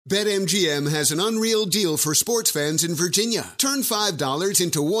BetMGM has an unreal deal for sports fans in Virginia. Turn $5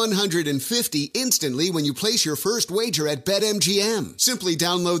 into $150 instantly when you place your first wager at BetMGM. Simply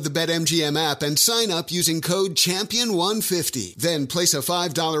download the BetMGM app and sign up using code CHAMPION150. Then place a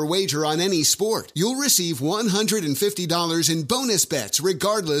 $5 wager on any sport. You'll receive $150 in bonus bets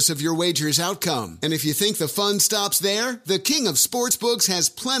regardless of your wager's outcome. And if you think the fun stops there, the King of Sportsbooks has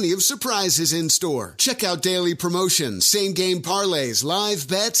plenty of surprises in store. Check out daily promotions, same-game parlays, live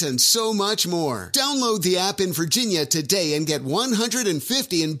bets, and so much more. Download the app in Virginia today and get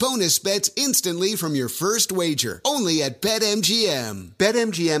 $150 in bonus bets instantly from your first wager. Only at BetMGM.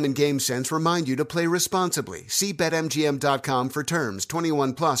 BetMGM and GameSense remind you to play responsibly. See BetMGM.com for terms.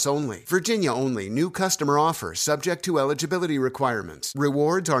 21 plus only. Virginia only. New customer offer. Subject to eligibility requirements.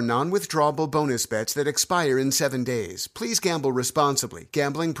 Rewards are non-withdrawable bonus bets that expire in 7 days. Please gamble responsibly.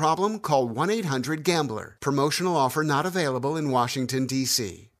 Gambling problem? Call 1-800-GAMBLER. Promotional offer not available in Washington,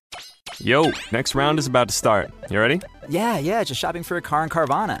 D.C. Yo, next round is about to start. You ready? Yeah, just shopping for a car in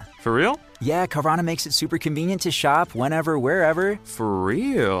Carvana. For real? Yeah, Carvana makes it super convenient to shop whenever, wherever. For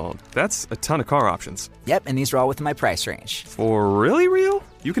real? That's a ton of car options. Yep, and these are all within my price range. For really real?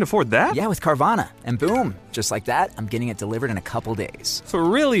 You can afford that? Yeah, with Carvana. And boom, just like that, I'm getting it delivered in a couple days. For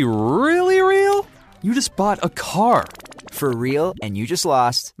really real? You just bought a car. For real, and you just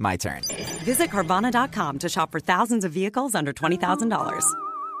lost my turn. Visit Carvana.com to shop for thousands of vehicles under $20,000.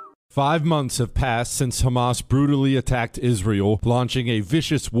 5 months have passed since Hamas brutally attacked Israel, launching a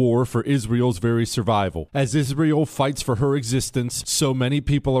vicious war for Israel's very survival. As Israel fights for her existence, so many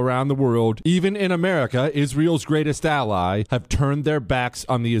people around the world, even in America, Israel's greatest ally, have turned their backs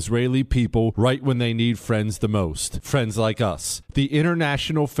on the Israeli people right when they need friends the most. Friends like us. The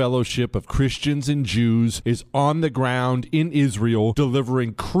International Fellowship of Christians and Jews is on the ground in Israel,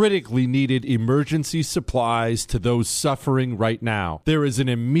 delivering critically needed emergency supplies to those suffering right now. There is an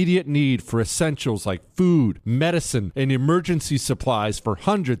immediate need for essentials like food, medicine, and emergency supplies for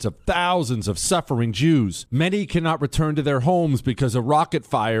hundreds of thousands of suffering Jews. Many cannot return to their homes because of rocket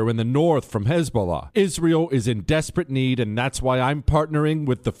fire in the north from Hezbollah. Israel is in desperate need, and that's why I'm partnering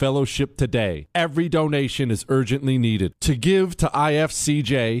with the fellowship today. Every donation is urgently needed. To give to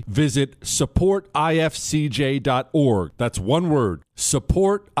IFCJ, visit supportifcj.org. That's one word.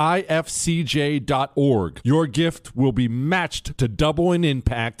 supportifcj.org. Your gift will be matched to double in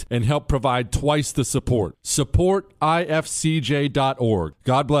impact and help provide twice the support. supportifcj.org.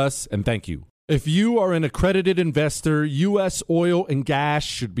 God bless and thank you. If you are an accredited investor, U.S. oil and gas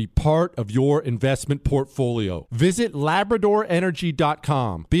should be part of your investment portfolio. Visit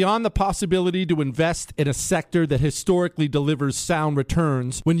LabradorEnergy.com. Beyond the possibility to invest in a sector that historically delivers sound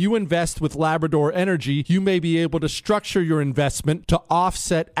returns, when you invest with Labrador Energy, you may be able to structure your investment to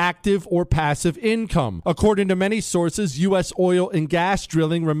offset active or passive income. According to many sources, U.S. oil and gas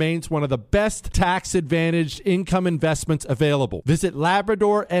drilling remains one of the best tax-advantaged income investments available. Visit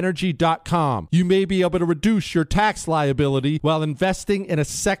LabradorEnergy.com. You may be able to reduce your tax liability while investing in a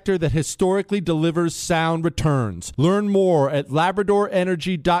sector that historically delivers sound returns. Learn more at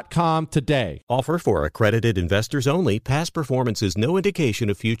LabradorEnergy.com today. Offer for accredited investors only. Past performance is no indication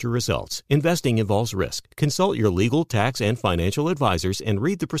of future results. Investing involves risk. Consult your legal, tax, and financial advisors and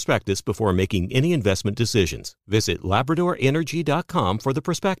read the prospectus before making any investment decisions. Visit LabradorEnergy.com for the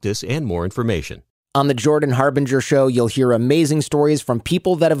prospectus and more information. On the Jordan Harbinger Show, you'll hear amazing stories from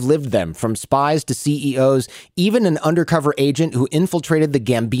people that have lived them, from spies to CEOs, even an undercover agent who infiltrated the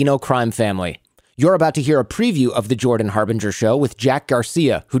Gambino crime family. You're about to hear a preview of the Jordan Harbinger Show with Jack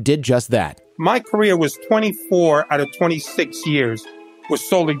Garcia, who did just that. My career was 24 out of 26 years was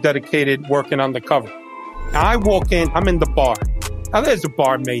solely dedicated working undercover. Now I walk in, I'm in the bar. Now there's a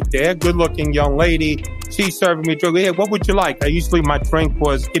barmaid there, good-looking young lady. She's serving me a drink. Yeah, what would you like? Usually my drink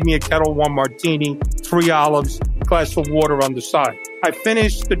was give me a Kettle One martini, 3 olives, glass of water on the side. I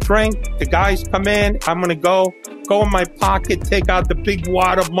finish the drink. The guys come in. I'm going to go in my pocket, take out the big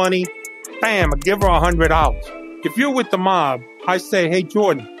wad of money. Bam, I give her $100. If you're with the mob, I say, hey,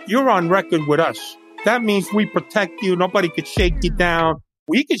 Jordan, you're on record with us. That means we protect you. Nobody could shake you down.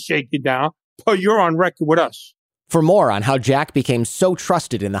 We could shake you down, but you're on record with us. For more on how Jack became so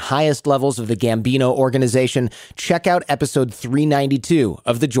trusted in the highest levels of the Gambino organization, check out episode 392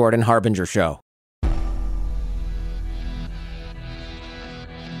 of The Jordan Harbinger Show.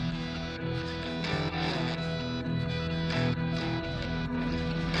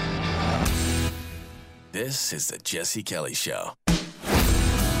 This is the Jesse Kelly Show.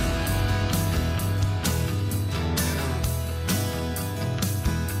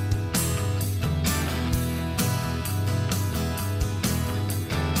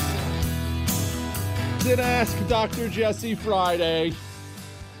 Did Ask Dr. Jesse Friday.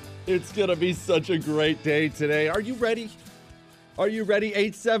 It's going to be such a great day today. Are you ready? Are you ready?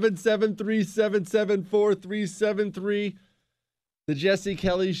 877-377-4373. The Jesse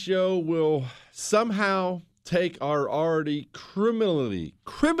Kelly Show will somehow take our already criminally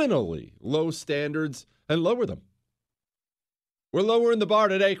low standards and lower them. We're lowering the bar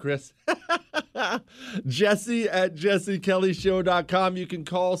today, Chris. Jesse at jessekellyshow.com. You can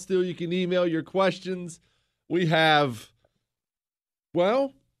call still. You can email your questions. We have,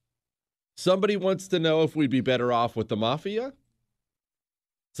 well, somebody wants to know if we'd be better off with the mafia.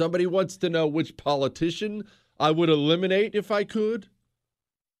 Somebody wants to know which politician I would eliminate if I could.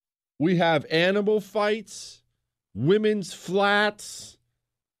 We have animal fights, women's flats.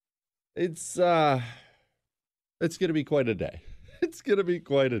 It's going to be quite a day. It's going to be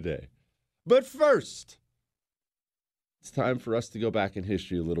quite a day. But first, it's time for us to go back in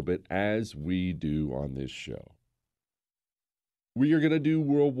history a little bit, as we do on this show. We are going to do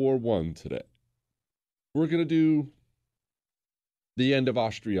World War I today. We're going to do the end of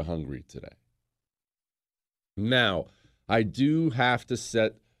Austria-Hungary today. Now, I do have to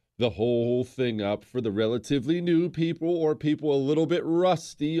set the whole thing up for the relatively new people or people a little bit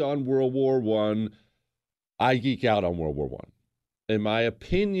rusty on World War I. I geek out on World War I. In my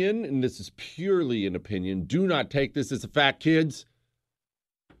opinion, and this is purely an opinion, do not take this as a fact, kids.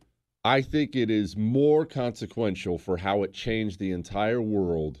 I think it is more consequential for how it changed the entire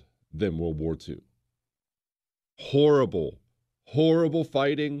world than World War II. Horrible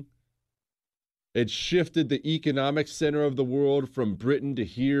fighting. It shifted the economic center of the world from Britain to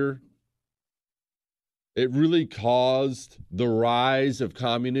here. It really caused the rise of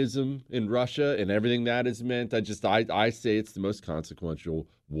communism in Russia and everything that has meant. I say it's the most consequential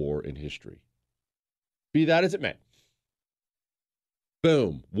war in history. Be that as it may.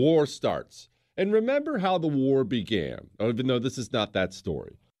 Boom, war starts. And remember how the war began, even though this is not that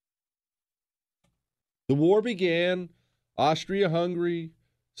story. The war began, Austria-Hungary,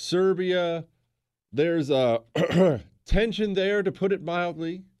 Serbia. There's a tension there, to put it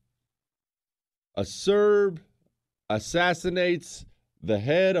mildly. A Serb assassinates the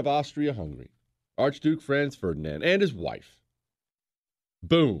head of Austria-Hungary, Archduke Franz Ferdinand, and his wife.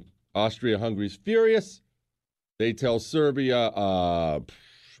 Boom. Austria-Hungary's furious. They tell Serbia,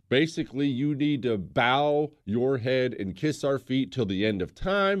 basically, you need to bow your head and kiss our feet till the end of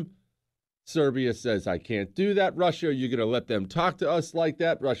time. Serbia says, I can't do that. Russia, are you going to let them talk to us like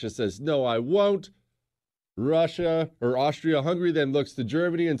that? Russia says, no, I won't. Austria-Hungary then looks to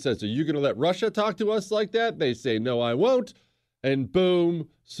Germany and says, are you going to let Russia talk to us like that? They say, no, I won't. And boom,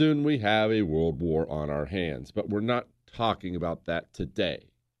 soon we have a world war on our hands. But we're not talking about that today.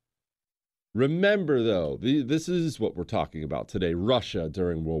 Remember, though, this is what we're talking about today, Russia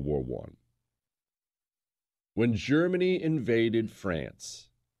during World War I. When Germany invaded France,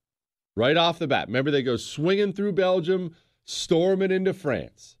 right off the bat, remember they go swinging through Belgium, storming into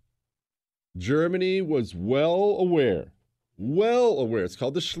France. Germany was well aware. It's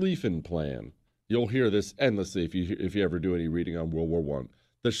called the Schlieffen Plan. You'll hear this endlessly if you ever do any reading on World War I.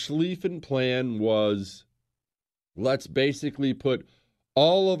 The Schlieffen Plan was, let's basically put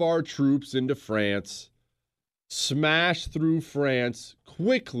all of our troops into France, smash through France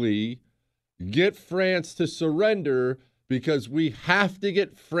quickly, get France to surrender, because we have to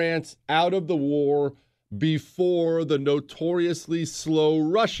get France out of the war before the notoriously slow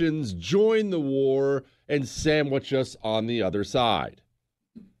Russians join the war and sandwich us on the other side.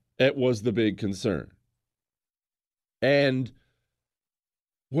 It was the big concern. And,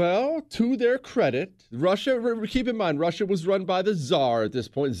 well, to their credit, Russia, keep in mind, Russia was run by the Tsar at this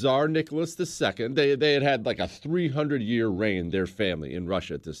point, Tsar Nicholas II. They had like a 300-year reign, their family, in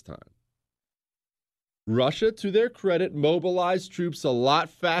Russia at this time. Russia, to their credit, mobilized troops a lot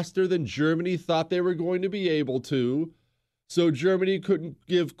faster than Germany thought they were going to be able to. So Germany couldn't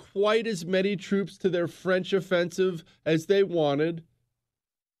give quite as many troops to their French offensive as they wanted.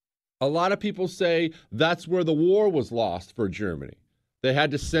 A lot of people say that's where the war was lost for Germany. They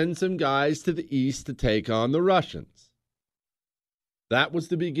had to send some guys to the east to take on the Russians. That was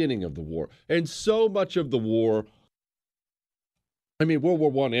the beginning of the war. And so much of the war, World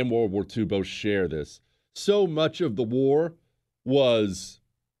War I and World War II both share this. So much of the war was,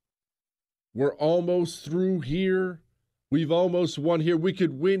 we're almost through here. We've almost won here. We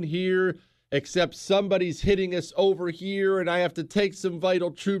could win here, except somebody's hitting us over here, and I have to take some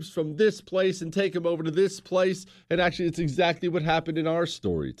vital troops from this place and take them over to this place. And actually, it's exactly what happened in our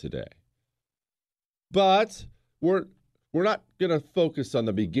story today. But we're not going to focus on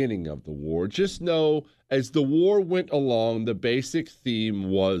the beginning of the war. Just know, as the war went along, the basic theme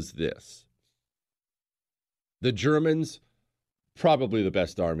was this. The Germans probably the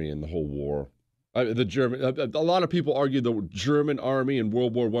best army in the whole war. The German, a lot of people argue the German army in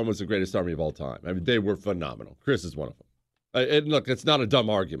World War I was the greatest army of all time. I mean, they were phenomenal. Chris is one of them. And look, it's not a dumb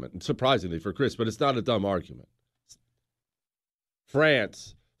argument, surprisingly for Chris, but it's not a dumb argument.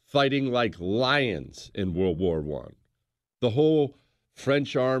 France fighting like lions in World War I. The whole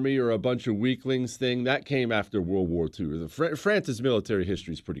French army or a bunch of weaklings thing, that came after World War II. France's military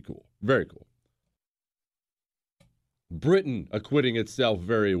history is pretty cool. Very cool. Britain acquitting itself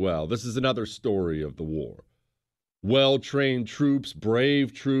very well. This is another story of the war. Well-trained troops,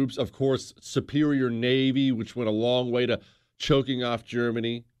 brave troops, of course, superior navy, which went a long way to choking off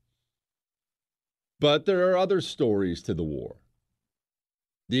Germany. But there are other stories to the war.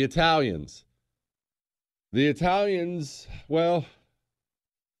 The Italians, well,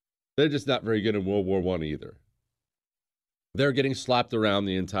 they're just not very good in World War I either. They're getting slapped around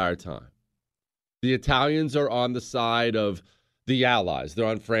the entire time. The Italians are on the side of the Allies. They're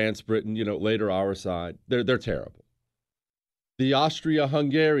on France, Britain, later our side. They're terrible. The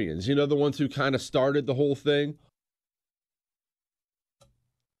Austria-Hungarians, the ones who kind of started the whole thing.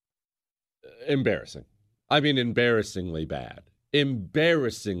 Embarrassing. I mean, embarrassingly bad.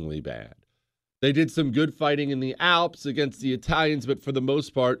 Embarrassingly bad. They did some good fighting in the Alps against the Italians, but for the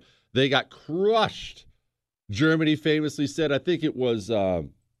most part, they got crushed. Germany famously said, I think it was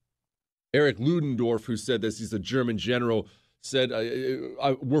Erich Ludendorff who said this, he's a German general, said,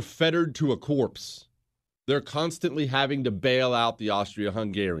 we're fettered to a corpse. They're constantly having to bail out the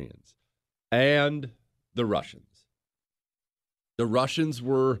Austria-Hungarians and the Russians. The Russians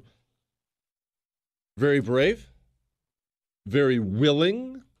were very brave, very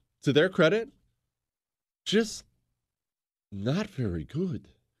willing, to their credit, just not very good.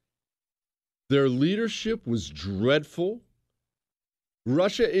 Their leadership was dreadful.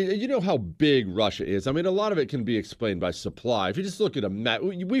 Russia, you know how big Russia is. I mean, a lot of it can be explained by supply. If you just look at a map,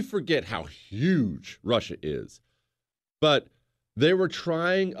 we forget how huge Russia is. But they were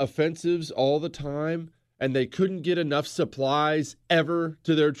trying offensives all the time, and they couldn't get enough supplies ever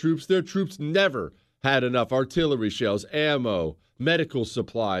to their troops. Their troops never had enough artillery shells, ammo, medical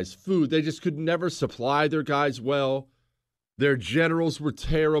supplies, food. They just could never supply their guys well. Their generals were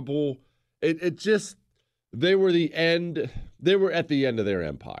terrible. They were at the end of their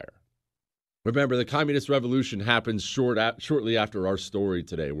empire. Remember, the Communist Revolution happens shortly after our story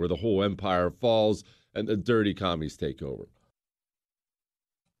today, where the whole empire falls and the dirty commies take over.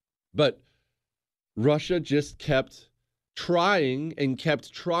 But Russia just kept trying and kept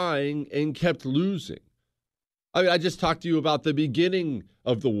losing. I mean, I just talked to you about the beginning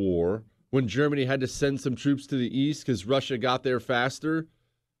of the war when Germany had to send some troops to the east because Russia got there faster.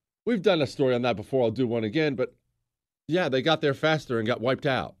 We've done a story on that before. I'll do one again. But yeah, they got there faster and got wiped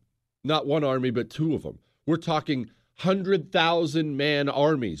out. Not one army, but two of them. We're talking 100,000-man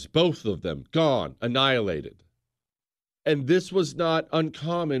armies, both of them gone, annihilated. And this was not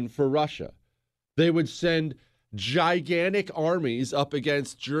uncommon for Russia. They would send gigantic armies up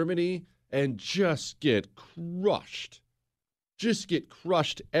against Germany and just get crushed. Just get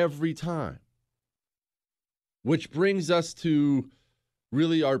crushed every time. Which brings us to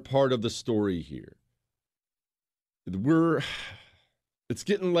really our part of the story here. It's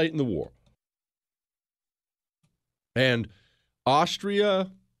getting late in the war. And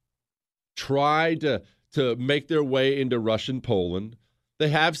Austria tried to make their way into Russian Poland. They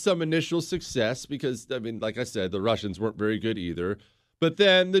have some initial success because, I mean, like I said, the Russians weren't very good either. But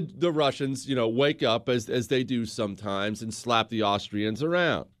then the Russians, wake up as they do sometimes and slap the Austrians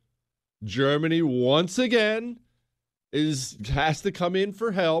around. Germany, once again, has to come in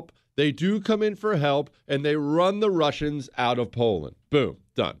for help. They do come in for help, and they run the Russians out of Poland. Boom,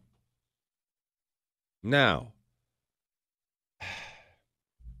 done. Now,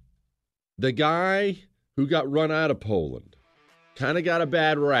 the guy who got run out of Poland kind of got a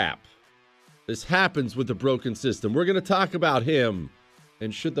bad rap. This happens with the broken system. We're going to talk about him.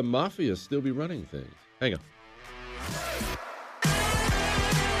 And should the mafia still be running things? Hang on.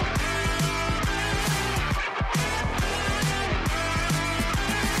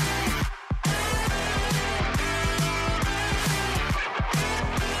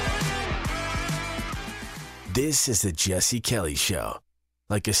 This is the Jesse Kelly Show.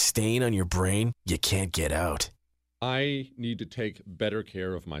 Like a stain on your brain, you can't get out. I need to take better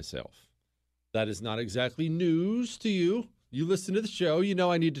care of myself. That is not exactly news to you. You listen to the show, you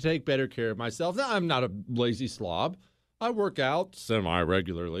know I need to take better care of myself. Now, I'm not a lazy slob. I work out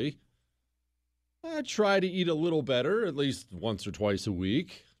semi-regularly. I try to eat a little better, at least once or twice a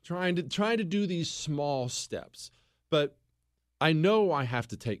week. Trying to do these small steps. But I know I have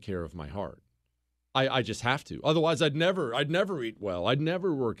to take care of my heart. I just have to. Otherwise, I'd never eat well. I'd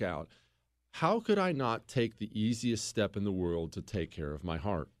never work out. How could I not take the easiest step in the world to take care of my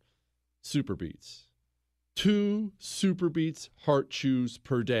heart? Super Beets. 2 Super Beets heart chews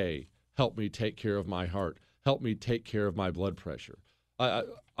per day help me take care of my heart, help me take care of my blood pressure. I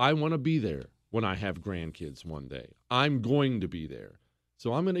want to be there when I have grandkids one day. I'm going to be there.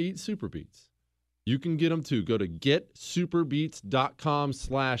 So I'm going to eat Super Beets. You can get them too. Go to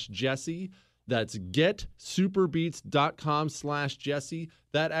getsuperbeets.com/Jesse. That's getsuperbeets.com/Jesse.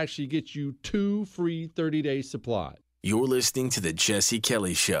 That actually gets you 2 free 30-day supplies. You're listening to The Jesse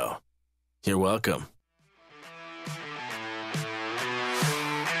Kelly Show. You're welcome.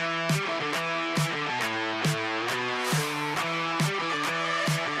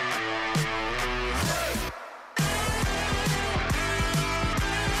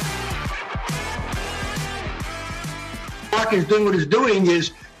 Is doing what it's doing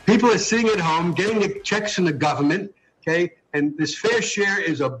is people are sitting at home getting the checks from the government, okay? And this fair share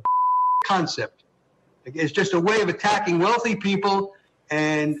is a concept. It's just a way of attacking wealthy people,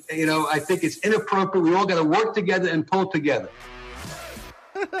 and, you know, I think it's inappropriate. We all got to work together and pull together.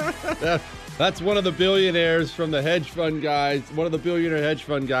 That's one of the billionaires from the hedge fund guys, one of the billionaire hedge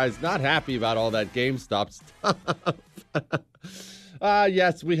fund guys, not happy about all that GameStop stuff.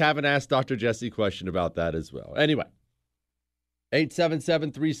 Yes, we haven't asked Dr. Jesse a question about that as well. Anyway.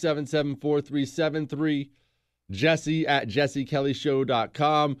 877-377-4373. Jesse at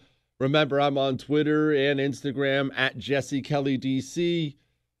jessekellyshow.com. Remember, I'm on Twitter and Instagram at JesseKellyDC.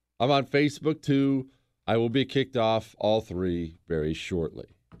 I'm on Facebook too. I will be kicked off all 3 very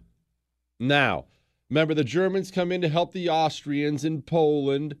shortly. Now, remember, the Germans come in to help the Austrians in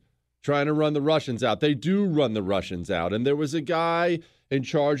Poland trying to run the Russians out. They do run the Russians out. And there was a guy in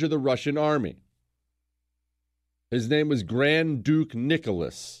charge of the Russian army. His name was Grand Duke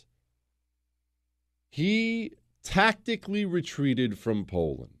Nicholas. He tactically retreated from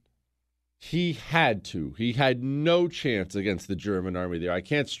Poland. He had to. He had no chance against the German army there. I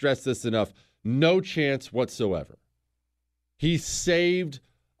can't stress this enough. No chance whatsoever. He saved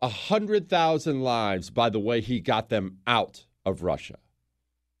 100,000 lives by the way he got them out of Russia.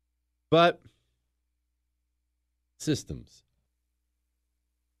 But systems,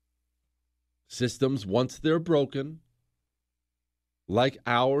 once they're broken, like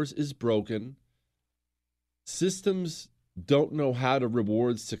ours is broken, systems don't know how to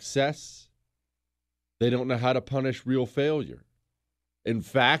reward success. They don't know how to punish real failure. In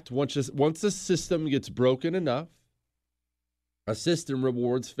fact, once a system gets broken enough, a system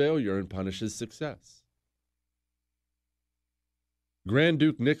rewards failure and punishes success. Grand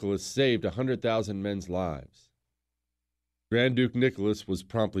Duke Nicholas saved 100,000 men's lives. Grand Duke Nicholas was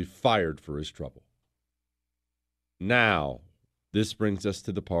promptly fired for his trouble. Now, this brings us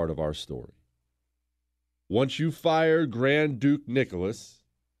to the part of our story. Once you fire Grand Duke Nicholas,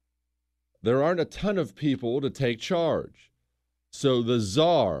 there aren't a ton of people to take charge. So the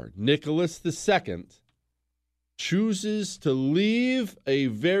Tsar, Nicholas II, chooses to leave a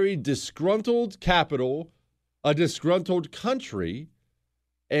very disgruntled capital, a disgruntled country,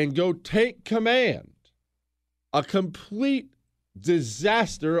 and go take command. A complete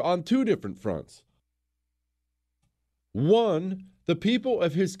disaster on 2 different fronts. One, the people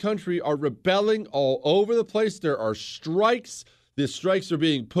of his country are rebelling all over the place. There are strikes. The strikes are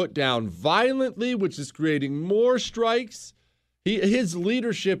being put down violently, which is creating more strikes. His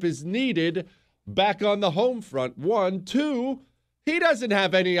leadership is needed back on the home front. 1. 2, he doesn't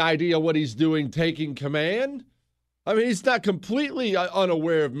have any idea what he's doing taking command. I mean, he's not completely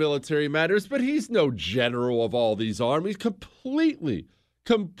unaware of military matters, but he's no general of all these armies. Completely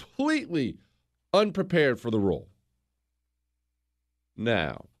unprepared for the role.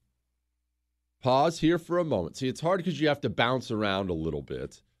 Now, pause here for a moment. See, it's hard because you have to bounce around a little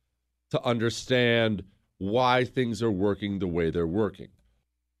bit to understand why things are working the way they're working.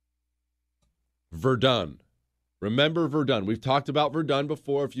 Verdun. Remember Verdun. We've talked about Verdun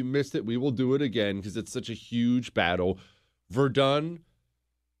before. If you missed it, we will do it again because it's such a huge battle. Verdun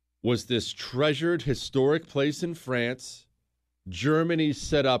was this treasured historic place in France. Germany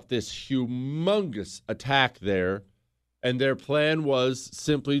set up this humongous attack there, and their plan was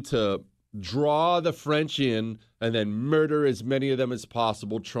simply to draw the French in and then murder as many of them as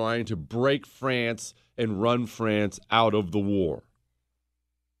possible, trying to break France and run France out of the war.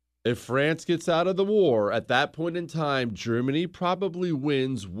 If France gets out of the war, at that point in time, Germany probably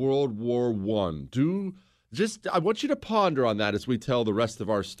wins World War I. I want you to ponder on that as we tell the rest of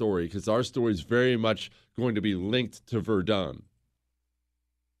our story, because our story is very much going to be linked to Verdun.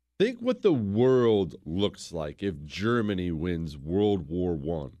 Think what the world looks like if Germany wins World War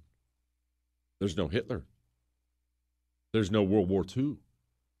I. There's no Hitler. There's no World War II.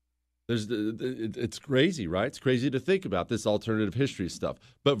 It's crazy, right? It's crazy to think about this alternative history stuff.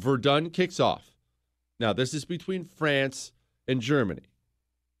 But Verdun kicks off. Now, this is between France and Germany.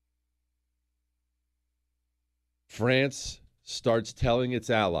 France starts telling its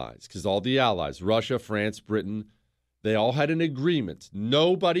allies, because all the allies, Russia, France, Britain, they all had an agreement.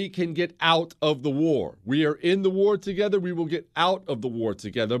 Nobody can get out of the war. We are in the war together. We will get out of the war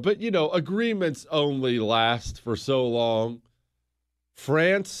together. But, agreements only last for so long.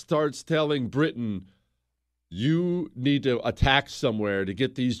 France starts telling Britain, you need to attack somewhere to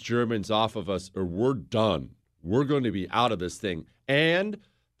get these Germans off of us or we're done. We're going to be out of this thing. And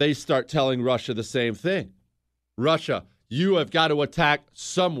they start telling Russia the same thing. Russia, you have got to attack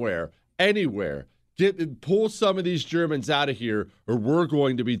somewhere, anywhere. Pull some of these Germans out of here or we're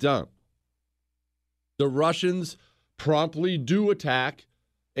going to be done. The Russians promptly do attack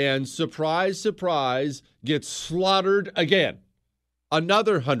and surprise, surprise, get slaughtered again.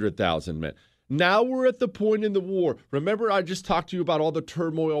 Another 100,000 men. Now we're at the point in the war. Remember, I just talked to you about all the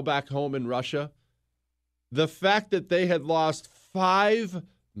turmoil back home in Russia? The fact that they had lost 5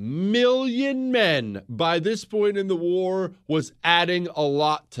 million men by this point in the war was adding a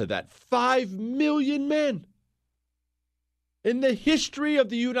lot to that. 5 million men. In the history of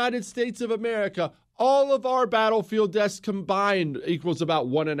the United States of America, all of our battlefield deaths combined equals about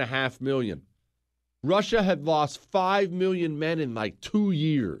 1.5 million. Russia had lost 5 million men in like 2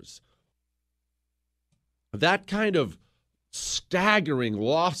 years. That kind of staggering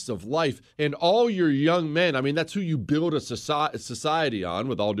loss of life, and all your young men, I mean, that's who you build a society on,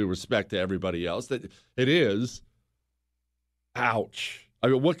 with all due respect to everybody else, that it is. Ouch. I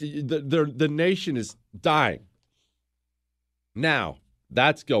mean, the nation is dying. Now,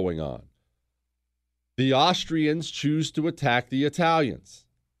 that's going on. The Austrians choose to attack the Italians.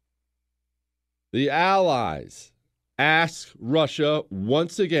 The Allies ask Russia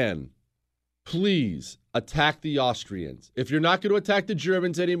once again, please attack the Austrians. If you're not going to attack the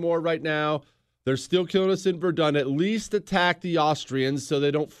Germans anymore right now, they're still killing us in Verdun, at least attack the Austrians so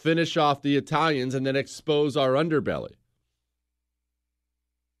they don't finish off the Italians and then expose our underbelly.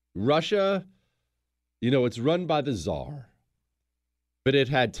 Russia, it's run by the Tsar, but it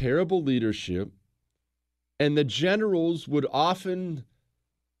had terrible leadership, and the generals would often,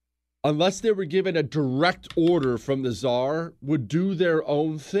 unless they were given a direct order from the Tsar, would do their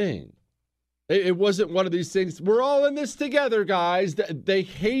own thing. It wasn't one of these things, we're all in this together, guys. They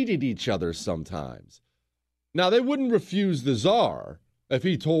hated each other sometimes. Now, they wouldn't refuse the Tsar if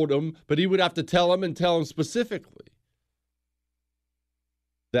he told them, but he would have to tell them and tell them specifically.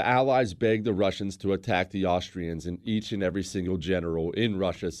 The Allies begged the Russians to attack the Austrians, and each and every single general in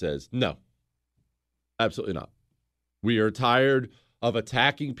Russia says, no, absolutely not. We are tired of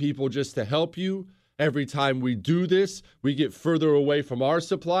attacking people just to help you. Every time we do this, we get further away from our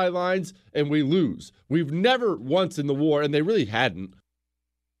supply lines and we lose. We've never once in the war, and they really hadn't,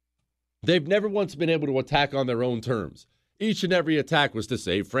 they've never once been able to attack on their own terms. Each and every attack was to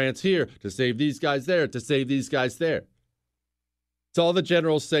save France here, to save these guys there, to save these guys there. So all the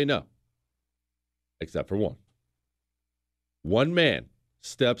generals say no, except for one. One man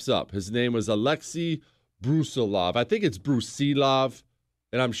steps up. His name was Alexei Brusilov. I think it's Brusilov.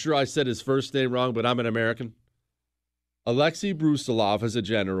 And I'm sure I said his first name wrong, but I'm an American. Alexei Brusilov is a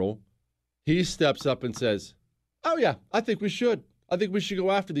general. He steps up and says, oh, yeah, I think we should. I think we should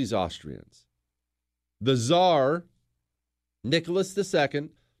go after these Austrians. The Tsar, Nicholas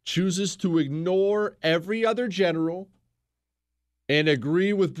II, chooses to ignore every other general and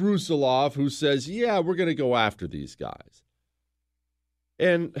agree with Brusilov, who says, yeah, we're going to go after these guys.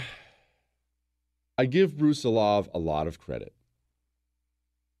 And I give Brusilov a lot of credit,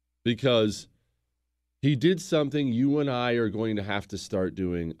 because he did something you and I are going to have to start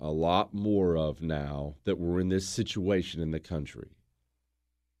doing a lot more of now that we're in this situation in the country.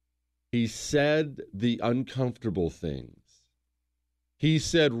 He said the uncomfortable things. He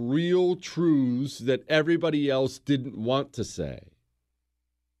said real truths that everybody else didn't want to say.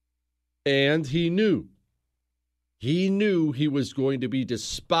 And he knew he was going to be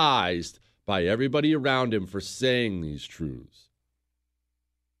despised by everybody around him for saying these truths.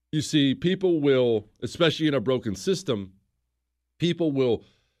 You see, people will, especially in a broken system, people will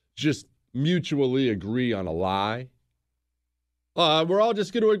just mutually agree on a lie. We're all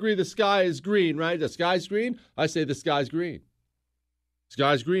just going to agree the sky is green, right? The sky's green? I say the sky's green.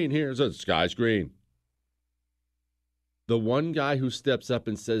 Sky's green here. So the sky's green. The one guy who steps up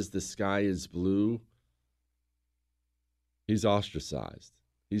and says the sky is blue, he's ostracized.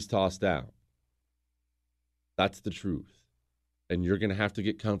 He's tossed out. That's the truth. And you're going to have to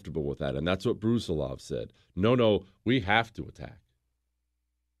get comfortable with that. And that's what Brusilov said. No, we have to attack.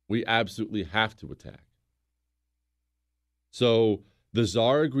 We absolutely have to attack. So the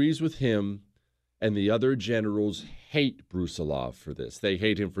Tsar agrees with him, and the other generals hate Brusilov for this. They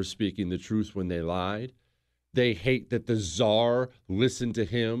hate him for speaking the truth when they lied. They hate that the Tsar listened to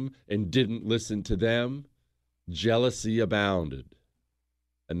him and didn't listen to them. Jealousy abounded.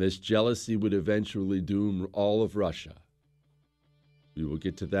 And this jealousy would eventually doom all of Russia. We will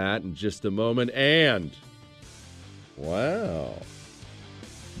get to that in just a moment. And, wow,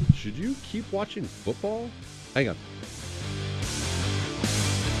 should you keep watching football? Hang on.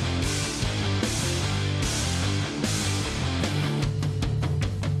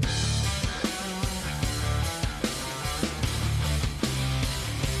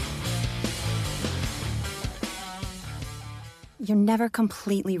 You're never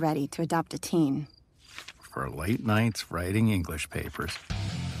completely ready to adopt a teen. For late nights writing English papers.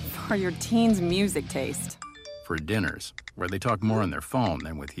 For your teen's music taste. For dinners, where they talk more on their phone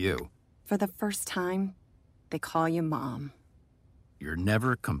than with you. For the first time, they call you Mom. You're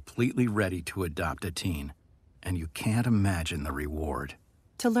never completely ready to adopt a teen, and you can't imagine the reward.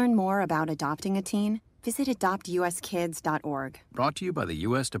 To learn more about adopting a teen, visit adoptuskids.org. Brought to you by the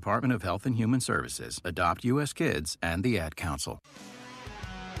U.S. Department of Health and Human Services, Adopt U.S. Kids, and the Ad Council.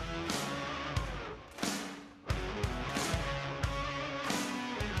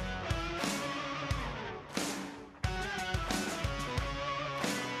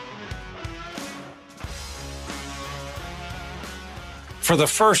 For the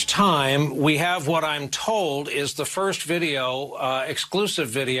first time, we have what I'm told is the first video, exclusive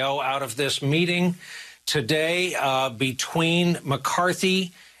video, out of this meeting today between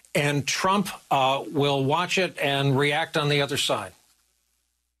McCarthy and Trump. We'll watch it and react on the other side.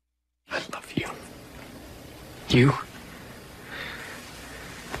 I love you. You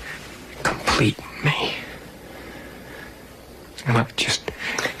complete me. And I've just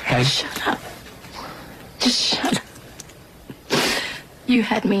had... Shut up. Just shut up. You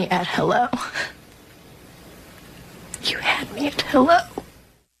had me at hello. You had me at hello.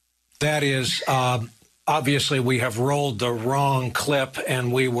 That is, obviously, we have rolled the wrong clip,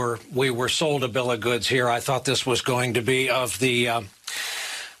 and we were sold a bill of goods here. I thought this was going to be of the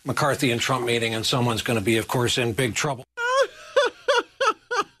McCarthy and Trump meeting, and someone's going to be, of course, in big trouble.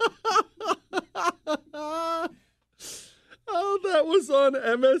 Oh, that was on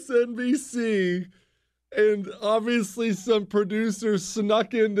MSNBC. And obviously some producers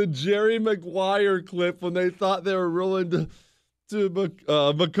snuck in the Jerry Maguire clip when they thought they were rolling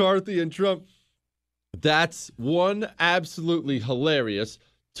to McCarthy and Trump. That's one, absolutely hilarious.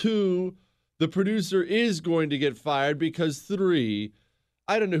 Two, the producer is going to get fired because three,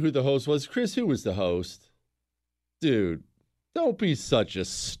 I don't know who the host was. Chris, who was the host? Dude, don't be such a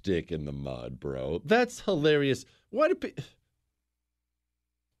stick in the mud, bro. That's hilarious. Why did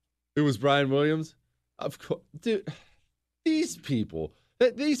it was Brian Williams? Of course, dude, these people,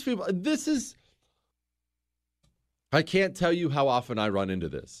 this is, I can't tell you how often I run into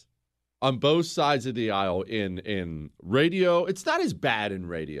this on both sides of the aisle in radio. It's not as bad in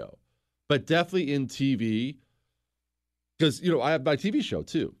radio, but definitely in TV. Because, I have my TV show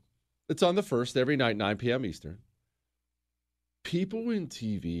too. It's on the first every night, 9 p.m. Eastern. People in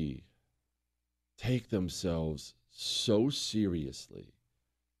TV take themselves so seriously.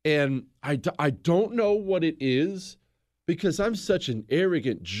 And I don't know what it is because I'm such an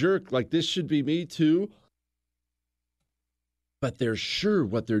arrogant jerk. Like, this should be me too. But they're sure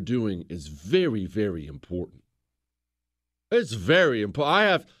what they're doing is very, very important. It's very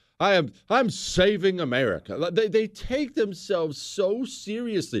important. I'm saving America. They take themselves so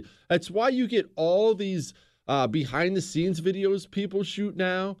seriously. That's why you get all these behind the scenes videos people shoot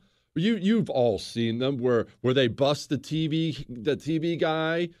now. You've all seen them where they bust the TV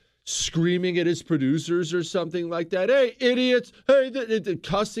guy screaming at his producers or something like that. Hey, idiots! Hey,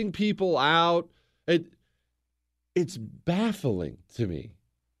 cussing people out. It's baffling to me.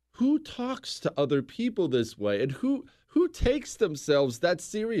 Who talks to other people this way, and who takes themselves that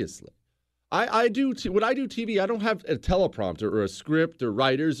seriously? When I do TV, I don't have a teleprompter or a script or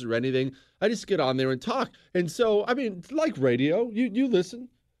writers or anything. I just get on there and talk. And so, like radio, you listen.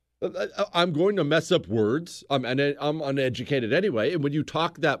 I'm going to mess up words. I'm uneducated anyway. And when you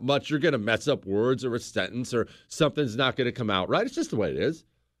talk that much, you're going to mess up words or a sentence or something's not going to come out right. It's just the way it is.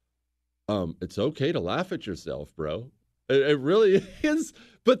 It's okay to laugh at yourself, bro. It really is.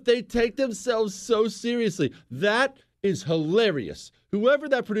 But they take themselves so seriously. That is hilarious. Whoever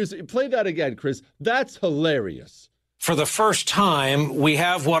that producer, play that again, Chris. That's hilarious. For the first time, we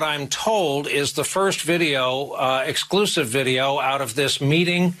have what I'm told is the first video, exclusive video out of this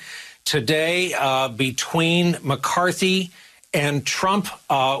meeting today between McCarthy and Trump.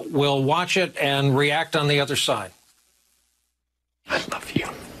 We'll watch it and react on the other side. I love you.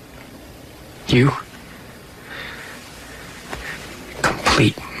 You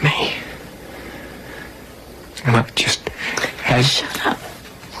complete me. Look, just head. Shut up.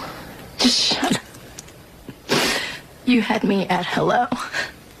 Just shut up. You had me at hello.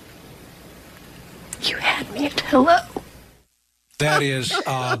 You had me at hello. That is,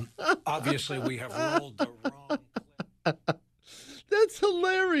 obviously, we have rolled the wrong. That's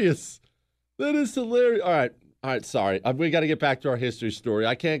hilarious. That is hilarious. All right. Sorry, we got to get back to our history story.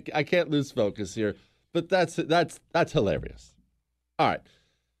 I can't lose focus here. But that's hilarious. All right.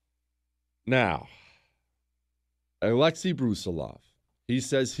 Now, Alexei Brusilov, he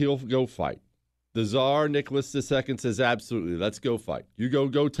says he'll go fight. The Tsar Nicholas II says, absolutely, let's go fight. You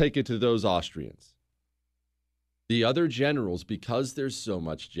go take it to those Austrians. The other generals, because there's so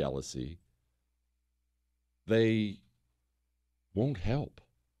much jealousy, they won't help.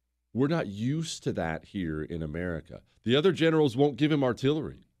 We're not used to that here in America. The other generals won't give him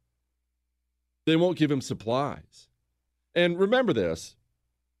artillery. They won't give him supplies. And remember this,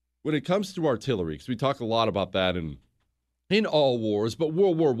 when it comes to artillery, because we talk a lot about that in all wars, but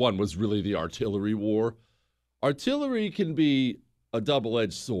World War I was really the artillery war. Artillery can be a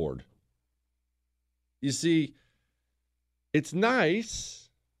double-edged sword. You see, it's nice.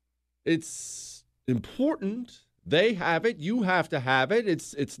 It's important. They have it. You have to have it.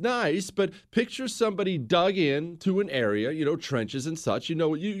 It's nice, but picture somebody dug into an area, trenches and such.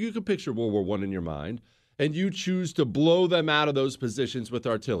 You can picture World War I in your mind, and you choose to blow them out of those positions with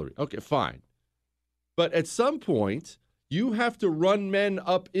artillery. Okay, fine. But at some point, you have to run men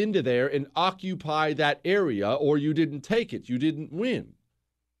up into there and occupy that area, or you didn't take it. You didn't win.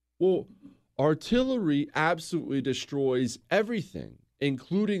 Well, artillery absolutely destroys everything,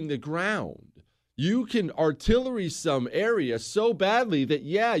 including the ground. You can artillery some area so badly that,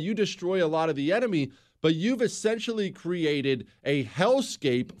 you destroy a lot of the enemy, but you've essentially created a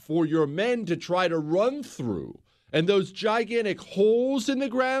hellscape for your men to try to run through. And those gigantic holes in the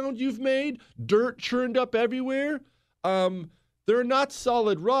ground you've made, dirt churned up everywhere, they're not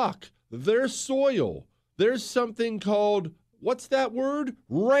solid rock. They're soil. There's something called, what's that word?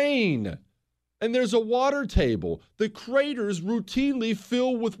 Rain. And there's a water table. The craters routinely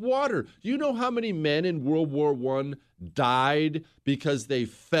fill with water. You know how many men in World War I died because they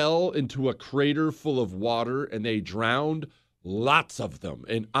fell into a crater full of water and they drowned? Lots of them.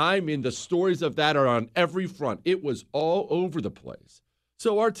 And the stories of that are on every front. It was all over the place.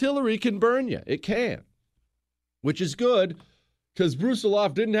 So artillery can burn you. It can. Which is good, because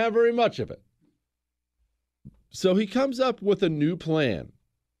Brusilov didn't have very much of it. So he comes up with a new plan.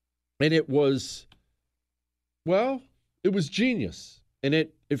 And it was genius. And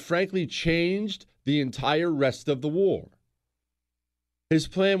it frankly changed the entire rest of the war. His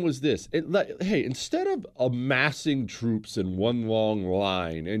plan was this. Instead of amassing troops in one long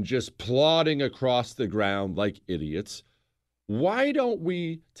line and just plodding across the ground like idiots, why don't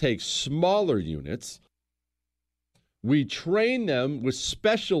we take smaller units? We train them with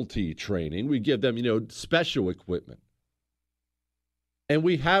specialty training. We give them, special equipment. And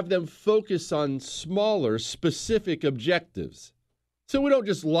we have them focus on smaller, specific objectives. So we don't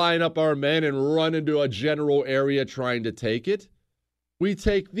just line up our men and run into a general area trying to take it. We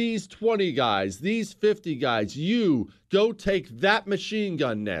take these 20 guys, these 50 guys. You go take that machine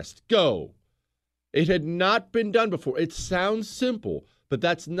gun nest. Go. It had not been done before. It sounds simple, but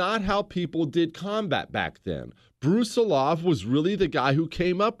that's not how people did combat back then. Brusilov was really the guy who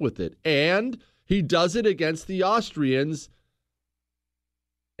came up with it, and he does it against the Austrians,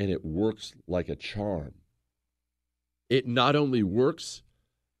 and it works like a charm. It not only works,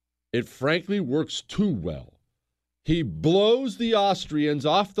 it frankly works too well. He blows the Austrians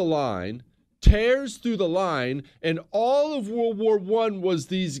off the line, tears through the line, and all of World War I was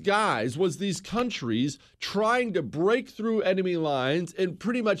these countries trying to break through enemy lines and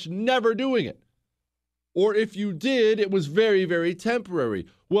pretty much never doing it. Or if you did, it was very, very temporary.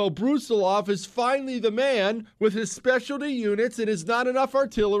 Well, Brusilov is finally the man with his specialty units and his not enough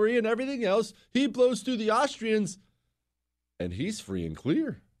artillery and everything else. He blows through the Austrians, and he's free and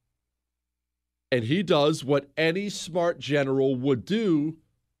clear. And he does what any smart general would do.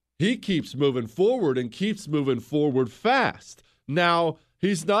 He keeps moving forward and keeps moving forward fast. Now,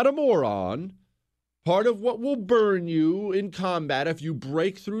 he's not a moron. Part of what will burn you in combat if you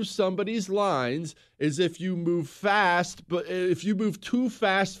break through somebody's lines is if you move fast, but if you move too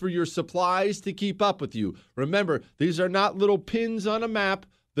fast for your supplies to keep up with you. Remember, these are not little pins on a map.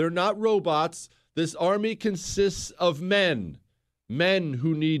 They're not robots. This army consists of men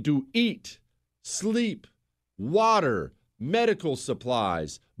who need to eat, sleep, water, medical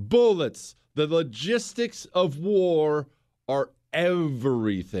supplies, bullets. The logistics of war are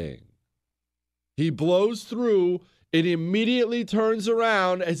everything. He blows through. It immediately turns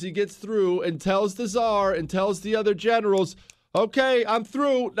around as he gets through and tells the Tsar and tells the other generals, okay, I'm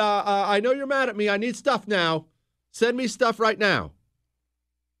through. I know you're mad at me. I need stuff now. Send me stuff right now.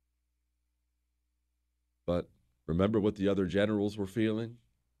 But remember what the other generals were feeling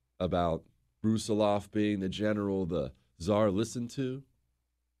about Brusilov being the general the Tsar listened to?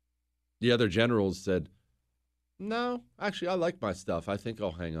 The other generals said, no, actually, I like my stuff. I think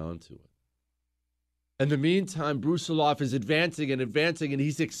I'll hang on to it. In the meantime, Brusilov is advancing, and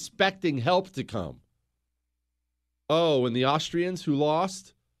he's expecting help to come. Oh, and the Austrians who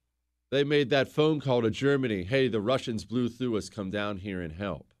lost, they made that phone call to Germany. Hey, the Russians blew through us. Come down here and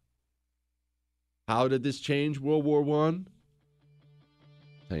help. How did this change World War I? I'll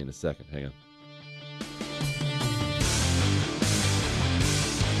tell you in a second. Hang on.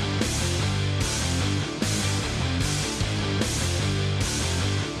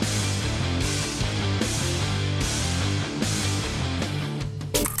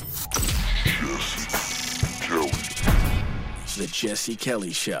 The Jesse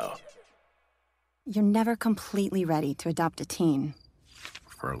Kelly Show. You're never completely ready to adopt a teen.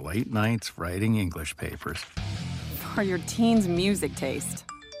 For late nights writing English papers. For your teen's music taste.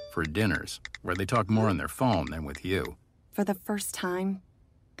 For dinners, where they talk more on their phone than with you. For the first time,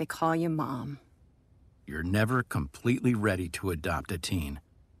 they call you mom. You're never completely ready to adopt a teen,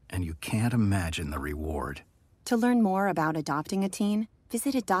 and you can't imagine the reward. To learn more about adopting a teen,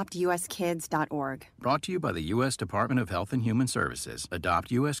 visit adoptuskids.org. Brought to you by the U.S. Department of Health and Human Services,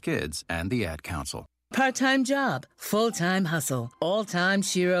 Adopt U.S. Kids, and the Ad Council. Part-time job, full-time hustle, all-time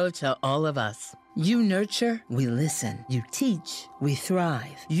Shiro to all of us. You nurture, we listen. You teach, we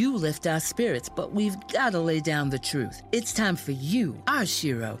thrive. You lift our spirits, but we've got to lay down the truth. It's time for you, our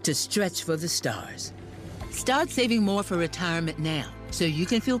Shiro, to stretch for the stars. Start saving more for retirement now, so you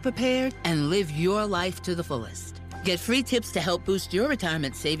can feel prepared and live your life to the fullest. Get free tips to help boost your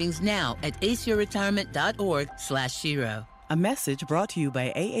retirement savings now at aceyourretirement.org/Shiro. A message brought to you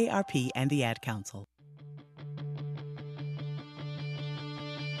by AARP and the Ad Council.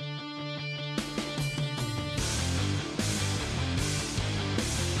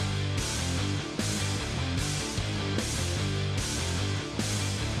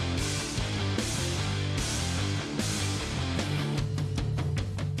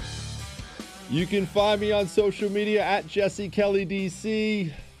 You can find me on social media at Jesse Kelly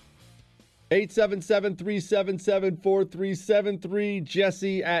DC. 877-377-4373.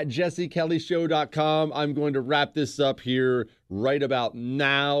 Jesse at jessekellyshow.com. I'm going to wrap this up here right about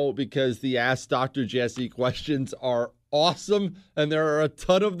now because the Ask Dr. Jesse questions are awesome and there are a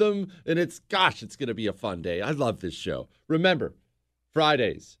ton of them and it's going to be a fun day. I love this show. Remember,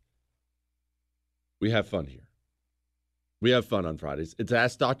 Fridays, we have fun here. We have fun on Fridays. It's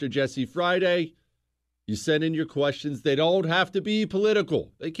Ask Dr. Jesse Friday. You send in your questions. They don't have to be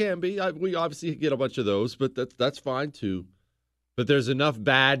political. They can be. We obviously get a bunch of those, but that's fine too. But there's enough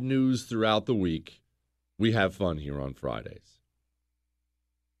bad news throughout the week. We have fun here on Fridays.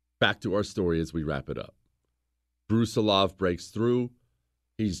 Back to our story as we wrap it up. Brusilov breaks through.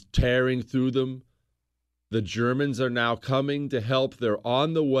 He's tearing through them. The Germans are now coming to help. They're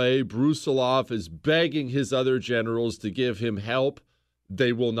on the way. Brusilov is begging his other generals to give him help.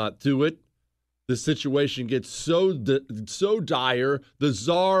 They will not do it. The situation gets so dire, the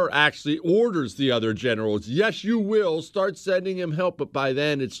Tsar actually orders the other generals, yes, you will, start sending him help. But by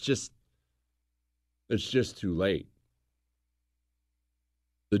then, it's just too late.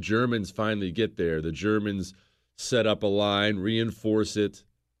 The Germans finally get there. The Germans set up a line, reinforce it.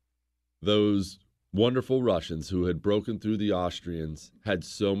 Those wonderful Russians who had broken through the Austrians had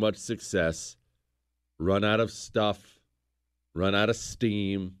so much success, run out of stuff, run out of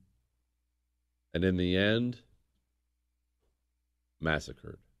steam, and in the end,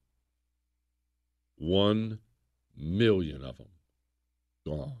 massacred. 1 million of them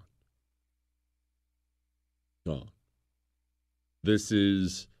gone. Gone. This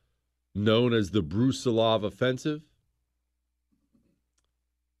is known as the Brusilov Offensive.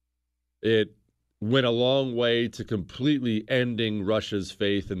 It went a long way to completely ending Russia's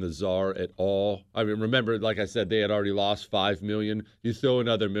faith in the Tsar at all. I mean, remember, like I said, they had already lost 5 million. You throw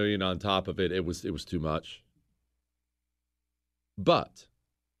another million on top of it, it was too much. But,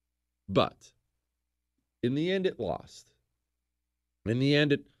 in the end, it lost. In the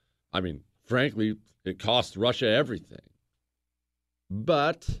end, frankly, it cost Russia everything.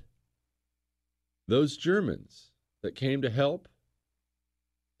 But those Germans that came to help,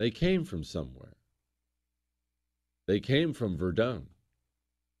 they came from somewhere. They came from Verdun.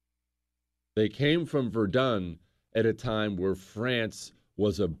 They came from Verdun at a time where France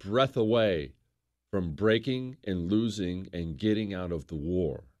was a breath away from breaking and losing and getting out of the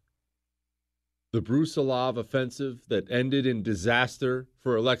war. The Brusilov offensive that ended in disaster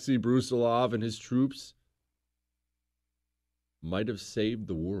for Alexei Brusilov and his troops might have saved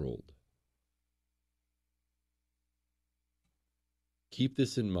the world. Keep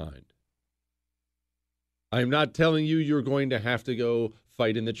this in mind. I'm not telling you you're going to have to go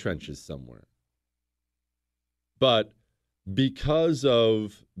fight in the trenches somewhere. But because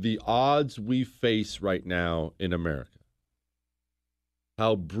of the odds we face right now in America,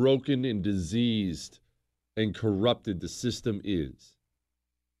 how broken and diseased and corrupted the system is,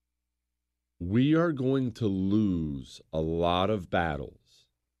 we are going to lose a lot of battles,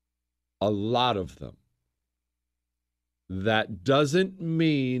 a lot of them. That doesn't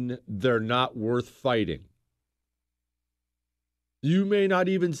mean they're not worth fighting. You may not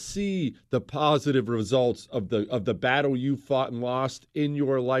even see the positive results of the battle you fought and lost in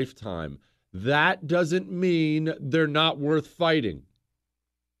your lifetime. That doesn't mean they're not worth fighting.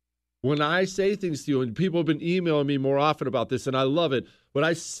 When I say things to you, and people have been emailing me more often about this, and I love it, when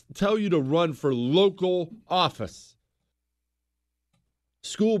I tell you to run for local office,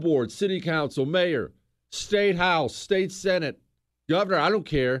 school board, city council, mayor, state house, state senate, governor, I don't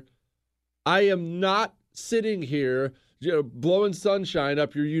care. I am not sitting here blowing sunshine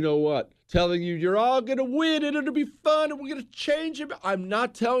up your you-know-what, telling you you're all going to win and it'll be fun and we're going to change it. I'm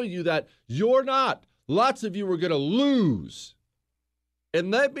not telling you that. You're not. Lots of you are going to lose.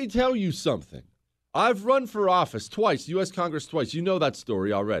 And let me tell you something. I've run for office twice, U.S. Congress twice. You know that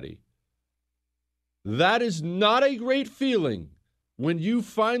story already. That is not a great feeling when you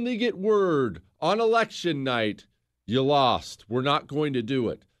finally get word on election night, you lost. We're not going to do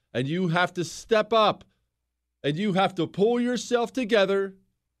it. And you have to step up. And you have to pull yourself together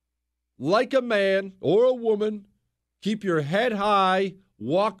like a man or a woman. Keep your head high.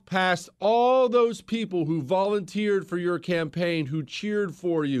 Walk past all those people who volunteered for your campaign, who cheered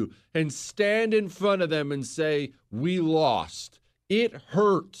for you, and stand in front of them and say, we lost. It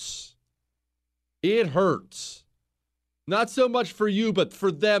hurts. It hurts. Not so much for you, but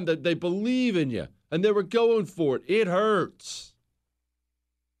for them, that they believe in you and they were going for it. It hurts.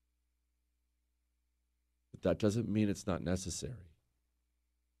 That doesn't mean it's not necessary.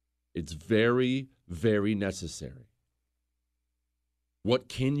 It's very, very necessary. What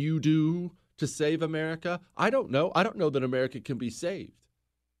can you do to save America? I don't know. I don't know that America can be saved.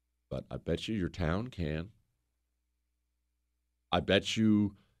 But I bet you your town can. I bet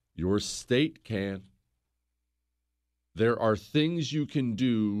you your state can. There are things you can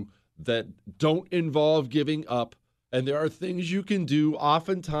do that don't involve giving up. And there are things you can do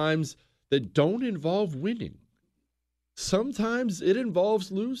oftentimes that don't involve winning. Sometimes it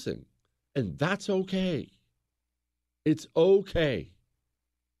involves losing, and that's okay. It's okay.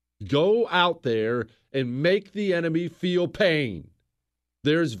 Go out there and make the enemy feel pain.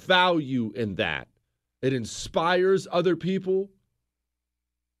 There's value in that. It inspires other people.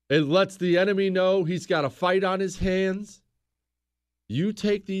 It lets the enemy know he's got a fight on his hands. You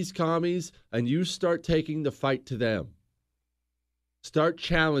take these commies and you start taking the fight to them. Start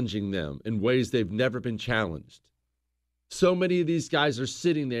challenging them in ways they've never been challenged. So many of these guys are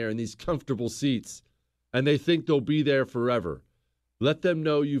sitting there in these comfortable seats, and they think they'll be there forever. Let them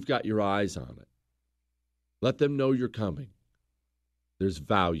know you've got your eyes on it. Let them know you're coming. There's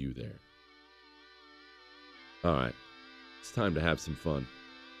value there. All right, it's time to have some fun.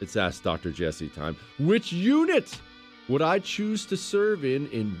 It's Ask Dr. Jesse time. Which unit would I choose to serve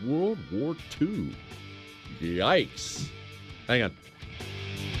in World War II? Yikes. Hang on.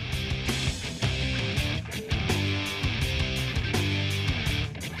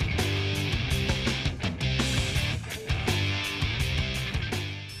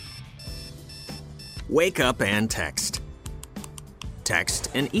 Wake up and text. Text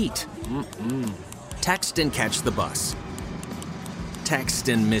and eat. Text and catch the bus. Text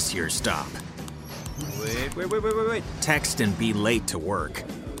and miss your stop. Wait. Text and be late to work.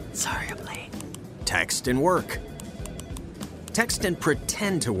 Sorry, I'm late. Text and work. Text and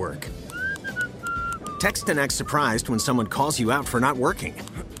pretend to work. Text and act surprised when someone calls you out for not working.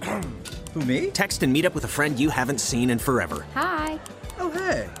 Who, me? Text and meet up with a friend you haven't seen in forever. Hi. Oh,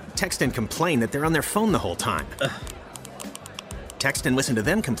 hey. Text and complain that they're on their phone the whole time. Text and listen to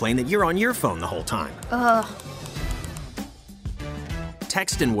them complain that you're on your phone the whole time.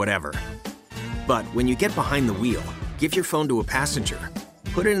 Text and whatever. But when you get behind the wheel, give your phone to a passenger.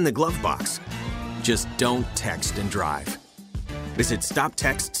 Put it in the glove box. Just don't text and drive. Visit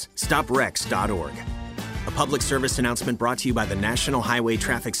StopTextsStopWrecks.org. A public service announcement brought to you by the National Highway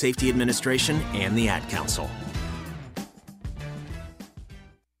Traffic Safety Administration and the Ad Council.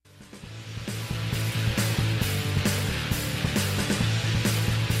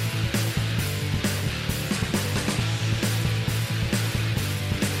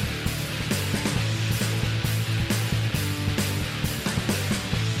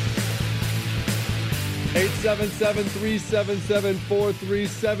 Seven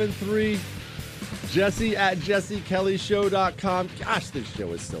 377-4373. Jesse at JesseKellyShow.com. Gosh, this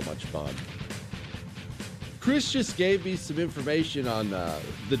show is so much fun. Chris just gave me some information on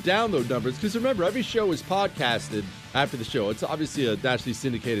the download numbers, because remember, every show is podcasted after the show. It's obviously a nationally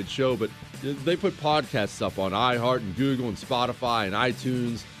syndicated show, but they put podcasts up on iHeart and Google and Spotify and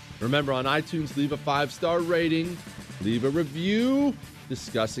iTunes. Remember, on iTunes, leave a 5-star rating, leave a review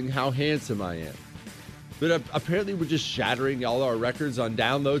discussing how handsome I am. But apparently we're just shattering all our records on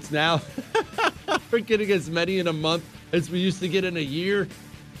downloads now. We're getting as many in a month as we used to get in a year.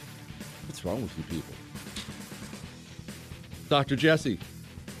 What's wrong with you people? Dr. Jesse,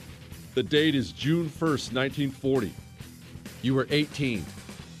 the date is June 1st, 1940. You were 18.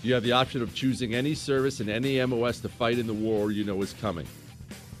 You have the option of choosing any service and any MOS to fight in the war you know is coming.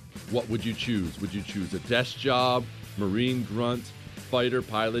 What would you choose? Would you choose a desk job, Marine grunt, fighter,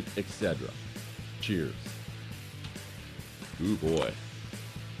 pilot, etc.? Cheers. Ooh, boy.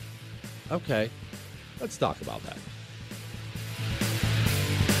 Okay, let's talk about that.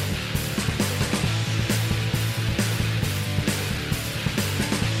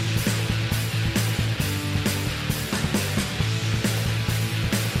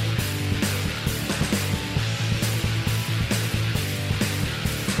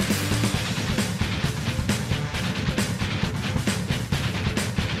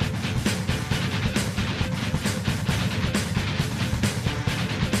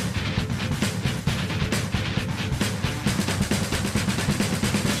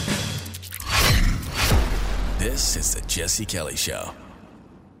 This is the Jesse Kelly Show.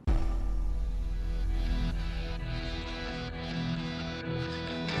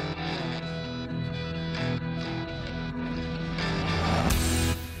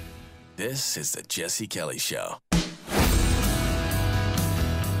 This is the Jesse Kelly Show.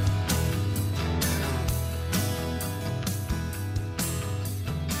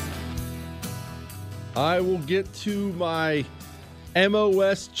 I will get to my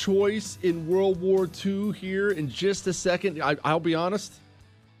MOS choice in World War II here in just a second. I'll be honest,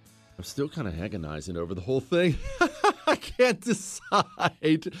 I'm still kind of agonizing over the whole thing. I can't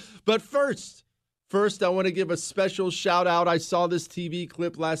decide. But first, I want to give a special shout out. I saw this TV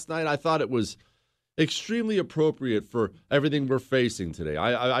clip last night. I thought it was extremely appropriate for everything we're facing today.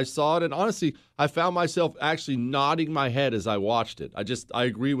 I saw it, and honestly, I found myself actually nodding my head as I watched it. I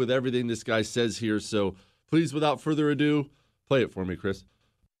agree with everything this guy says here. So please, without further ado, play it for me, Chris.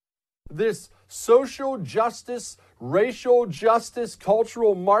 This social justice, racial justice,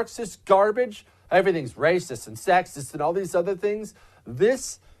 cultural Marxist garbage, everything's racist and sexist and all these other things.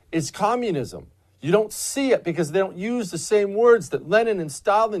 This is communism. You don't see it because they don't use the same words that Lenin and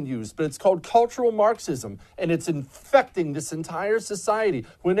Stalin used, but it's called cultural Marxism, and it's infecting this entire society.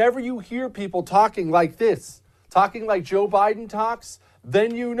 Whenever you hear people talking like this, talking like Joe Biden talks,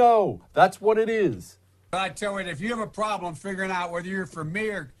 then you know that's what it is. I tell you, if you have a problem figuring out whether you're for me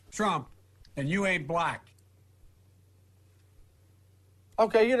or Trump, then you ain't black.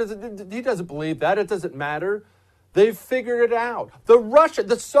 Okay, he doesn't believe that. It doesn't matter. They've figured it out.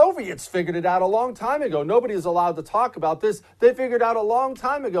 The Soviets figured it out a long time ago. Nobody is allowed to talk about this. They figured out a long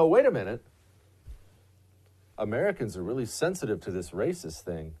time ago. Wait a minute. Americans are really sensitive to this racist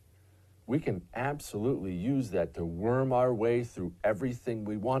thing. We can absolutely use that to worm our way through everything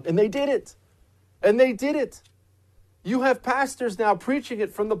we want. And they did it. And they did it. You have pastors now preaching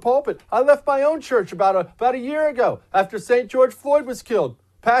it from the pulpit. I left my own church about a year ago after St. George Floyd was killed.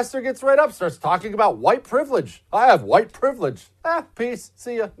 Pastor gets right up, starts talking about white privilege. I have white privilege. Peace.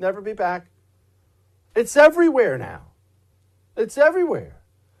 See ya. Never be back. It's everywhere now. It's everywhere.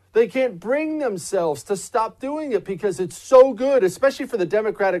 They can't bring themselves to stop doing it because it's so good, especially for the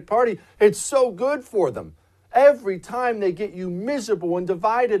Democratic Party. It's so good for them. Every time they get you miserable and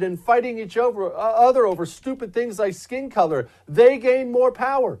divided and fighting each other over stupid things like skin color, they gain more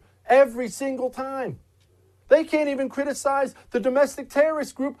power every single time. They can't even criticize the domestic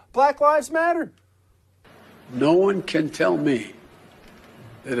terrorist group Black Lives Matter. No one can tell me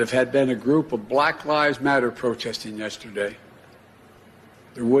that if had been a group of Black Lives Matter protesting yesterday,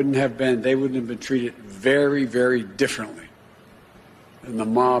 they wouldn't have been treated very, very differently than the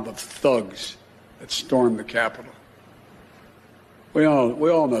mob of thugs that stormed the Capitol. We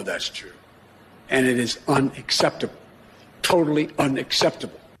all know that's true. And it is unacceptable. Totally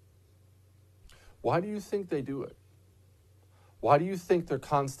unacceptable. Why do you think they do it? Why do you think they're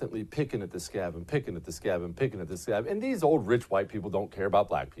constantly picking at the scab and picking at the scab and picking at the scab? And these old rich white people don't care about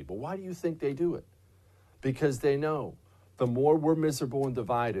black people. Why do you think they do it? Because they know the more we're miserable and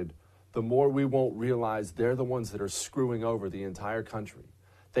divided, the more we won't realize they're the ones that are screwing over the entire country.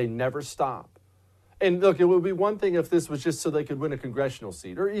 They never stop. And look, it would be one thing if this was just so they could win a congressional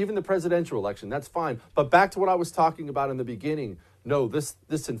seat or even the presidential election. That's fine. But back to what I was talking about in the beginning. No, this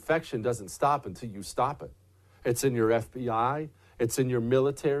infection doesn't stop until you stop it. It's in your FBI, it's in your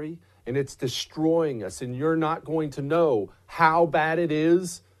military, and it's destroying us. And you're not going to know how bad it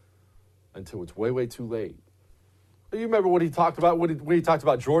is until it's way, way too late. You remember what he talked about when he talked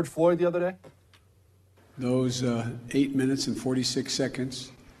about George Floyd the other day? Those 8 minutes and 46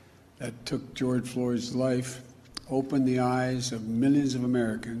 seconds that took George Floyd's life opened the eyes of millions of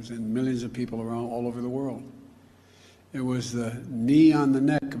Americans and millions of people around all over the world. It was the knee on the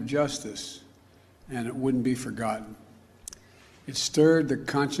neck of justice, and it wouldn't be forgotten. It stirred the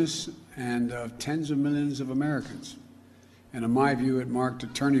conscience and tens of millions of Americans. And in my view, it marked a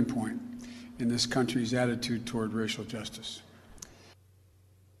turning point in this country's attitude toward racial justice.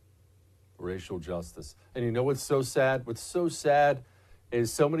 Racial justice. And you know what's so sad? What's so sad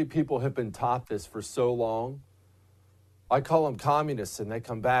is so many people have been taught this for so long. I call them communists, and they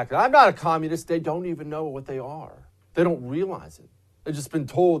come back. I'm not a communist. They don't even know what they are. They don't realize it. They've just been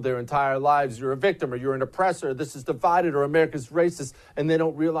told their entire lives, you're a victim or you're an oppressor, this is divided or America's racist, and they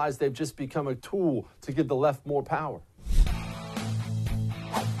don't realize they've just become a tool to give the left more power.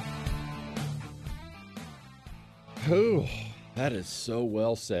 Oh, that is so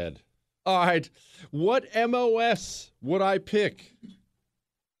well said. All right, what MOS would I pick?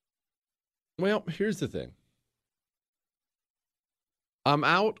 Well, here's the thing. I'm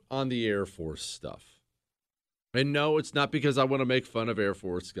out on the Air Force stuff. And no, it's not because I want to make fun of Air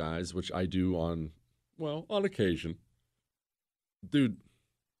Force guys, which I do on occasion. Dude,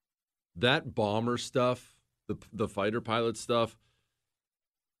 that bomber stuff, the fighter pilot stuff,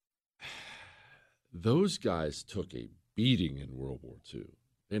 those guys took a beating in World War II.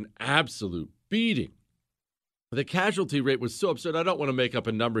 An absolute beating. The casualty rate was so absurd. I don't want to make up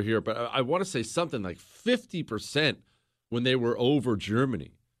a number here, but I want to say something like 50% when they were over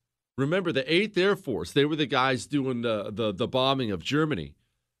Germany. Remember, the 8th Air Force, they were the guys doing the bombing of Germany.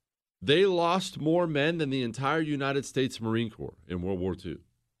 They lost more men than the entire United States Marine Corps in World War II.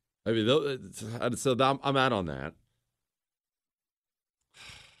 I mean, so I'm out on that.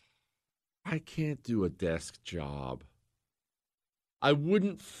 I can't do a desk job. I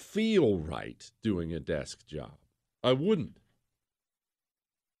wouldn't feel right doing a desk job. I wouldn't.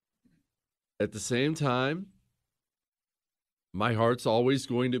 At the same time, my heart's always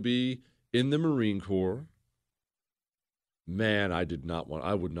going to be in the Marine Corps. Man, I would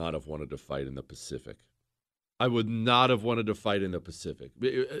not have wanted to fight in the Pacific. I would not have wanted to fight in the Pacific.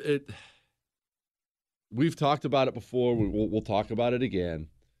 We've talked about it before. We'll talk about it again.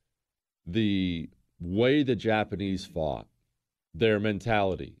 The way the Japanese fought, their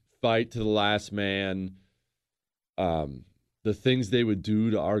mentality, fight to the last man, the things they would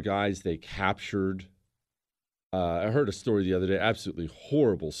do to our guys they captured. I heard a story the other day, absolutely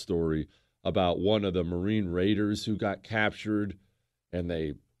horrible story, about one of the Marine raiders who got captured, and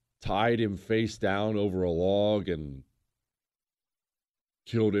they tied him face down over a log and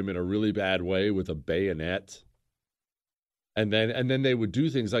killed him in a really bad way with a bayonet. And then they would do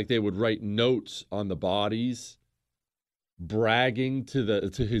things like they would write notes on the bodies, bragging to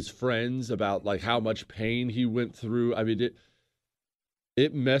his friends about like how much pain he went through. I mean,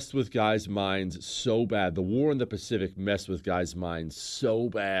 it messed with guys' minds so bad. The war in the Pacific messed with guys' minds so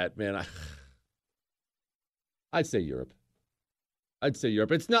bad, man. I'd say Europe.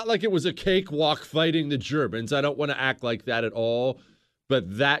 It's not like it was a cakewalk fighting the Germans. I don't want to act like that at all.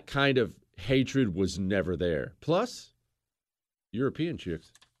 But that kind of hatred was never there. Plus, European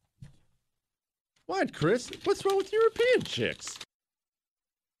chicks. What, Chris? What's wrong with European chicks?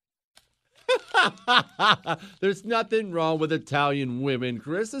 There's nothing wrong with Italian women,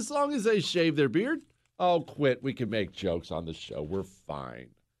 Chris, as long as they shave their beard. Oh, quit. We can make jokes on the show. We're fine.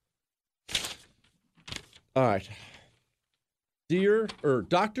 All right.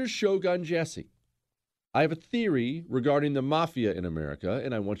 Dr. Shogun Jesse, I have a theory regarding the mafia in America,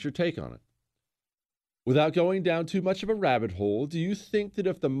 and I want your take on it. Without going down too much of a rabbit hole, do you think that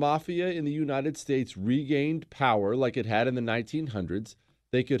if the mafia in the United States regained power like it had in the 1900s,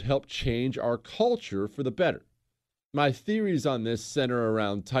 they could help change our culture for the better? My theories on this center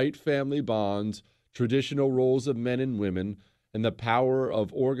around tight family bonds, traditional roles of men and women, and the power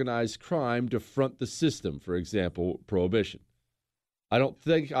of organized crime to front the system, for example, prohibition. I don't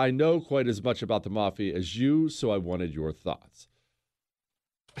think I know quite as much about the mafia as you, so I wanted your thoughts.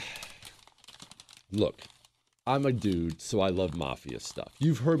 Look, I'm a dude, so I love mafia stuff.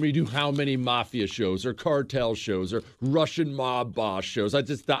 You've heard me do how many mafia shows or cartel shows or Russian mob boss shows.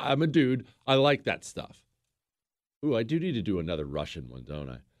 I'm a dude. I like that stuff. Ooh, I do need to do another Russian one, don't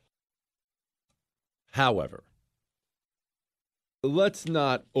I? However, let's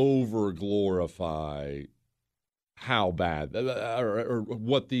not over-glorify how bad or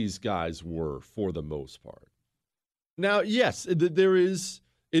what these guys were for the most part. Now, yes, it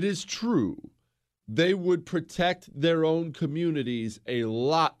is true. They would protect their own communities a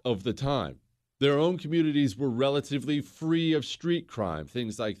lot of the time. Their own communities were relatively free of street crime,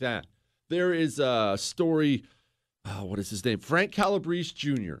 things like that. There is a story, what is his name? Frank Calabrese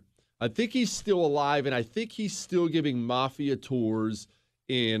Jr. I think he's still alive, and I think he's still giving mafia tours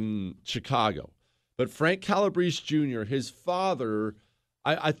in Chicago. But Frank Calabrese Jr., his father,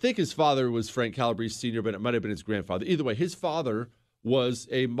 I think his father was Frank Calabrese Sr., but it might have been his grandfather. Either way, his father was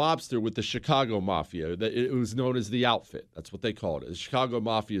a mobster with the Chicago Mafia. It was known as the Outfit. That's what they called it. The Chicago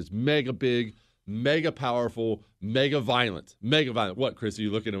Mafia is mega big, mega powerful, mega violent. Mega violent. What, Chris, are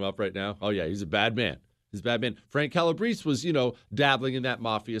you looking him up right now? Oh, yeah, he's a bad man. He's a bad man. Frank Calabrese was, dabbling in that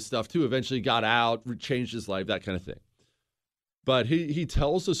mafia stuff, too. Eventually got out, changed his life, that kind of thing. But he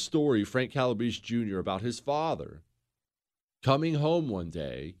tells a story, Frank Calabrese Jr., about his father coming home one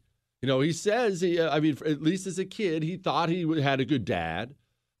day. He says, at least as a kid, he thought he had a good dad.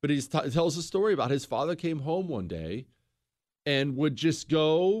 But he tells a story about his father came home one day and would just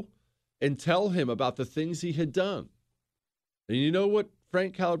go and tell him about the things he had done. And you know what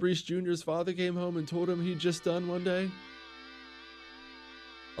Frank Calabrese Jr.'s father came home and told him he'd just done one day?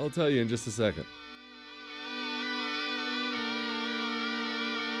 I'll tell you in just a second.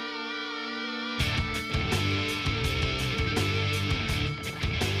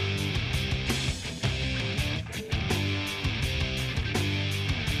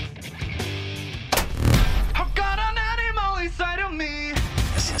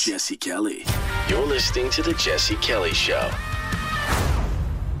 Jesse Kelly. You're listening to The Jesse Kelly Show.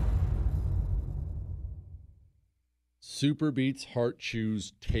 Super Beets Heart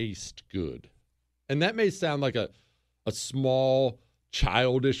Chews taste good. And that may sound like a small,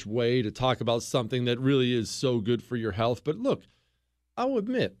 childish way to talk about something that really is so good for your health. But look, I'll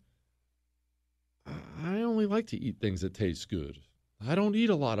admit, I only like to eat things that taste good. I don't eat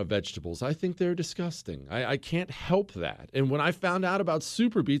a lot of vegetables. I think they're disgusting. I can't help that. And when I found out about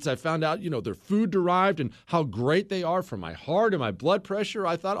Super Beets, I found out, they're food derived and how great they are for my heart and my blood pressure.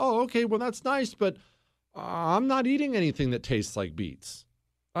 I thought, oh, okay, well, that's nice, but I'm not eating anything that tastes like beets.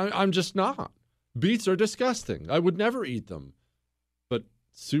 I'm just not. Beets are disgusting. I would never eat them. But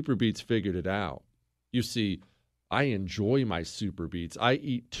Super Beets figured it out. You see, I enjoy my Super Beets. I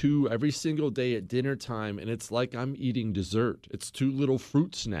eat 2 every single day at dinner time, and it's like I'm eating dessert. It's 2 little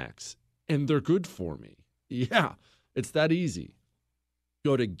fruit snacks, and they're good for me. Yeah, it's that easy.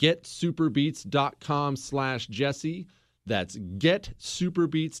 Go to getsuperbeets.com/Jesse. That's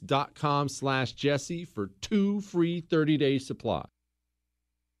getsuperbeets.com/Jesse for 2 free 30-day supply.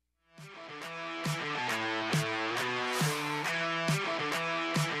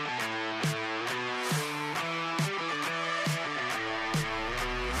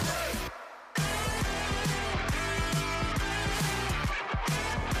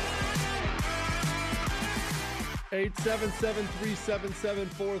 Eight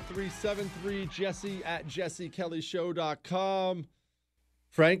 877-377-4373, Jesse at jessekellyshow.com.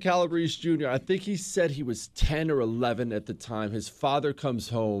 Frank Calabrese Jr., I think he said he was 10 or 11 at the time. His father comes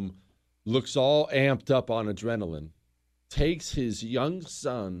home, looks all amped up on adrenaline, takes his young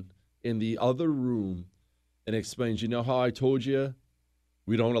son in the other room and explains, you know how I told you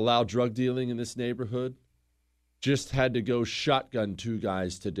we don't allow drug dealing in this neighborhood? Just had to go shotgun 2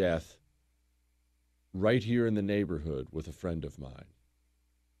 guys to death right here in the neighborhood with a friend of mine.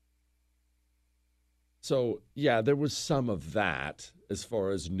 So, yeah, there was some of that as far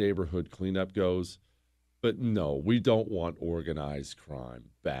as neighborhood cleanup goes. But no, we don't want organized crime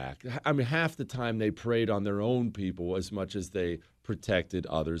back. I mean, half the time they preyed on their own people as much as they protected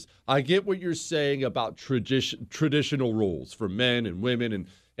others. I get what you're saying about traditional roles for men and women,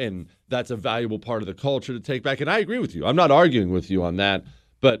 and that's a valuable part of the culture to take back. And I agree with you. I'm not arguing with you on that.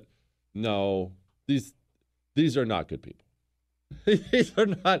 But no, these are not good people. These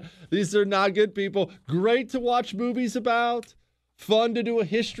are not good people. Great to watch movies about. Fun to do a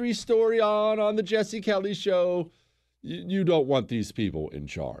history story on the Jesse Kelly Show. You don't want these people in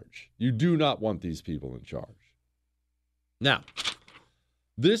charge. You do not want these people in charge. Now,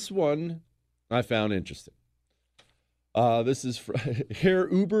 this one I found interesting. This is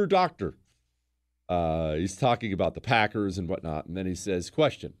Herr Uber Doctor. He's talking about the Packers and whatnot, and then he says,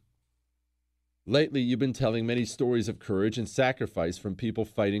 question. Lately, you've been telling many stories of courage and sacrifice from people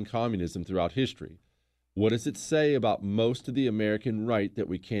fighting communism throughout history. What does it say about most of the American right that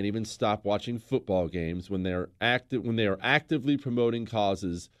we can't even stop watching football games when they are actively promoting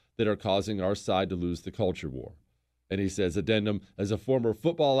causes that are causing our side to lose the culture war? And he says, addendum, as a former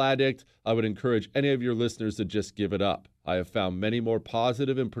football addict, I would encourage any of your listeners to just give it up. I have found many more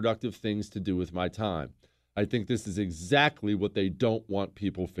positive and productive things to do with my time. I think this is exactly what they don't want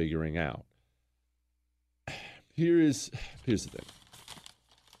people figuring out. Here's the thing.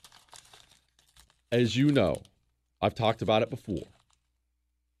 As you know, I've talked about it before.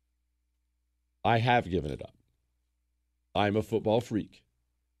 I have given it up. I'm a football freak.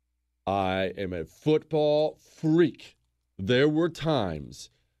 I am a football freak. There were times,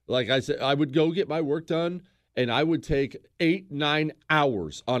 like I said, I would go get my work done, and I would take 8-9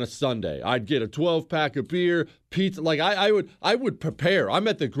 hours on a Sunday. I'd get a 12-pack of beer, pizza. Like I would prepare. I'm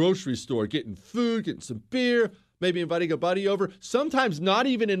at the grocery store getting food, getting some beer, maybe inviting a buddy over, sometimes not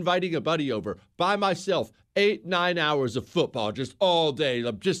even inviting a buddy over, by myself, 8-9 hours of football, just all day,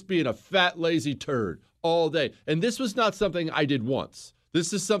 just being a fat, lazy turd all day. And this was not something I did once.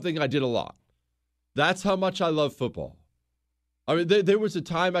 This is something I did a lot. That's how much I love football. I mean, there was a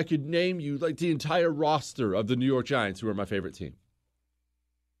time I could name you like the entire roster of the New York Giants, who are my favorite team.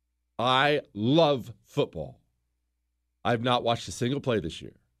 I love football. I've not watched a single play this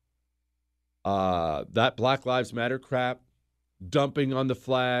year. That Black Lives Matter crap, dumping on the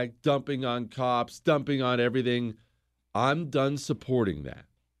flag, dumping on cops, dumping on everything. I'm done supporting that.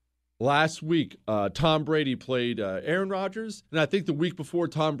 Last week, Tom Brady played Aaron Rodgers, and I think the week before,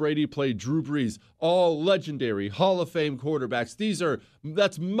 Tom Brady played Drew Brees, all legendary Hall of Fame quarterbacks.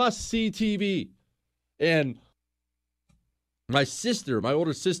 That's must-see TV. And my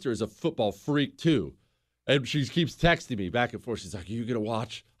older sister, is a football freak too. And she keeps texting me back and forth. She's like, are you going to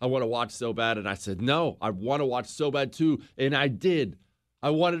watch? I want to watch so bad. And I said, no, I want to watch so bad too. And I did. I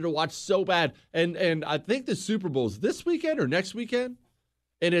wanted to watch so bad. And I think the Super Bowl is this weekend or next weekend.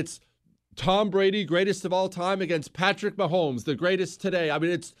 And it's Tom Brady, greatest of all time, against Patrick Mahomes, the greatest today. I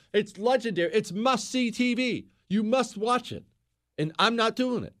mean, it's legendary. It's must-see TV. You must watch it. And I'm not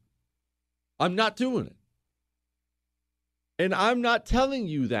doing it. I'm not doing it. And I'm not telling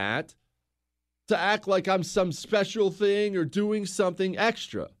you that to act like I'm some special thing or doing something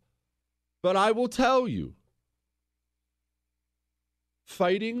extra. But I will tell you,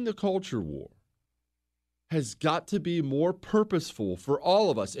 fighting the culture war has got to be more purposeful for all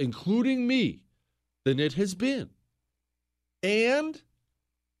of us, including me, than it has been. And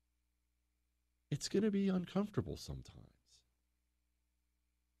it's going to be uncomfortable sometimes.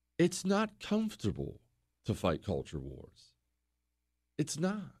 It's not comfortable to fight culture wars. It's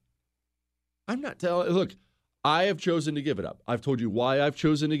not. I'm not telling. Look, I have chosen to give it up. I've told you why I've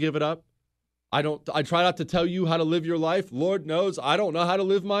chosen to give it up. I try not to tell you how to live your life. Lord knows I don't know how to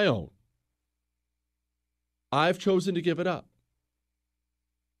live my own. I've chosen to give it up.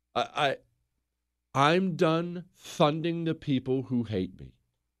 I'm done funding the people who hate me.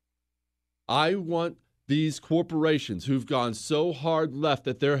 I want these corporations who've gone so hard left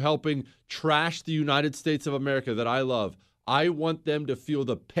that they're helping trash the United States of America that I love. I want them to feel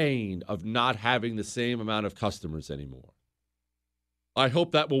the pain of not having the same amount of customers anymore. I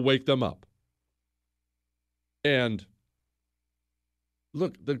hope that will wake them up. And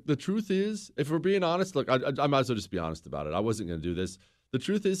look, the truth is, if we're being honest, look, I might as well just be honest about it. I wasn't going to do this. The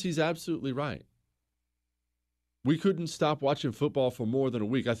truth is, he's absolutely right. We couldn't stop watching football for more than a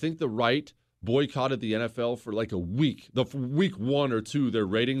week. I think the right boycotted the NFL for like a week. The week 1 or 2, their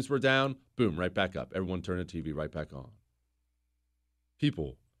ratings were down. Boom, right back up. Everyone turned the TV right back on.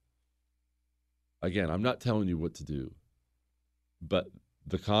 People, again, I'm not telling you what to do, but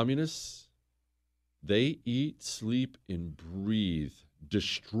the communists, they eat, sleep, and breathe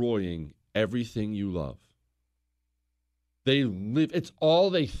destroying everything you love. They live, it's all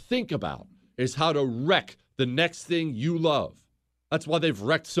they think about. is how to wreck the next thing you love. That's why they've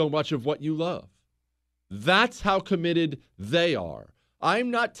wrecked so much of what you love. That's how committed they are.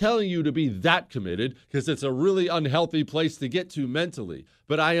 I'm not telling you to be that committed because it's a really unhealthy place to get to mentally.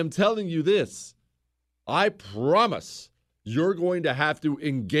 But I am telling you this. I promise you're going to have to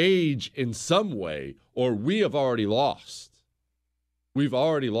engage in some way or we have already lost. We've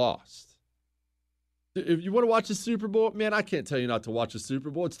already lost. If you want to watch the Super Bowl, man, I can't tell you not to watch the Super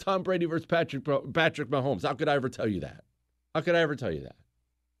Bowl. It's Tom Brady versus Patrick Mahomes. How could I ever tell you that? How could I ever tell you that?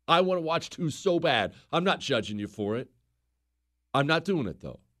 I want to watch two so bad. I'm not judging you for it. I'm not doing it,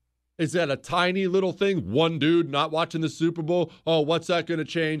 though. Is that a tiny little thing? One dude not watching the Super Bowl? Oh, what's that going to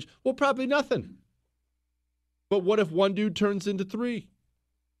change? Well, probably nothing. But what if one dude turns into 3,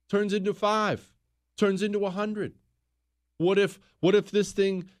 turns into 5, turns into 100? What if this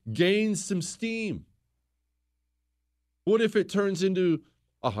thing gains some steam? What if it turns into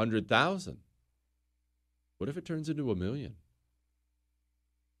 100,000? What if it turns into 1 million?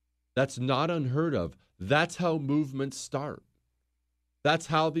 That's not unheard of. That's how movements start. That's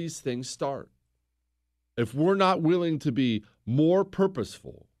how these things start. If we're not willing to be more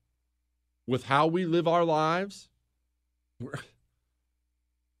purposeful with how we live our lives,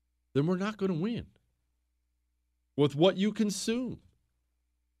 then we're not going to win. With what you consume.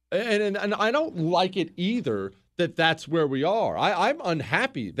 And I don't like it either that that's where we are. I'm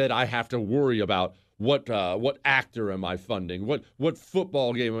unhappy that I have to worry about what actor am I funding, what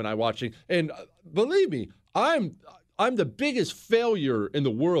football game am I watching. And believe me, I'm the biggest failure in the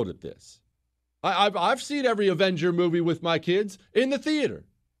world at this. I've seen every Avenger movie with my kids in the theater.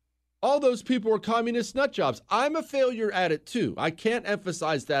 All those people are communist nut jobs. I'm a failure at it too. I can't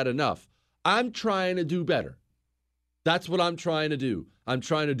emphasize that enough. I'm trying to do better. That's what I'm trying to do. I'm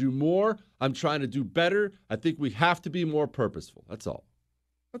trying to do more. I'm trying to do better. I think we have to be more purposeful. That's all.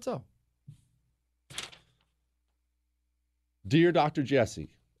 That's all. Dear Dr. Jesse.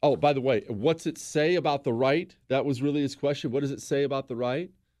 Oh, by the way, what's it say about the right? That was really his question. What does it say about the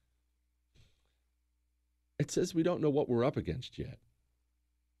right? It says we don't know what we're up against yet.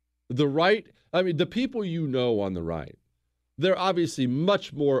 The right, I mean, the people you know on the right, they're obviously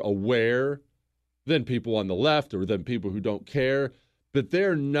much more aware than people on the left or than people who don't care, but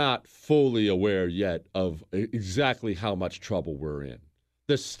they're not fully aware yet of exactly how much trouble we're in.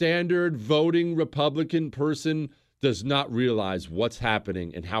 The standard voting Republican person does not realize what's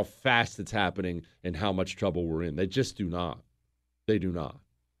happening and how fast it's happening and how much trouble we're in. They just do not. They do not.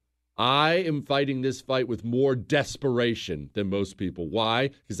 I am fighting this fight with more desperation than most people. Why?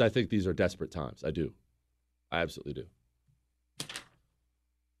 Because I think these are desperate times. I do. I absolutely do.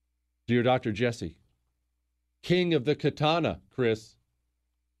 Dear Dr. Jesse, king of the katana, Chris,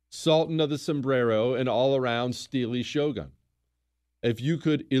 sultan of the sombrero, and all-around steely shogun. If you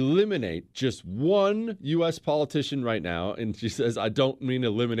could eliminate just one U.S. politician right now, and she says, I don't mean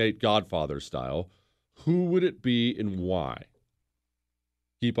eliminate Godfather style, who would it be and why?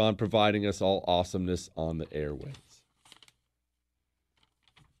 Keep on providing us all awesomeness on the airwaves.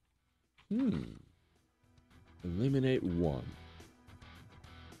 Eliminate one.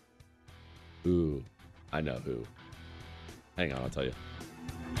 Ooh, I know who. Hang on, I'll tell you.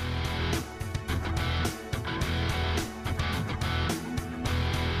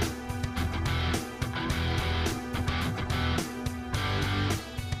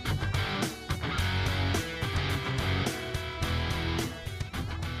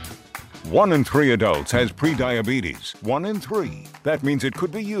 One in 3 adults has prediabetes. 1 in 3. That means it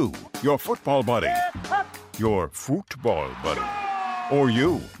could be you, your football buddy, your football buddy, or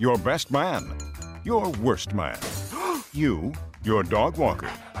you, your best man, your worst man, you, your dog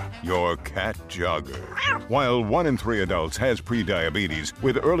walker, your cat jogger. While 1 in 3 adults has prediabetes,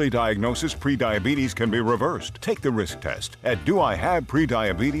 with early diagnosis, prediabetes can be reversed. Take the risk test at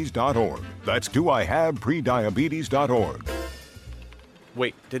doihaveprediabetes.org. That's doihaveprediabetes.org.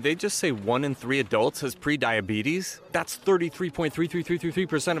 Wait, did they just say 1 in 3 adults has prediabetes? That's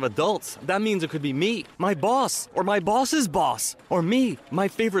 33.33333% of adults. That means it could be me, my boss, or my boss's boss, or me, my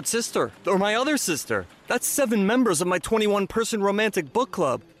favorite sister, or my other sister. That's 7 members of my 21-person romantic book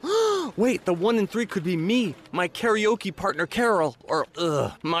club. Wait, the 1 in 3 could be me, my karaoke partner Carol, or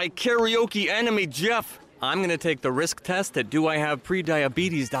my karaoke enemy Jeff. I'm gonna take the risk test at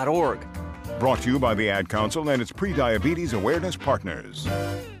doihaveprediabetes.org. Brought to you by the Ad Council and its Prediabetes Awareness Partners.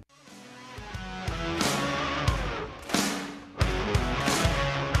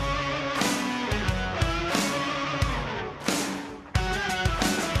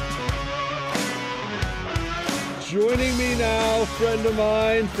 Joining me now, friend of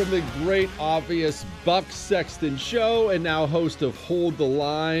mine from the great obvious Buck Sexton Show, and now host of Hold the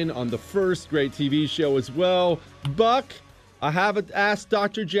Line on the First, great TV show as well. Buck, I have asked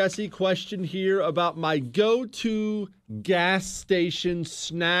Dr. Jesse question here about my go-to gas station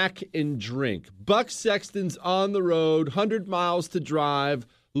snack and drink. Buck Sexton's on the road, 100 miles to drive,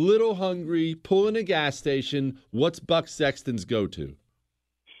 little hungry, pulling a gas station. What's Buck Sexton's go-to?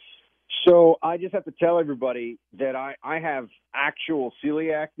 So I just have to tell everybody that I have actual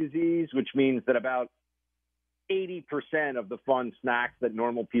celiac disease, which means that about 80% of the fun snacks that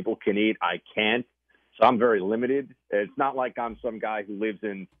normal people can eat, I can't. So I'm very limited. It's not like I'm some guy who lives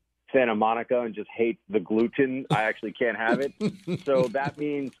in Santa Monica and just hates the gluten. I actually can't have it. So that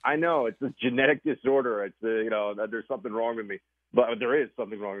means I know it's a genetic disorder. It's there's something wrong with me, but there is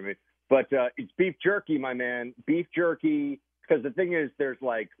something wrong with me. But it's beef jerky, my man. Beef jerky. Because the thing is, there's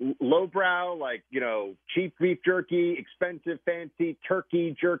like lowbrow, cheap beef jerky, expensive, fancy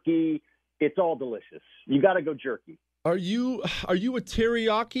turkey jerky. It's all delicious. You got to go jerky. Are you a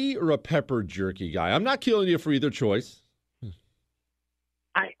teriyaki or a pepper jerky guy? I'm not killing you for either choice.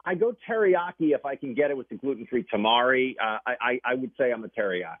 I go teriyaki if I can get it with the gluten-free tamari. I would say I'm a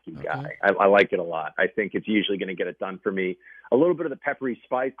teriyaki guy. I like it a lot. I think it's usually going to get it done for me. A little bit of the peppery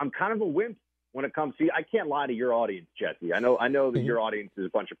spice. I'm kind of a wimp when it comes to, I can't lie to your audience, Jesse. I know that your audience is a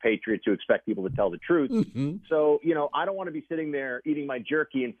bunch of patriots who expect people to tell the truth. Mm-hmm. So, I don't want to be sitting there eating my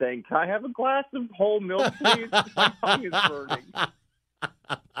jerky and saying, can I have a glass of whole milk, please? My tongue is burning.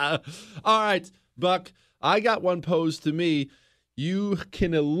 All right, Buck, I got one posed to me. You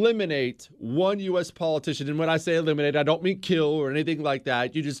can eliminate one U.S. politician. And when I say eliminate, I don't mean kill or anything like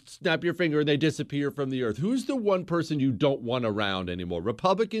that. You just snap your finger and they disappear from the earth. Who's the one person you don't want around anymore?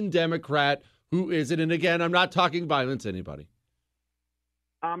 Republican, Democrat? Who is it? And again, I'm not talking violence, anybody.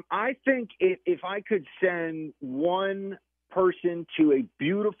 I think if I could send one person to a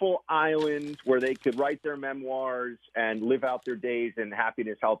beautiful island where they could write their memoirs and live out their days in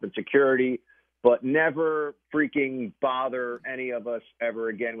happiness, health, and security, but never freaking bother any of us ever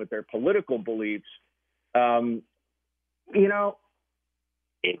again with their political beliefs,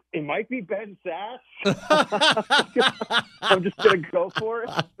 it might be Ben Sasse. I'm just going to go for it.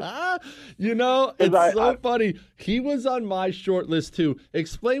 It's so funny. He was on my short list, too.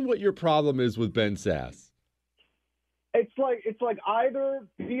 Explain what your problem is with Ben Sasse. It's like either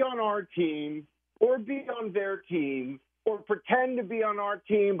be on our team or be on their team or pretend to be on our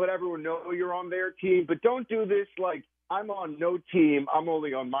team, but everyone know you're on their team. But don't do this like I'm on no team, I'm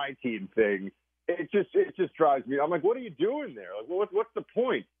only on my team thing. It just drives me. I'm like, what are you doing there? Like, what's the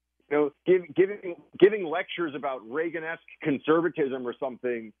point? Giving lectures about Reagan-esque conservatism or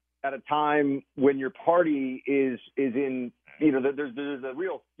something at a time when your party is in, there's a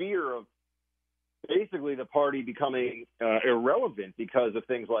real fear of basically the party becoming irrelevant because of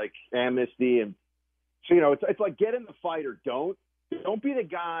things like amnesty. And so, it's like get in the fight or don't. Don't be the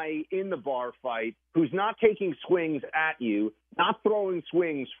guy in the bar fight who's not taking swings at you, not throwing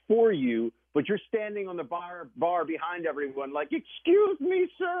swings for you, but you're standing on the bar behind everyone like, excuse me,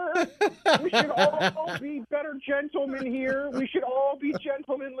 sir. We should all be better gentlemen here. We should all be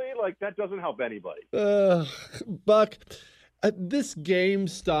gentlemanly. Like, that doesn't help anybody. Buck, this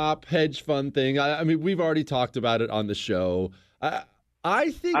GameStop hedge fund thing, I mean, we've already talked about it on the show.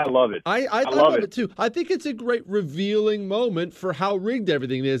 I think I love it. I love it too. I think it's a great revealing moment for how rigged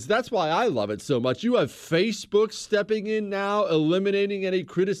everything is. That's why I love it so much. You have Facebook stepping in now, eliminating any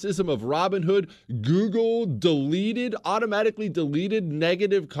criticism of Robinhood. Google automatically deleted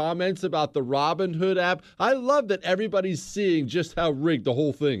negative comments about the Robinhood app. I love that everybody's seeing just how rigged the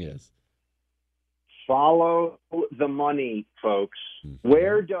whole thing is. Follow the money, folks. Mm-hmm.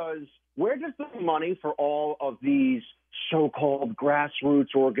 Where does the money for all of these so-called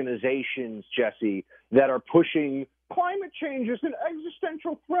grassroots organizations, Jesse, that are pushing climate change as an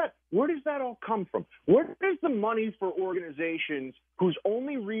existential threat, where does that all come from? Where is the money for organizations whose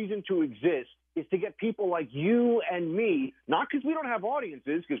only reason to exist is to get people like you and me, not because we don't have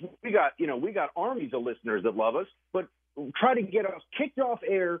audiences, because we got armies of listeners that love us, but try to get us kicked off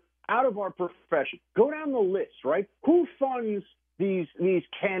air, out of our profession. Go down the list, right? Who funds these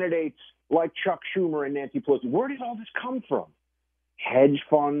candidates like Chuck Schumer and Nancy Pelosi? Where does all this come from? Hedge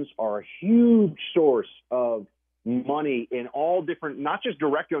funds are a huge source of money in all different, not just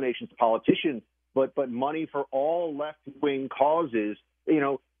direct donations to politicians, but money for all left-wing causes.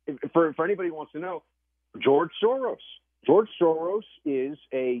 For anybody who wants to know, George Soros is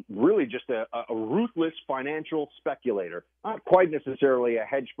really just a ruthless financial speculator, not quite necessarily a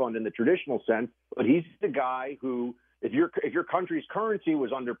hedge fund in the traditional sense, but he's the guy who if your country's currency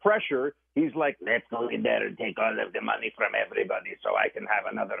was under pressure, he's like, let's go in there and take all of the money from everybody so I can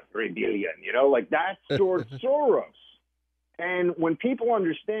have another $3 billion. Like that's George Soros. And when people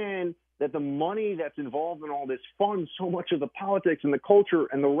understand that the money that's involved in all this funds so much of the politics and the culture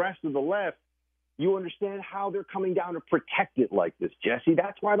and the rest of the left, you understand how they're coming down to protect it like this, Jesse.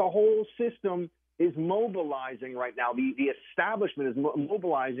 That's why the whole system is mobilizing right now. The establishment is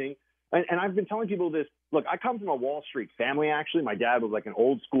mobilizing. And I've been telling people this. Look, I come from a Wall Street family, actually. My dad was like an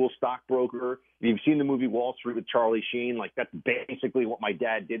old school stockbroker. If you've seen the movie Wall Street with Charlie Sheen, like that's basically what my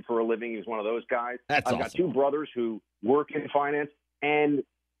dad did for a living. He was one of those guys. I've got two brothers who work in finance. And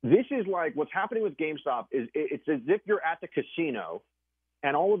this is like what's happening with GameStop is it's as if you're at the casino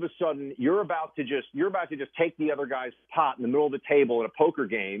and all of a sudden you're about to just take the other guy's pot in the middle of the table at a poker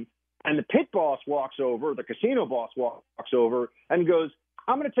game. And the pit boss walks over, the casino boss walks over and goes,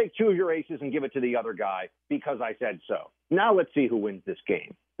 I'm going to take two of your aces and give it to the other guy because I said so. Now let's see who wins this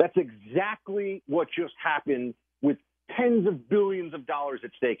game. That's exactly what just happened with tens of billions of dollars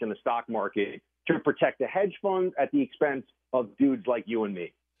at stake in the stock market to protect the hedge funds at the expense of dudes like you and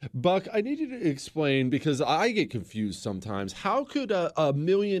me. Buck, I need you to explain, because I get confused sometimes. How could a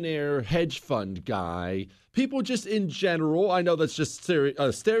millionaire hedge fund guy, people just in general, I know that's just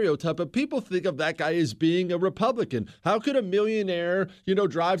a stereotype, but people think of that guy as being a Republican. How could a millionaire,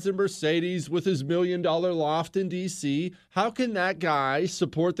 drives a Mercedes with his $1 million loft in D.C., how can that guy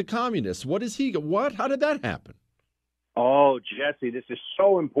support the communists? What? How did that happen? Oh, Jesse, this is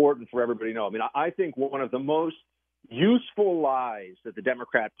so important for everybody to know. I mean, I think one of the most useful lies that the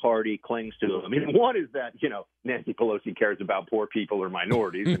Democrat Party clings to. I mean, one is that, Nancy Pelosi cares about poor people or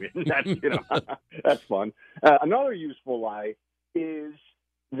minorities. I mean, that's, that's fun. Another useful lie is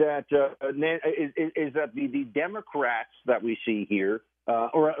that the Democrats that we see here,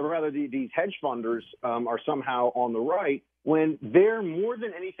 or rather these hedge funders are somehow on the right, when they're more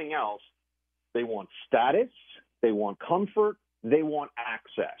than anything else, they want status, they want comfort, they want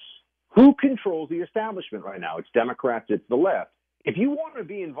access. Who controls the establishment right now? It's Democrats, it's the left. If you want to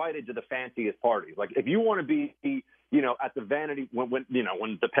be invited to the fanciest parties, like if you want to be, at the Vanity, when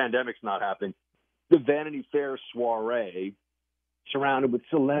the pandemic's not happening, the Vanity Fair soiree, surrounded with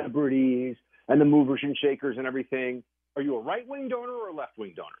celebrities and the movers and shakers and everything, are you a right-wing donor or a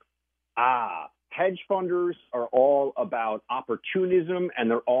left-wing donor? Hedge funders are all about opportunism, and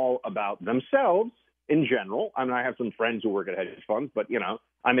they're all about themselves in general. I mean, I have some friends who work at hedge funds, but,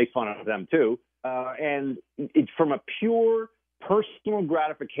 I make fun of them too. And it's from a pure personal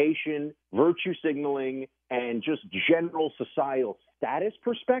gratification, virtue signaling, and just general societal status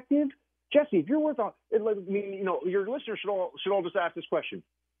perspective. Jesse, if you're worth, your listeners should all just ask this question.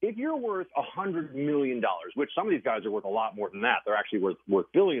 If you're worth $100 million, which some of these guys are worth a lot more than that, they're actually worth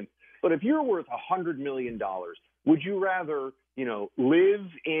billions. But if you're worth $100 million, would you rather, live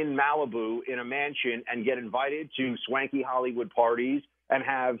in Malibu in a mansion and get invited to swanky Hollywood parties and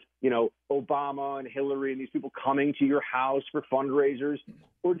have, Obama and Hillary and these people coming to your house for fundraisers?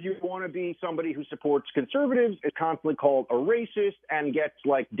 Or do you want to be somebody who supports conservatives, is constantly called a racist, and gets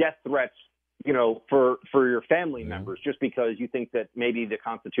like death threats, for your family members just because you think that maybe the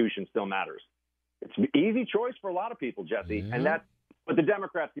Constitution still matters? It's an easy choice for a lot of people, Jesse. And but the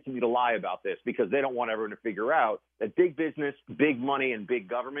Democrats continue to lie about this because they don't want everyone to figure out that big business, big money, and big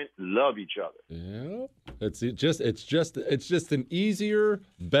government love each other. Yeah, it's just an easier,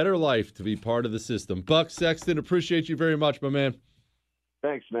 better life to be part of the system. Buck Sexton, appreciate you very much, my man.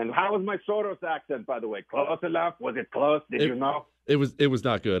 Thanks, man. How was my Soros accent, by the way? Close enough? Was it close? Did you know? It was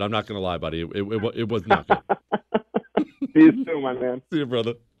not good. I'm not going to lie, buddy. It was not good. See you soon, my man. See you,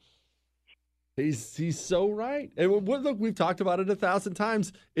 brother. He's so right. And look, we've talked about it 1,000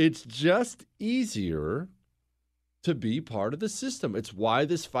 times. It's just easier to be part of the system. It's why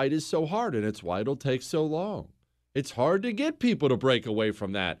this fight is so hard, and it's why it'll take so long. It's hard to get people to break away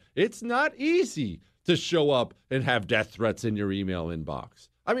from that. It's not easy to show up and have death threats in your email inbox.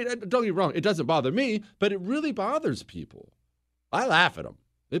 I mean, don't get me wrong, it doesn't bother me, but it really bothers people. I laugh at them.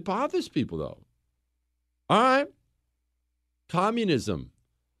 It bothers people, though. All right. Communism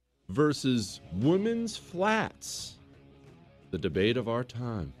versus women's flats. The debate of our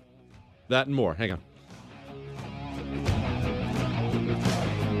time. That and more. Hang on.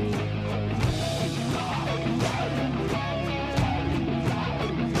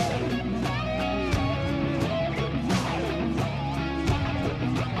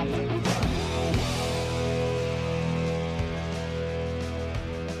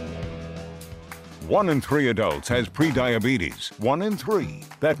 One in 3 adults has prediabetes. 1 in 3.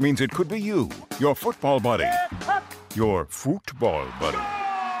 That means it could be you, your football buddy, your football buddy,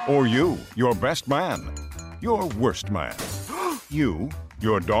 or you, your best man. your worst man. You,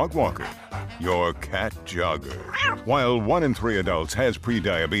 your dog walker. Your cat jogger. While 1 in 3 adults has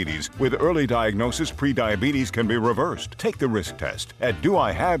prediabetes, with early diagnosis, prediabetes can be reversed. Take the risk test at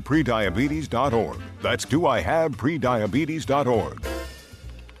doihaveprediabetes.org. That's doihaveprediabetes.org.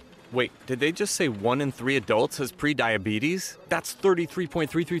 Wait, did they just say 1 in 3 adults has prediabetes? That's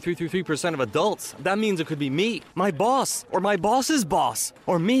 33.33333% of adults. That means it could be me, my boss, or my boss's boss,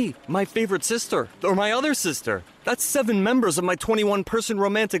 or me, my favorite sister, or my other sister. That's 7 members of my 21-person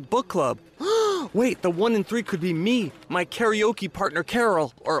romantic book club. Wait, the 1 in 3 could be me, my karaoke partner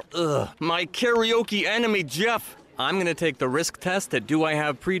Carol, or my karaoke enemy Jeff. I'm gonna take the risk test at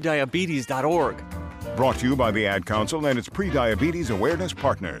doihaveprediabetes.org. Brought to you by the Ad Council and its Prediabetes Awareness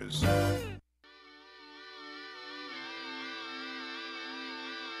Partners.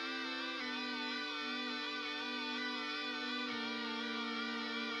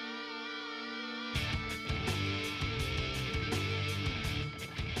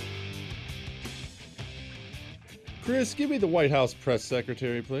 Chris, give me the White House press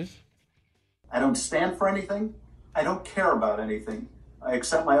secretary, please. I don't stand for anything. I don't care about anything. I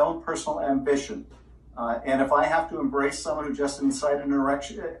accept my own personal ambition. And if I have to embrace someone who just incited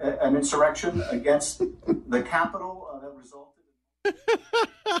an insurrection against the Capitol that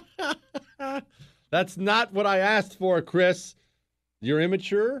resulted... That's not what I asked for, Chris. You're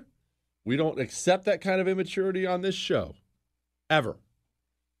immature. We don't accept that kind of immaturity on this show. Ever.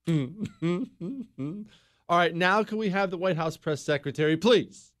 All right, now can we have the White House press secretary,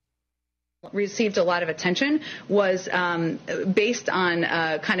 please? Received a lot of attention was based on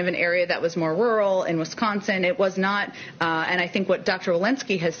kind of an area that was more rural in Wisconsin. It was not, and I think what Dr.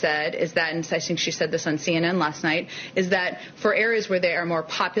 Walensky has said is that, and I think she said this on CNN last night, is that for areas where they are more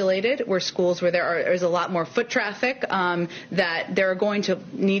populated, where schools where there is a lot more foot traffic, that there are going to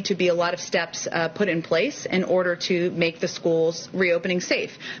need to be a lot of steps put in place in order to make the schools reopening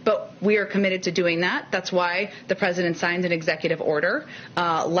safe. But we are committed to doing that. That's why the president signed an executive order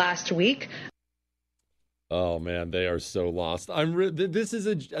last week. Oh man, they are so lost. This is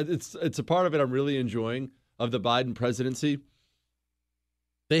it's a part of it I'm really enjoying of the Biden presidency.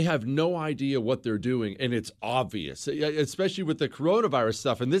 They have no idea what they're doing, and it's obvious, especially with the coronavirus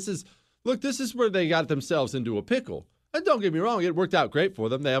stuff. And this is where they got themselves into a pickle. And don't get me wrong, it worked out great for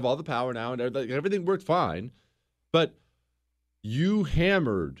them. They have all the power now, and everything worked fine. But you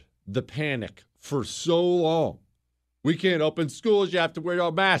hammered the panic for so long. We can't open schools. You have to wear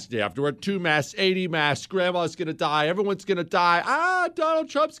a mask. You have to wear 2 masks, 80 masks. Grandma's going to die. Everyone's going to die.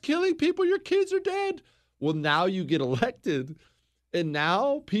 Donald Trump's killing people. Your kids are dead. Well, now you get elected, and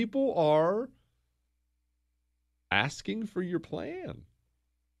now people are asking for your plan.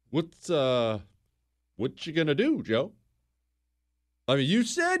 What you going to do, Joe? I mean, you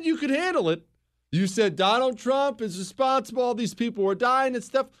said you could handle it. You said Donald Trump is responsible. All these people were dying and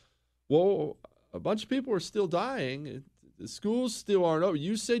stuff. Well, a bunch of people are still dying. The schools still aren't open.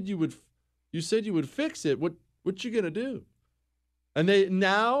 You said you would fix it. What you gonna do? And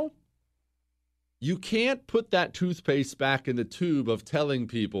now you can't put that toothpaste back in the tube of telling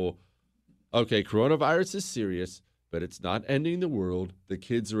people, okay, coronavirus is serious, but it's not ending the world. The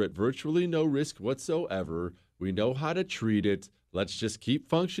kids are at virtually no risk whatsoever. We know how to treat it. Let's just keep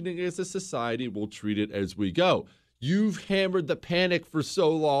functioning as a society. We'll treat it as we go. You've hammered the panic for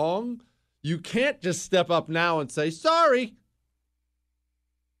so long. You can't just step up now and say, sorry,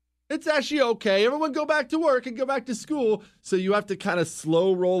 it's actually okay. Everyone go back to work and go back to school. So you have to kind of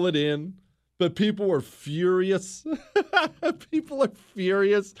slow roll it in. But people are furious. People are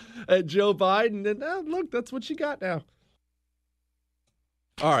furious at Joe Biden. And look, that's what you got now.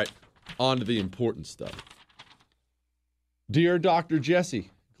 All right, on to the important stuff. Dear Dr. Jesse,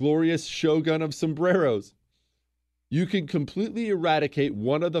 glorious shogun of sombreros, you can completely eradicate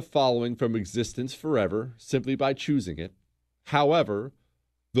one of the following from existence forever simply by choosing it. However,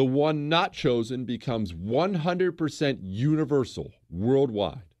 the one not chosen becomes 100% universal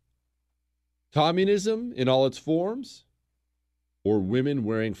worldwide. Communism in all its forms, or women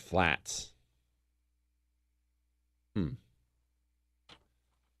wearing flats?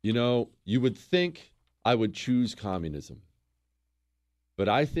 You know, you would think I would choose communism, but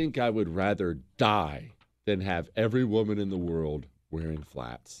I think I would rather die than have every woman in the world wearing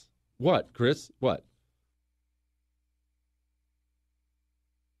flats. What, Chris? What?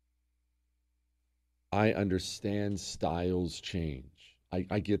 I understand styles change.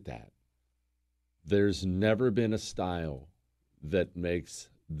 I get that. There's never been a style that makes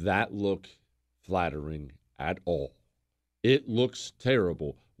that look flattering at all. It looks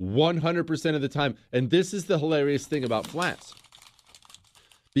terrible 100% of the time. And this is the hilarious thing about flats.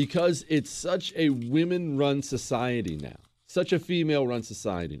 because it's such a women-run society now, such a female-run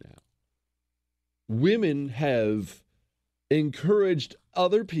society now, women have encouraged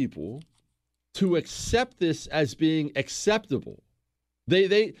other people to accept this as being acceptable.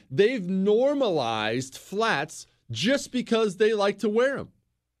 They've normalized flats just because they like to wear them.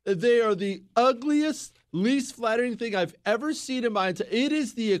 They are the ugliest, least flattering thing I've ever seen in my entire. It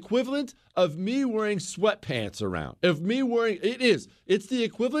is the equivalent of me wearing sweatpants around. It's the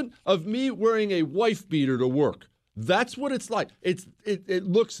equivalent of me wearing a wife beater to work. That's what it's like. It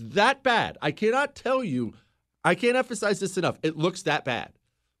looks that bad. I cannot tell you. I can't emphasize this enough. It looks that bad.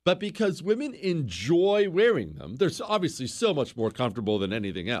 But because women enjoy wearing them, they're obviously so much more comfortable than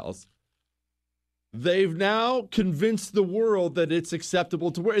anything else. They've now convinced the world that it's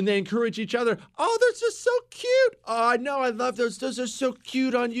acceptable to wear, and they encourage each other. Oh, those are so cute. Oh, I know, I love those. Those are so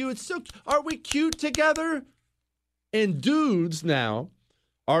cute on you. Aren't we cute together? And dudes now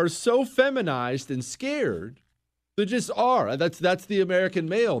are so feminized and scared. They just are. That's the American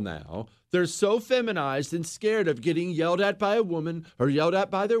male now. They're so feminized and scared of getting yelled at by a woman or yelled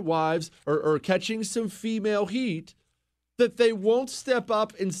at by their wives or catching some female heat that they won't step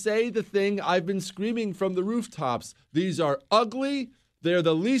up and say the thing I've been screaming from the rooftops. These are ugly. They're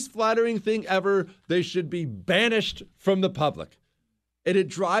the least flattering thing ever. They should be banished from the public. And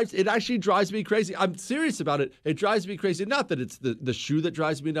it actually drives me crazy. I'm serious about it. It drives me crazy. Not that it's the shoe that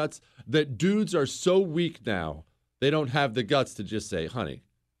drives me nuts, that dudes are so weak now, they don't have the guts to just say, honey,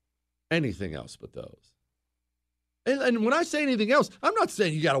 anything else but those. And when I say anything else, I'm not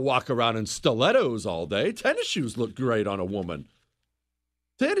saying you got to walk around in stilettos all day. Tennis shoes look great on a woman.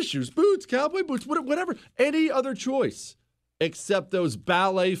 Tennis shoes, boots, cowboy boots, whatever. Any other choice except those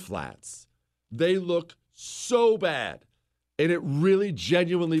ballet flats. They look so bad. And it really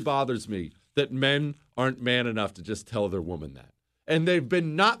genuinely bothers me that men aren't man enough to just tell their woman that. And they've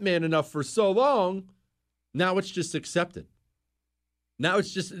been not man enough for so long, now it's just accepted. Now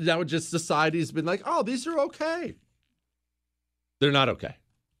it's just society's been like, oh, these are okay. They're not okay.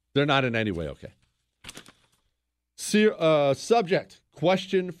 They're not in any way okay. Subject,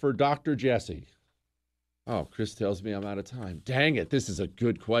 question for Dr. Jesse. Oh, Chris tells me I'm out of time. Dang it, this is a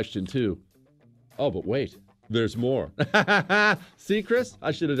good question too. Oh, but wait, there's more. See, Chris?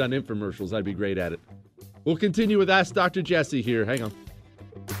 I should have done infomercials. I'd be great at it. We'll continue with Ask Dr. Jesse here. Hang on.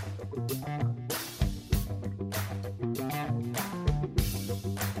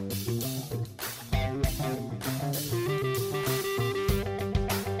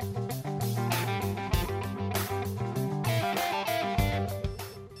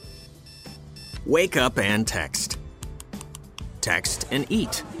 Wake up and text. Text and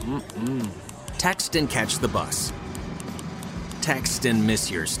eat. Text and catch the bus. Text and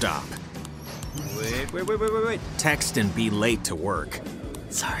miss your stop. Wait. Text and be late to work.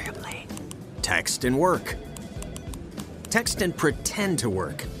 Sorry, I'm late. Text and work. Text and pretend to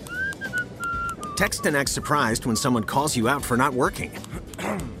work. Text and act surprised when someone calls you out for not working.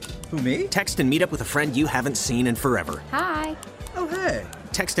 Who, me? Text and meet up with a friend you haven't seen in forever. Hi. Oh, hey.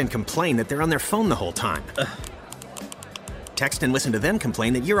 Text and complain that they're on their phone the whole time. Text and listen to them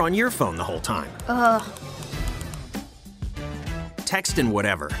complain that you're on your phone the whole time. Text and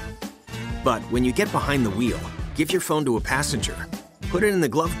whatever. But when you get behind the wheel, give your phone to a passenger. Put it in the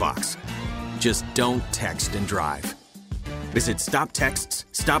glove box. Just don't text and drive. Visit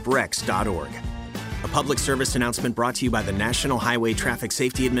StopTextsStopWrecks.org. A public service announcement brought to you by the National Highway Traffic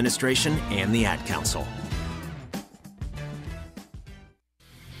Safety Administration and the Ad Council.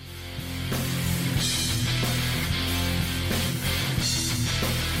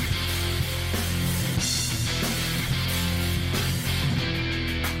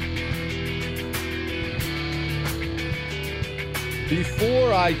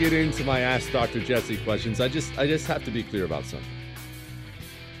 Before I get into my Ask Dr. Jesse questions, I just have to be clear about something.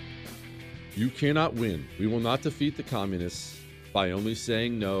 You cannot win. We will not defeat the communists by only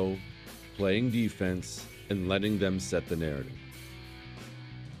saying no, playing defense, and letting them set the narrative.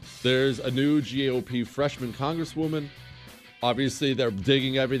 There's a new GOP freshman congresswoman. Obviously, they're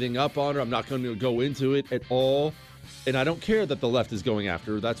digging everything up on her. I'm not going to go into it at all. And I don't care that the left is going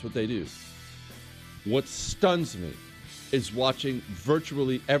after her. That's what they do. What stuns me is watching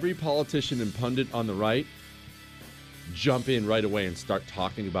virtually every politician and pundit on the right jump in right away and start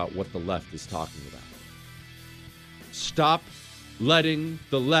talking about what the left is talking about. Stop letting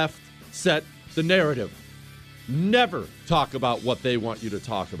the left set the narrative. Never talk about what they want you to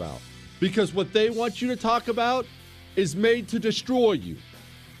talk about, because what they want you to talk about is made to destroy you.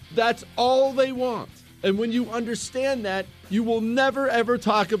 That's all they want. And when you understand that, you will never, ever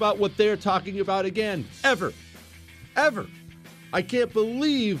talk about what they're talking about again. Ever. Ever. I can't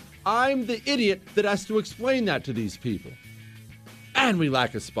believe I'm the idiot that has to explain that to these people. And we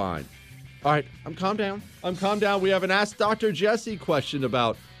lack a spine. All right, I'm calm down. We have an Ask Dr. Jesse question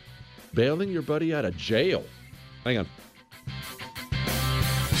about bailing your buddy out of jail. Hang on.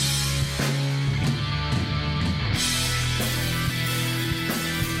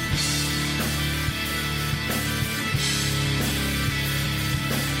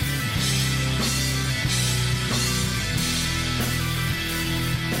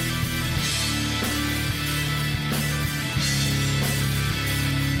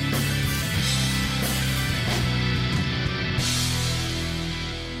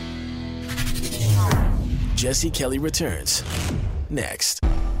 Jesse Kelly returns next.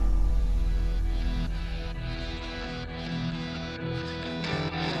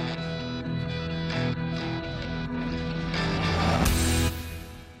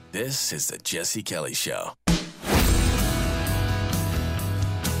 This is the Jesse Kelly Show.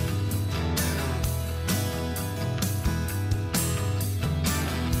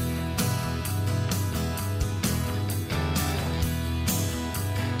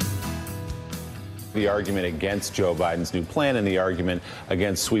 The argument against Joe Biden's new plan and the argument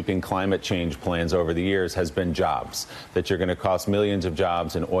against sweeping climate change plans over the years has been jobs, that you're going to cost millions of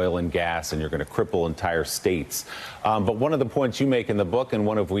jobs in oil and gas and you're going to cripple entire states. But one of the points you make in the book, and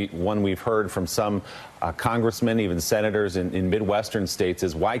one we've heard from some congressmen, even senators in Midwestern states,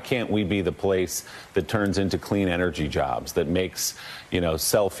 is why can't we be the place that turns into clean energy jobs, that makes,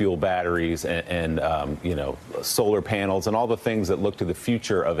 cell fuel batteries and solar panels and all the things that look to the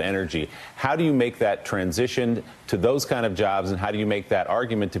future of energy? How do you make that transition to those kind of jobs, and how do you make that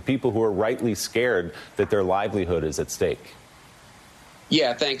argument to people who are rightly scared that their livelihood is at stake?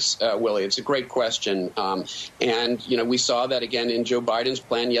 Yeah, thanks, Willie. It's a great question. And we saw that again in Joe Biden's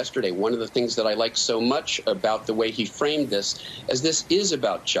plan yesterday. One of the things that I like so much about the way he framed this is this is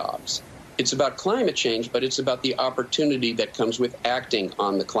about jobs. It's about climate change, but it's about the opportunity that comes with acting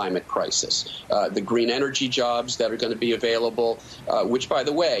on the climate crisis. The green energy jobs that are going to be available, which, by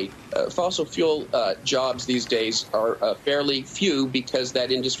the way, fossil fuel jobs these days are fairly few because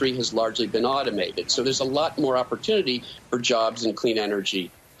that industry has largely been automated. So there's a lot more opportunity for jobs in clean energy.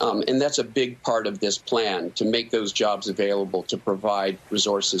 And that's a big part of this plan, to make those jobs available, to provide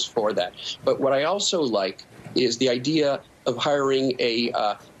resources for that. But what I also like is the idea of hiring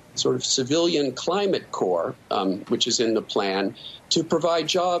a sort of civilian climate corps, which is in the plan, to provide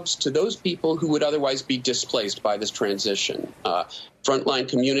jobs to those people who would otherwise be displaced by this transition. Frontline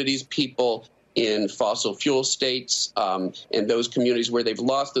communities, people in fossil fuel states, and those communities where they've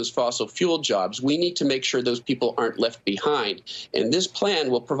lost those fossil fuel jobs, we need to make sure those people aren't left behind. And this plan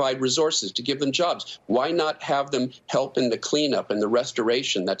will provide resources to give them jobs. Why not have them help in the cleanup and the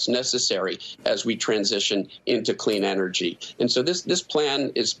restoration that's necessary as we transition into clean energy? And so this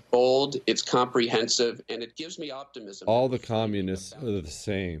plan is bold, it's comprehensive, and it gives me optimism. All the communists are the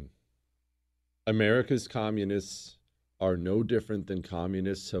same. America's communists are no different than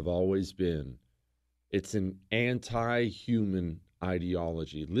communists have always been. It's an anti-human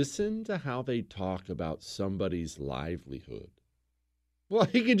ideology. Listen to how they talk about somebody's livelihood. Well,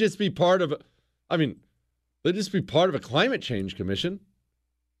 he could just be part of they'd just be part of a climate change commission.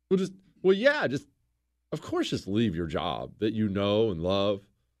 Just leave your job that you know and love.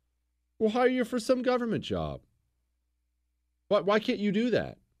 We'll hire you for some government job. Why can't you do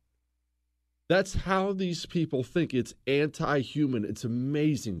that? That's how these people think. It's anti-human. It's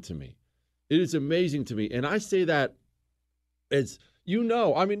amazing to me. It is amazing to me. And I say that as I'm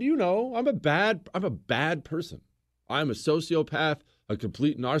a bad person. I'm a sociopath, a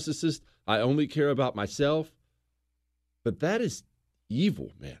complete narcissist. I only care about myself. But that is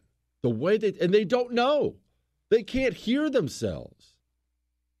evil, man. The way they don't know. They can't hear themselves.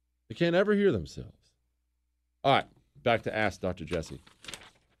 They can't ever hear themselves. All right, back to Ask Dr. Jesse.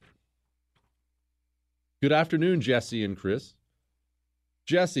 Good afternoon, Jesse and Chris.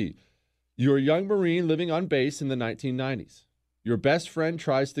 Jesse, you're a young Marine living on base in the 1990s. Your best friend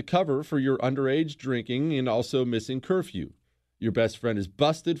tries to cover for your underage drinking and also missing curfew. Your best friend is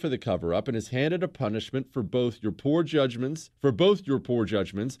busted for the cover-up and is handed a punishment for both your poor judgments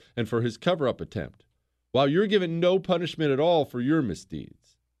and for his cover-up attempt, while you're given no punishment at all for your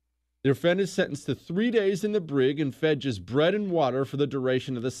misdeeds. Your friend is sentenced to 3 days in the brig and fed just bread and water for the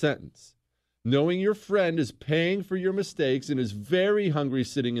duration of the sentence. Knowing your friend is paying for your mistakes and is very hungry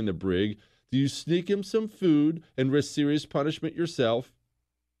sitting in the brig, do you sneak him some food and risk serious punishment yourself,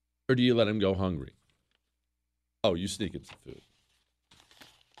 or do you let him go hungry? Oh, you sneak him some food.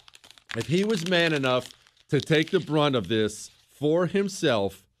 If he was man enough to take the brunt of this for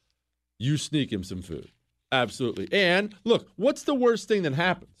himself, you sneak him some food. Absolutely. And look, what's the worst thing that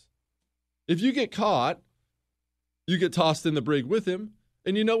happens? If you get caught, you get tossed in the brig with him.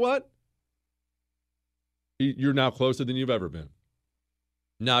 And you know what? You're now closer than you've ever been.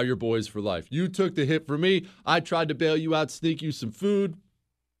 Now you're boys for life. You took the hit for me. I tried to bail you out, sneak you some food.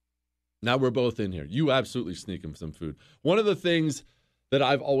 Now we're both in here. You absolutely sneak him some food. One of the things that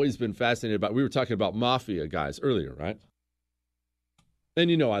I've always been fascinated about, we were talking about mafia guys earlier, right?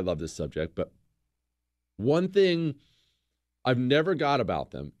 And you know I love this subject, but one thing I've never got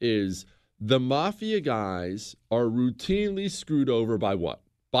about them is the mafia guys are routinely screwed over by what?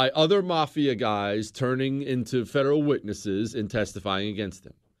 By other mafia guys turning into federal witnesses and testifying against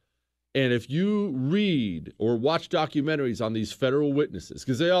them. And if you read or watch documentaries on these federal witnesses,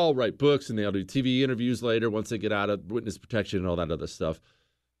 because they all write books and they'll do TV interviews later once they get out of witness protection and all that other stuff,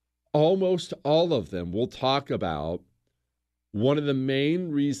 almost all of them will talk about one of the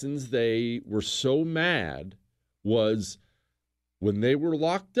main reasons they were so mad was when they were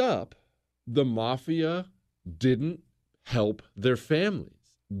locked up, the mafia didn't help their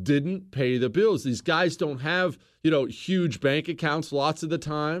families, didn't pay the bills. These guys don't have, huge bank accounts lots of the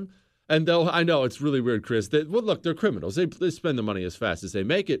time. And I know it's really weird, Chris. Look, they're criminals. They spend the money as fast as they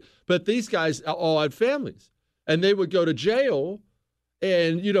make it. But these guys all had families. And they would go to jail.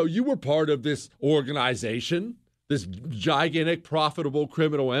 And, you were part of this organization, this gigantic, profitable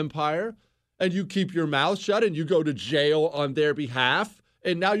criminal empire. And you keep your mouth shut and you go to jail on their behalf.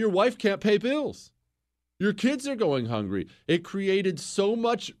 And now your wife can't pay bills. Your kids are going hungry. It created so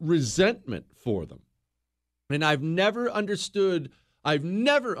much resentment for them. And I've never understood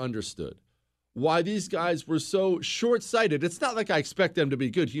why these guys were so short-sighted. It's not like I expect them to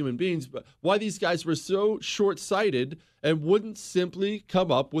be good human beings, but why these guys were so short-sighted and wouldn't simply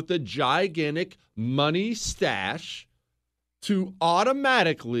come up with a gigantic money stash to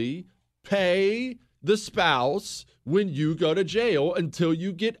automatically pay the spouse when you go to jail until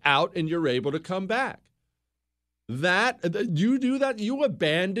you get out and you're able to come back. You do that, you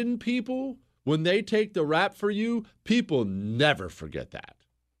abandon people when they take the rap for you, people never forget that.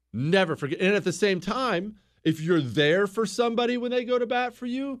 Never forget. And at the same time, if you're there for somebody when they go to bat for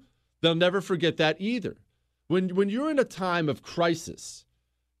you, they'll never forget that either. When you're in a time of crisis,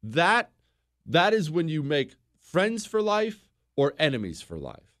 that is when you make friends for life or enemies for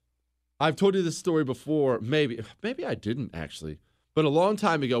life. I've told you this story before. Maybe I didn't actually. But a long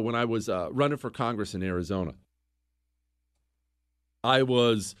time ago when I was running for Congress in Arizona,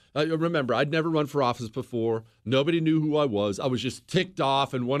 remember, I'd never run for office before. Nobody knew who I was. I was just ticked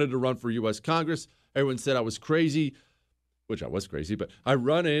off and wanted to run for U.S. Congress. Everyone said I was crazy, which I was crazy, but I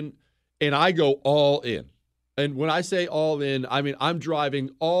run in and I go all in. And when I say all in, I mean, I'm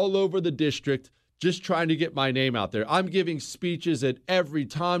driving all over the district just trying to get my name out there. I'm giving speeches at every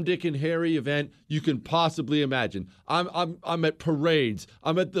Tom, Dick, and Harry event you can possibly imagine. I'm at parades.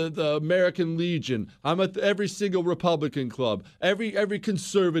 I'm at the American Legion. I'm at every single Republican club, every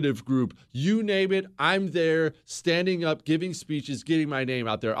conservative group. You name it, I'm there, standing up, giving speeches, getting my name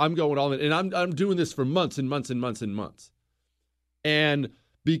out there. I'm going all in, and I'm doing this for months and months and months and months. And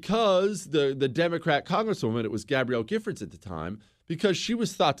because the Democrat Congresswoman, it was Gabrielle Giffords at the time, because she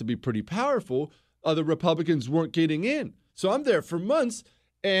was thought to be pretty powerful, the Republicans weren't getting in. So I'm there for months,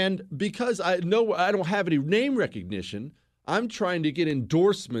 and because I know I don't have any name recognition, I'm trying to get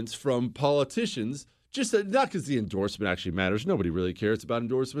endorsements from politicians, just not because the endorsement actually matters. Nobody really cares about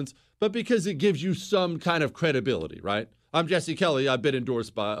endorsements, but because it gives you some kind of credibility, right? I'm Jesse Kelly. I've been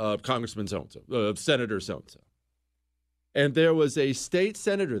endorsed by Congressman so-and-so, Senator so-and-so. And there was a state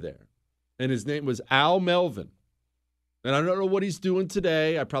senator there, and his name was Al Melvin. And I don't know what he's doing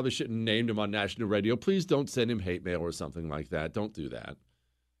today. I probably shouldn't have named him on national radio. Please don't send him hate mail or something like that. Don't do that.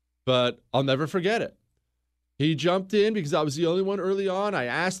 But I'll never forget it. He jumped in because I was the only one early on. I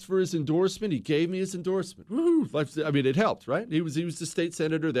asked for his endorsement. He gave me his endorsement. Woohoo! I mean, it helped, right? He was the state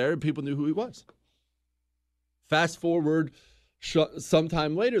senator there, and people knew who he was. Fast forward,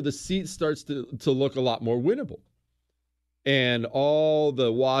 sometime later, the seat starts to look a lot more winnable. And all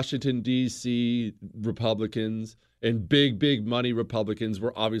the Washington, D.C. Republicans and big money Republicans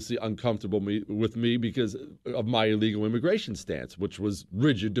were obviously uncomfortable with me because of my illegal immigration stance, which was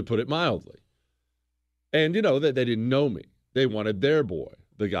rigid, to put it mildly. And, they didn't know me. They wanted their boy,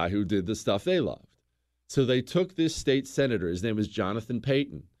 the guy who did the stuff they loved. So they took this state senator, his name was Jonathan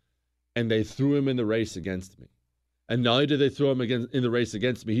Payton, and they threw him in the race against me. And not only did they throw him in the race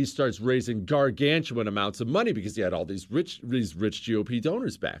against me, he starts raising gargantuan amounts of money because he had all these rich GOP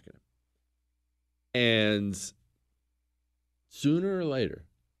donors backing him. And sooner or later,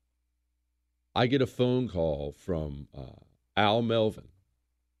 I get a phone call from Al Melvin.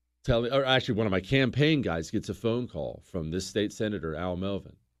 or actually one of my campaign guys gets a phone call from this state senator, Al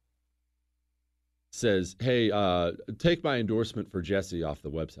Melvin. Says, hey, take my endorsement for Jesse off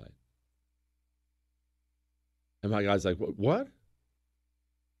the website. And my guy's like, what?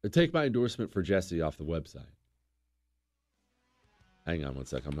 Take my endorsement for Jesse off the website. Hang on one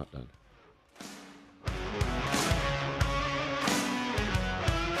sec, I'm not done.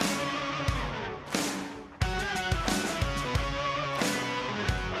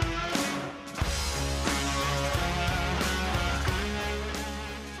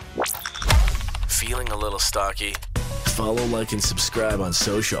 Feeling a little stocky? Follow, like, and subscribe on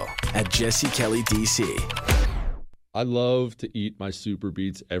social at Jesse Kelly DC. I love to eat my Super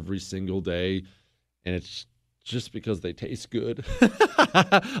Beets every single day, and it's just because they taste good.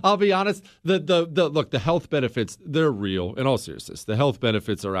 I'll be honest, the health benefits, they're real. In all seriousness, the health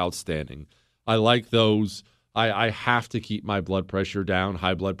benefits are outstanding. I like those. I have to keep my blood pressure down.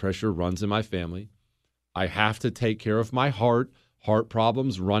 High blood pressure runs in my family. I have to take care of my heart. Heart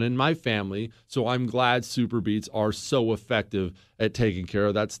problems run in my family, so I'm glad Super Beets are so effective at taking care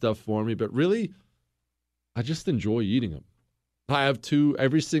of that stuff for me. But really, I just enjoy eating them. I have 2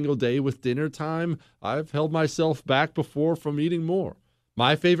 every single day with dinner time. I've held myself back before from eating more.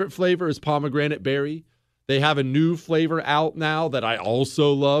 My favorite flavor is pomegranate berry. They have a new flavor out now that I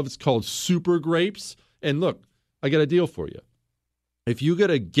also love. It's called Super Grapes. And look, I got a deal for you. If you go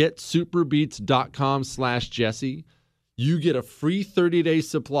to getsuperbeets.com/Jesse, you get a free 30-day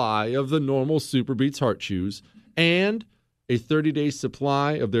supply of the normal Super Beets Heart Chews and a 30-day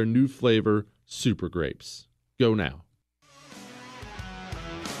supply of their new flavor, Super Grapes. Go now.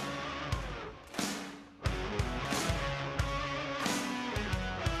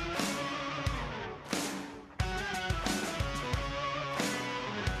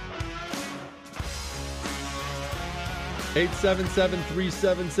 Eight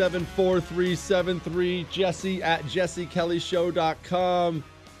 877-377-4373. Jesse at jessekellyshow.com.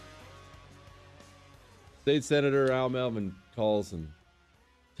 State Senator Al Melvin calls and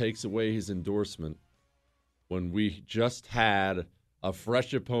takes away his endorsement when we just had a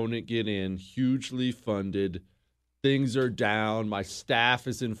fresh opponent get in, hugely funded. Things are down. My staff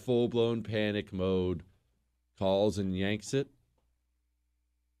is in full-blown panic mode. Calls and yanks it.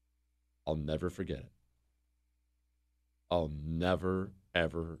 I'll never forget it. I'll never,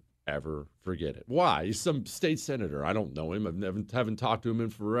 ever, ever forget it. Why? He's some state senator. I don't know him. Haven't talked to him in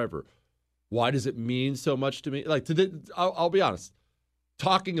forever. Why does it mean so much to me? Like, I'll be honest.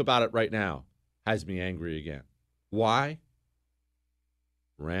 Talking about it right now has me angry again. Why?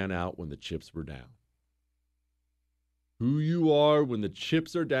 Ran out when the chips were down. Who you are when the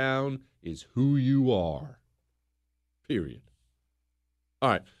chips are down is who you are. Period. All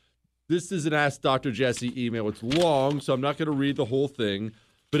right. This is an Ask Dr. Jesse email. It's long, so I'm not going to read the whole thing,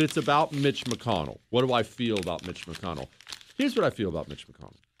 but it's about Mitch McConnell. What do I feel about Mitch McConnell? Here's what I feel about Mitch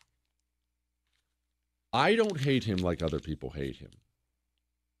McConnell. I don't hate him like other people hate him.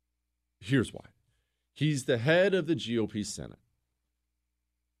 Here's why. He's the head of the GOP Senate.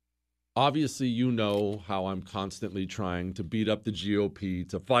 Obviously, you know how I'm constantly trying to beat up the GOP,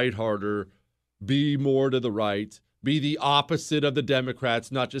 to fight harder, be more to the right, be the opposite of the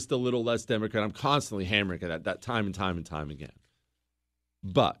Democrats, not just a little less Democrat. I'm constantly hammering at that time and time and time again.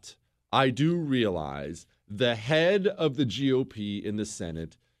 But I do realize the head of the GOP in the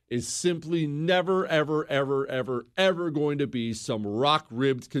Senate is simply never, ever, ever, ever, ever going to be some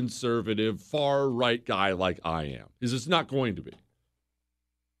rock-ribbed conservative, far-right guy like I am. It's just not going to be.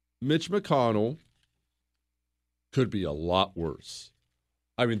 Mitch McConnell could be a lot worse.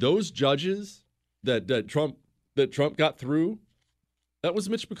 I mean, those judges that Trump got through, that was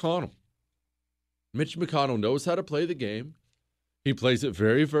Mitch McConnell. Mitch McConnell knows how to play the game. He plays it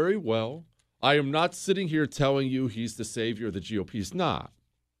very, very well. I am not sitting here telling you he's the savior of the GOP. He's not.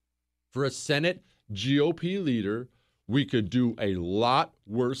 For a Senate GOP leader, we could do a lot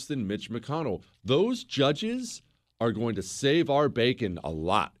worse than Mitch McConnell. Those judges are going to save our bacon a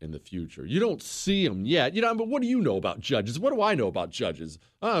lot in the future. You don't see them yet. But what do you know about judges? What do I know about judges?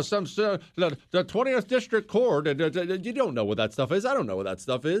 The 20th District Court, you don't know what that stuff is. I don't know what that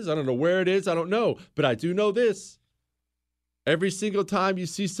stuff is. I don't know where it is. I don't know. But I do know this. Every single time you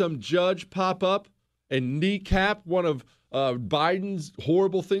see some judge pop up and kneecap one of Biden's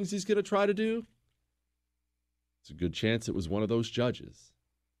horrible things he's going to try to do, it's a good chance it was one of those judges.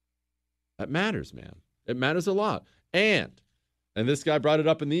 That matters, man. It matters a lot. And this guy brought it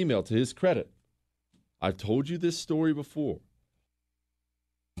up in the email to his credit. I've told you this story before.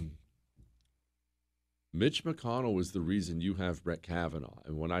 Mitch McConnell is the reason you have Brett Kavanaugh.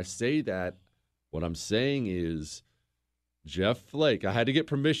 And when I say that, what I'm saying is Jeff Flake. I had to get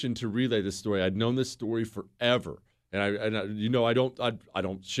permission to relay this story. I'd known this story forever. And I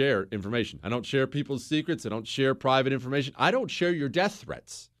don't share information. I don't share people's secrets. I don't share private information. I don't share your death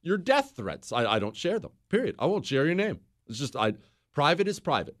threats. Your death threats. I don't share them. Period. I won't share your name. It's just private is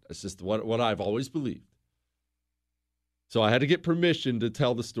private. It's just what I've always believed. So I had to get permission to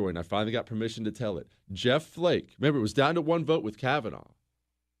tell the story, and I finally got permission to tell it. Jeff Flake. Remember, it was down to one vote with Kavanaugh.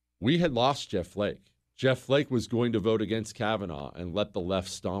 We had lost Jeff Flake. Jeff Flake was going to vote against Kavanaugh and let the left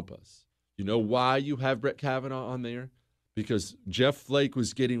stomp us. You know why you have Brett Kavanaugh on there? Because Jeff Flake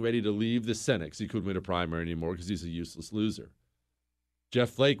was getting ready to leave the Senate because he couldn't win a primary anymore because he's a useless loser. Jeff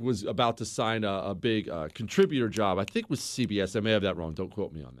Flake was about to sign a big contributor job. I think with CBS. I may have that wrong. Don't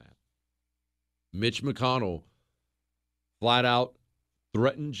quote me on that. Mitch McConnell flat out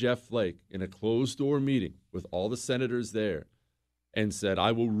threatened Jeff Flake in a closed-door meeting with all the senators there and said,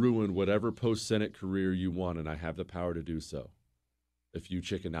 I will ruin whatever post-Senate career you want, and I have the power to do so if you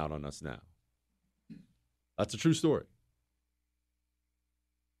chicken out on us now. That's a true story.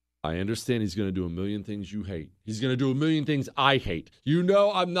 I understand he's going to do a million things you hate. He's going to do a million things I hate. You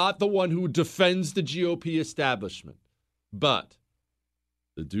know I'm not the one who defends the GOP establishment. But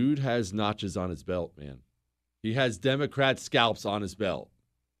the dude has notches on his belt, man. He has Democrat scalps on his belt.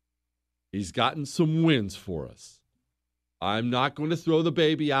 He's gotten some wins for us. I'm not going to throw the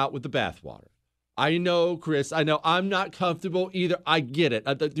baby out with the bathwater. I know, Chris. I know I'm not comfortable either. I get it.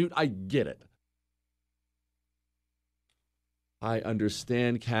 Dude, I get it. I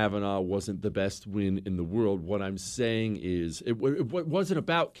understand Kavanaugh wasn't the best win in the world. What I'm saying is it wasn't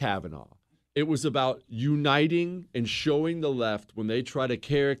about Kavanaugh. It was about uniting and showing the left when they try to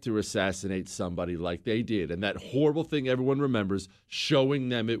character assassinate somebody like they did. And that horrible thing everyone remembers, showing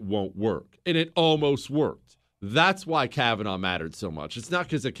them it won't work. And it almost worked. That's why Kavanaugh mattered so much. It's not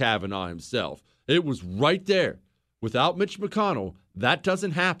because of Kavanaugh himself. It was right there. Without Mitch McConnell, that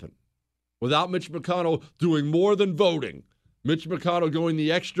doesn't happen. Without Mitch McConnell doing more than voting, Mitch McConnell going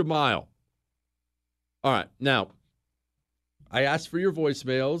the extra mile. All right, now, I asked for your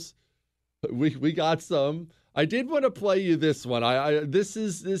voicemails. We got some. I did want to play you this one. I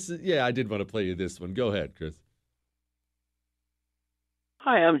did want to play you this one. Go ahead, Chris.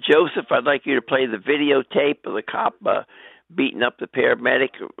 Hi, I'm Joseph. I'd like you to play the videotape of the cop beating up the paramedic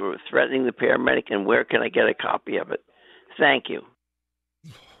or threatening the paramedic, and where can I get a copy of it? Thank you.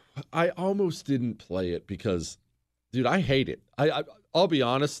 I almost didn't play it because, dude, I hate it. I'll be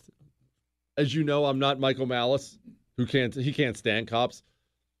honest. As you know, I'm not Michael Malice, he can't stand cops.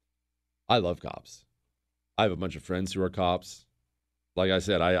 I love cops. I have a bunch of friends who are cops. Like I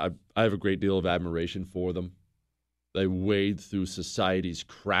said, I have a great deal of admiration for them. They wade through society's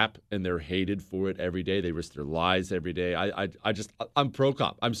crap, and they're hated for it every day. They risk their lives every day. I'm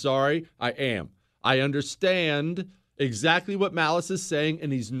pro-cop. I'm sorry. I am. I understand exactly what Malice is saying,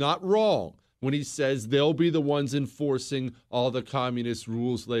 and he's not wrong when he says they'll be the ones enforcing all the communist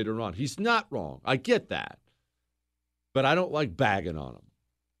rules later on. He's not wrong. I get that. But I don't like bagging on him.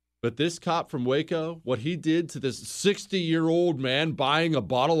 But this cop from Waco, what he did to this 60-year-old man buying a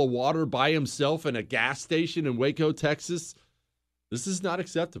bottle of water by himself in a gas station in Waco, Texas, this is not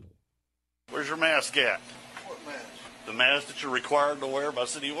acceptable. Where's your mask at? What mask? The mask that you're required to wear by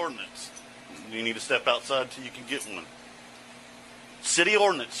city ordinance. You need to step outside till you can get one. City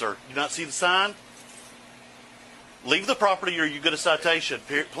ordinance, sir. You not see the sign? Leave the property or you get a citation,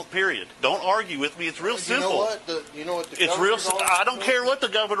 period. Don't argue with me. It's real simple. You know what the it's real. I don't care what the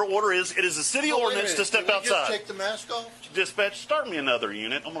governor order is. It is a city ordinance to step outside. Just take the mask off? Dispatch, start me another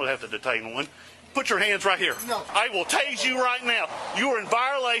unit. I'm going to have to detain one. Put your hands right here. No. I will tase you right now. You are in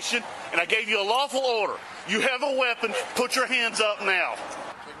violation, and I gave you a lawful order. You have a weapon. Put your hands up now.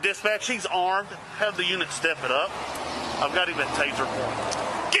 Dispatch, he's armed. Have the unit step it up. I've got him at taser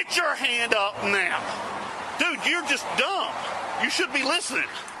point. Get your hand up now. Dude, you're just dumb. You should be listening.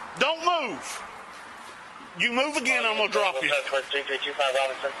 Don't move. You move again, I'm going to drop you.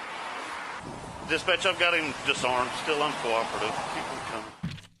 Dispatch, I've got him disarmed. Still uncooperative. Keep him coming.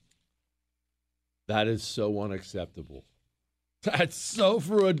 That is so unacceptable. That's so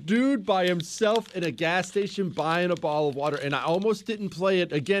for a dude by himself in a gas station buying a bottle of water. And I almost didn't play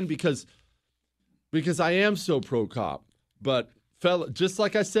it again because I am so pro-cop. But, fella, just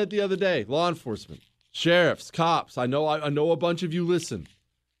like I said the other day, law enforcement, sheriffs, cops, I know a bunch of you listen.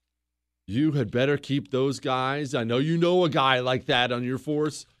 You had better keep those guys. I know you know a guy like that on your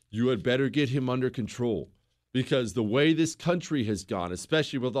force. You had better get him under control. Because the way this country has gone,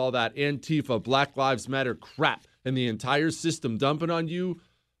 especially with all that Antifa, Black Lives Matter crap and the entire system dumping on you,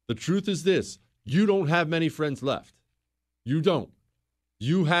 the truth is this. You don't have many friends left. You don't.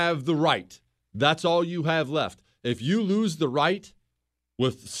 You have the right. That's all you have left. If you lose the right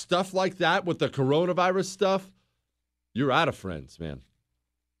with stuff like that, with the coronavirus stuff, you're out of friends, man.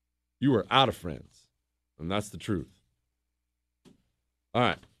 You are out of friends. And that's the truth. All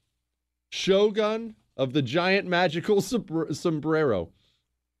right. Shogun of the giant magical sombrero.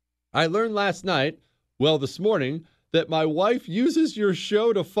 I learned last night, this morning, that my wife uses your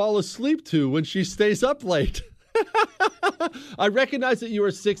show to fall asleep to when she stays up late. I recognize that you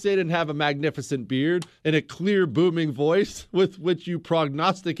are 6'8" and have a magnificent beard and a clear, booming voice with which you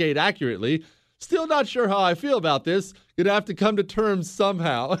prognosticate accurately. Still not sure how I feel about this. Gonna have to come to terms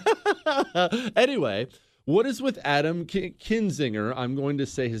somehow. Anyway, what is with Adam Kinzinger? I'm going to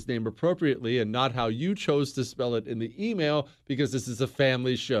say his name appropriately and not how you chose to spell it in the email because this is a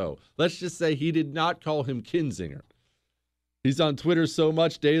family show. Let's just say he did not call him Kinzinger. He's on Twitter so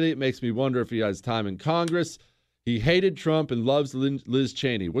much daily, it makes me wonder if he has time in Congress. He hated Trump and loves Liz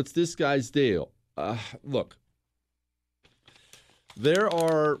Cheney. What's this guy's deal? Look, there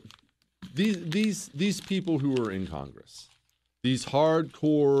are these people who are in Congress, these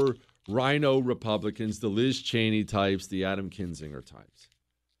hardcore rhino Republicans, the Liz Cheney types, the Adam Kinzinger types.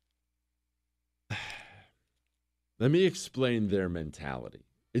 Let me explain their mentality.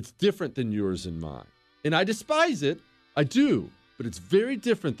 It's different than yours and mine. And I despise it. I do. But it's very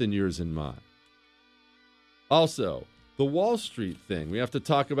different than yours and mine. Also, the Wall Street thing. We have to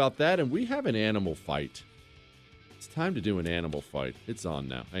talk about that. And we have an animal fight. It's time to do an animal fight. It's on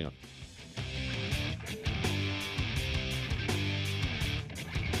now. Hang on.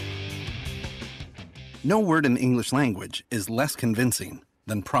 No word in the English language is less convincing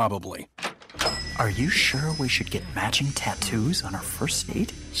than probably. Are you sure we should get matching tattoos on our first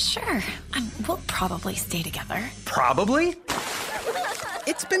date? Sure. We'll probably stay together. Probably?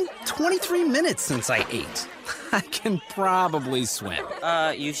 It's been 23 minutes since I ate. I can probably swim.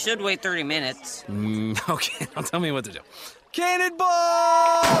 You should wait 30 minutes. Okay, now tell me what to do.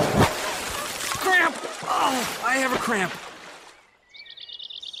 Cannonball! Cramp! Oh, I have a cramp.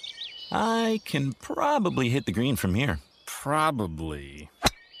 I can probably hit the green from here. Probably.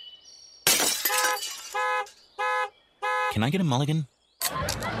 Can I get a mulligan?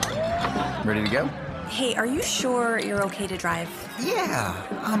 Ready to go? Hey, are you sure you're okay to drive? Yeah,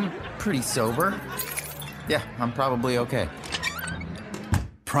 I'm pretty sober. Yeah, I'm probably okay.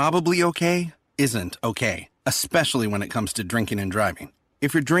 Probably okay isn't okay, especially when it comes to drinking and driving.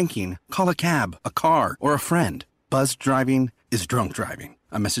 If you're drinking, call a cab, a car, or a friend. Buzzed driving is drunk driving.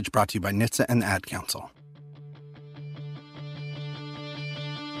 A message brought to you by NHTSA and the Ad Council.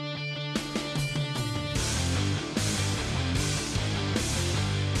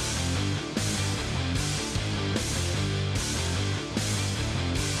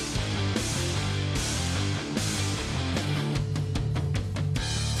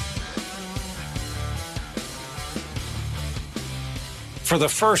 For the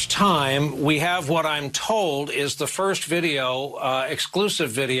first time, we have what I'm told is the first video,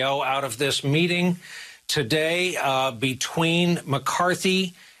 exclusive video, out of this meeting today between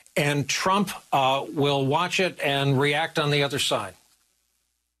McCarthy and Trump. We'll watch it and react on the other side.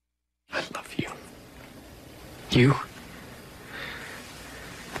 I love you. You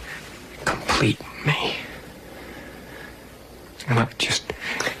complete me. And I just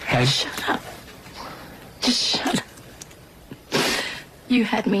had... Shut up. Just shut up. You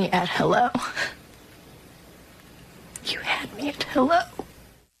had me at hello. You had me at hello.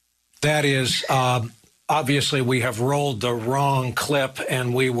 That is, obviously, we have rolled the wrong clip,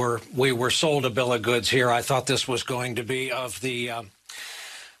 and we were sold a bill of goods here. I thought this was going to be of the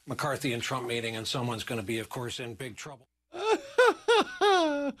McCarthy and Trump meeting, and someone's going to be, of course, in big trouble.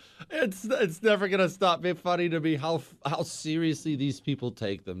 It's never going to stop being funny to me how seriously these people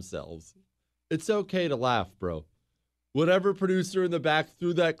take themselves. It's okay to laugh, bro. Whatever producer in the back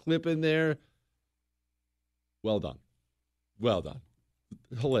threw that clip in there, well done. Well done.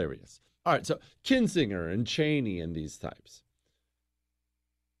 Hilarious. All right, so Kinzinger and Cheney and these types,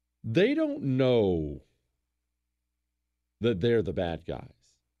 they don't know that they're the bad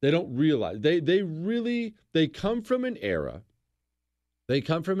guys. They don't realize. They come from an era. They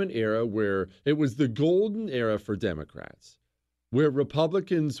come from an era where it was the golden era for Democrats, where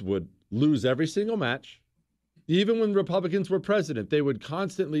Republicans would lose every single match. Even when Republicans were president, they would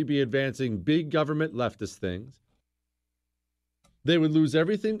constantly be advancing big government leftist things. They would lose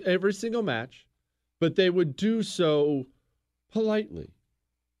every single match, but they would do so politely.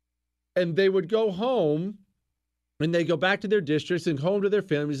 And they would go home, and they go back to their districts and home to their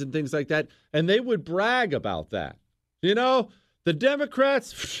families and things like that, and they would brag about that. You know, the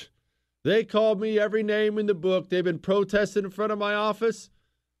Democrats, they called me every name in the book. They've been protesting in front of my office.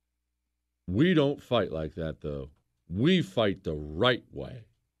 We don't fight like that, though. We fight the right way.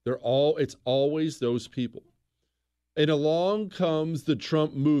 It's always those people. And along comes the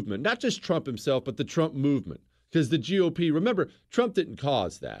Trump movement. Not just Trump himself, but the Trump movement. Because the GOP, remember, Trump didn't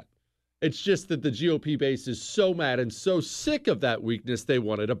cause that. It's just that the GOP base is so mad and so sick of that weakness, they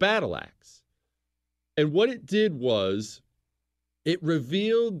wanted a battle axe. And what it did was it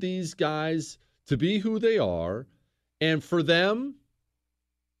revealed these guys to be who they are. And for them,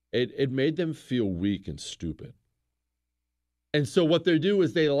 it made them feel weak and stupid. And so what they do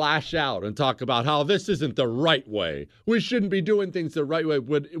is they lash out and talk about how this isn't the right way. We shouldn't be doing things the right way.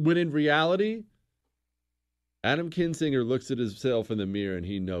 When in reality, Adam Kinzinger looks at himself in the mirror and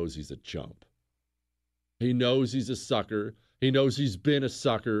he knows he's a chump. He knows he's a sucker. He knows he's been a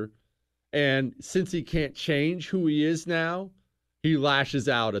sucker. And since he can't change who he is now, he lashes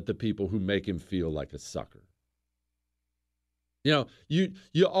out at the people who make him feel like a sucker. You know,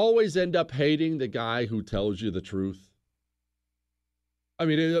 you always end up hating the guy who tells you the truth. I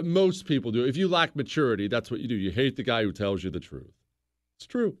mean, most people do. If you lack maturity, that's what you do. You hate the guy who tells you the truth. It's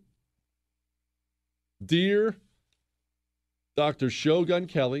true. Dear Dr. Shogun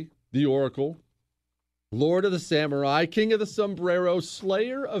Kelly, the Oracle, Lord of the Samurai, King of the Sombrero,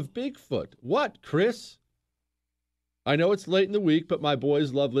 Slayer of Bigfoot. What, Chris? I know it's late in the week, but my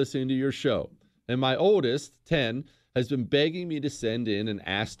boys love listening to your show. And my oldest, 10, has been begging me to send in an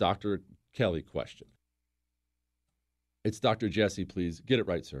Ask Dr. Kelly question. It's Dr. Jesse, please. Get it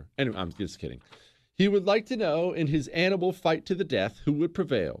right, sir. Anyway, I'm just kidding. He would like to know, in his animal fight to the death, who would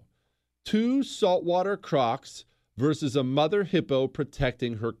prevail? 2 saltwater crocs versus a mother hippo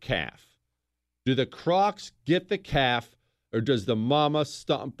protecting her calf. Do the crocs get the calf, or does the mama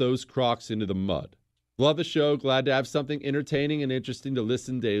stomp those crocs into the mud? Love the show. Glad to have something entertaining and interesting to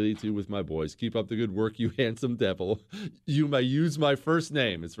listen daily to with my boys. Keep up the good work, you handsome devil. You may use my first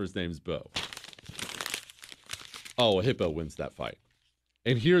name. His first name's Bo. Oh, a hippo wins that fight.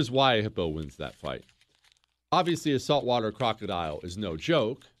 And here's why a hippo wins that fight. Obviously, a saltwater crocodile is no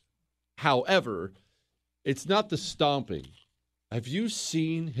joke. However, it's not the stomping. Have you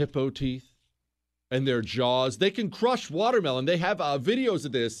seen hippo teeth and their jaws? They can crush watermelon. They have videos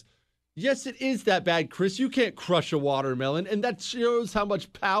of this. Yes, it is that bad, Chris. You can't crush a watermelon, and that shows how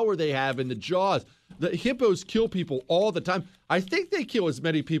much power they have in the jaws. The hippos kill people all the time. I think they kill as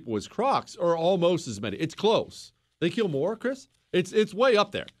many people as crocs, or almost as many. It's close. They kill more, Chris? It's way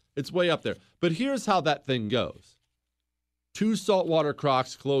up there. It's way up there. But here's how that thing goes. 2 saltwater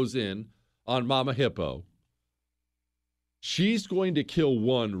crocs close in on Mama Hippo. She's going to kill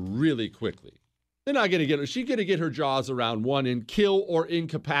one really quickly. They're not going to get her. She's going to get her jaws around one and kill or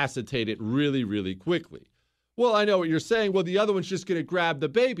incapacitate it really, really quickly. Well, I know what you're saying. Well, the other one's just going to grab the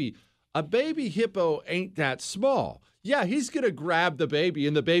baby. A baby hippo ain't that small. Yeah, he's going to grab the baby,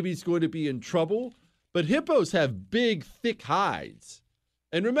 and the baby's going to be in trouble. But hippos have big, thick hides.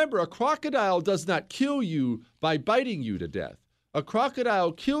 And remember, a crocodile does not kill you by biting you to death. A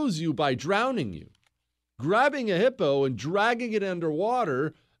crocodile kills you by drowning you. Grabbing a hippo and dragging it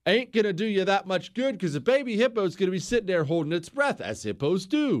underwater ain't going to do you that much good, because a baby hippo is going to be sitting there holding its breath, as hippos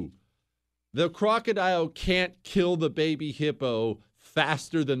do. The crocodile can't kill the baby hippo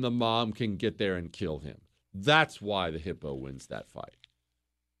faster than the mom can get there and kill him. That's why the hippo wins that fight.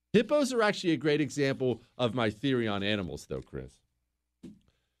 Hippos are actually a great example of my theory on animals, though, Chris.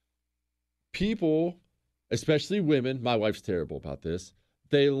 People, especially women, my wife's terrible about this,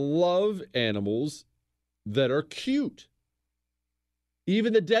 they love animals that are cute,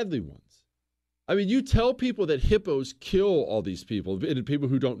 even the deadly ones. I mean, you tell people that hippos kill all these people, and people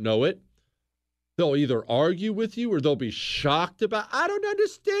who don't know it, they'll either argue with you or they'll be shocked about, I don't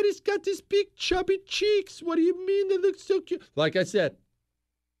understand, he's got these big chubby cheeks. What do you mean they look so cute? Like I said,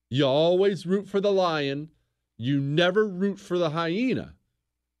 you always root for the lion. You never root for the hyena.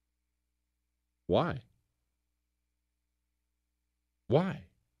 Why? Why?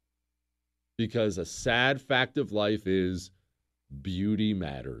 Because a sad fact of life is beauty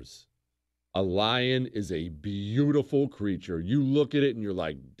matters. A lion is a beautiful creature. You look at it and you're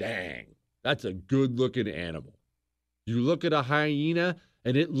like, dang, that's a good-looking animal. You look at a hyena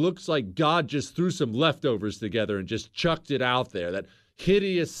and it looks like God just threw some leftovers together and just chucked it out there. That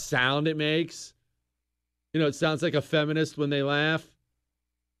hideous sound it makes. You know, it sounds like a feminist when they laugh.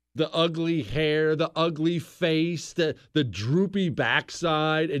 The ugly hair, the ugly face, the droopy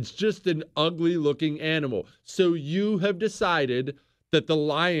backside. It's just an ugly-looking animal. So you have decided that the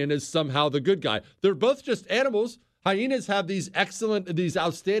lion is somehow the good guy. They're both just animals. Hyenas have these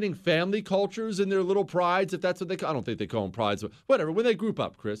outstanding family cultures in their little prides, if that's what they call. I don't think they call them prides, but whatever. When they group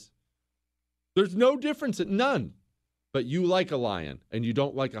up, Chris, there's no difference, none. But you like a lion and you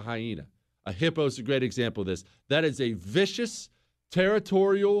don't like a hyena. A hippo is a great example of this. That is a vicious,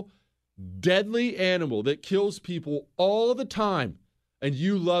 territorial, deadly animal that kills people all the time. And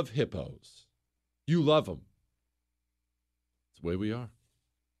you love hippos. You love them. It's the way we are.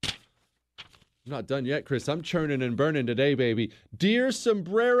 I'm not done yet, Chris. I'm churning and burning today, baby. Dear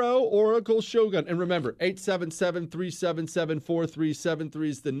Sombrero Oracle Shogun. And remember, 877-377-4373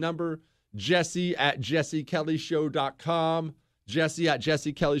 is the number. Jesse at jessekellyshow.com. Jesse at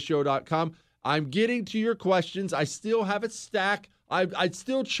jessekellyshow.com. I'm getting to your questions. I still have a stack. I'd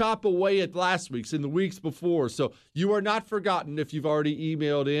still chop away at last week's and the weeks before. So you are not forgotten if you've already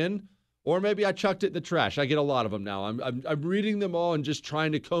emailed in. Or maybe I chucked it in the trash. I get a lot of them now. I'm reading them all and just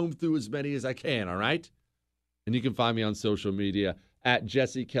trying to comb through as many as I can, all right? And you can find me on social media at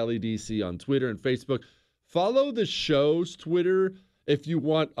Jesse Kelly DC on Twitter and Facebook. Follow the show's Twitter if you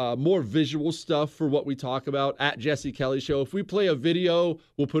want more visual stuff for what we talk about, at Jesse Kelly Show. If we play a video,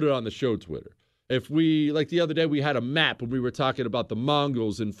 we'll put it on the show Twitter. If we, like the other day, we had a map when we were talking about the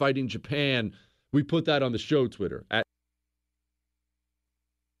Mongols and fighting Japan. We put that on the show Twitter.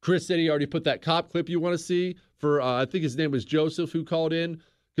 Chris said he already put that cop clip you want to see for, I think his name was Joseph, who called in.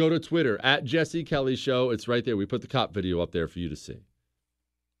 Go to Twitter, at Jesse Kelly Show. It's right there. We put the cop video up there for you to see.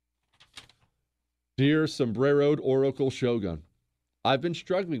 Dear Sombreroed Oracle Shogun, I've been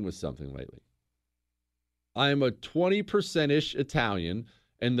struggling with something lately. I am a 20%-ish Italian,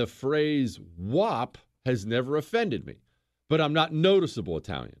 and the phrase "wop" has never offended me. But I'm not noticeable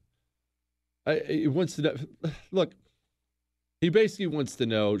Italian. He wants to know, look, he basically wants to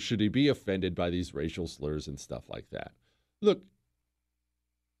know, should he be offended by these racial slurs and stuff like that? Look,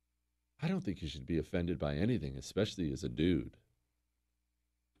 I don't think you should be offended by anything, especially as a dude.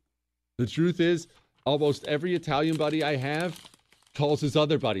 The truth is, almost every Italian buddy I have calls his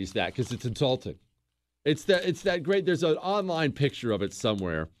other buddies that because it's insulting. It's that great. There's an online picture of it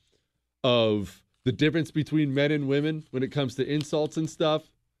somewhere of the difference between men and women when it comes to insults and stuff.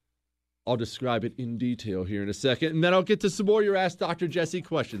 I'll describe it in detail here in a second, and then I'll get to some more your Ask Dr. Jesse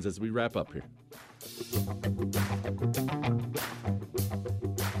questions as we wrap up here.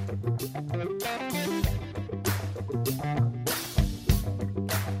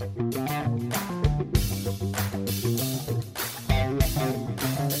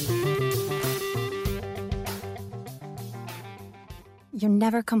 You're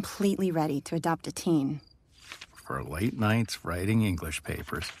never completely ready to adopt a teen. For late nights writing English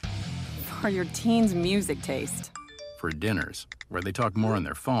papers. For your teen's music taste. For dinners, where they talk more on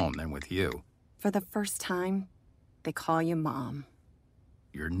their phone than with you. For the first time, they call you mom.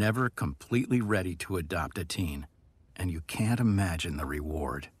 You're never completely ready to adopt a teen, and you can't imagine the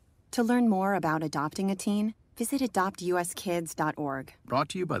reward. To learn more about adopting a teen, visit adoptuskids.org. Brought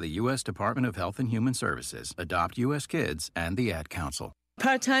to you by the U.S. Department of Health and Human Services, Adopt U.S. Kids, and the Ad Council.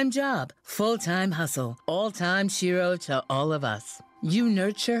 Part-time job, full-time hustle, all-time Shiro to all of us. You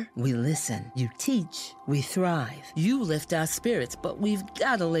nurture, we listen. You teach, we thrive. You lift our spirits, but we've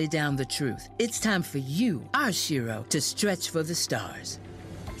got to lay down the truth. It's time for you, our Shiro, to stretch for the stars.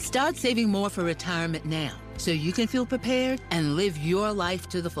 Start saving more for retirement now, so you can feel prepared and live your life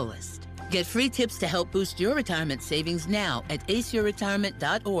to the fullest. Get free tips to help boost your retirement savings now at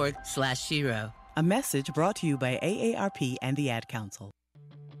aceyourretirement.org/Shiro. A message brought to you by AARP and the Ad Council.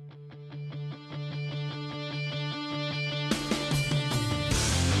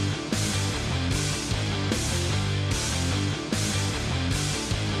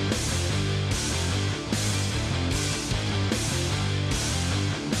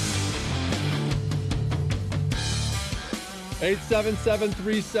 Eight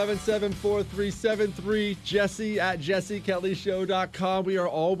 877-377-4373. Jesse at jessekellyshow.com. We are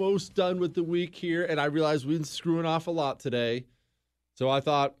almost done with the week here, and I realize we've been screwing off a lot today. So I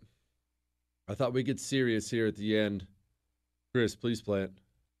thought we'd get serious here at the end. Chris, please play it.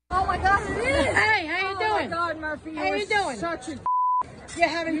 Oh my God, it is! Hey, how you doing? Oh my God, Murphy, How you doing? Such a you're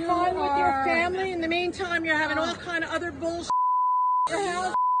having fun with your family. In the meantime, you're having all kind of other bullshit.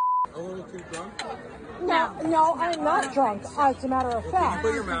 A little too drunk? No, I'm not drunk, as a matter of fact.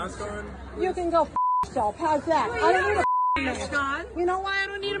 Put your mask on. You can go yourself. How's that? Well, I don't need a mask on. You know why I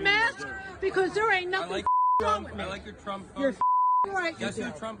don't need a mask? Because there ain't nothing wrong with me. I like your Trump. You're right. Guess who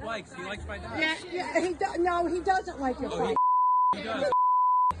Trump likes? He likes my dad. Yeah, no, he doesn't like your fight. He does.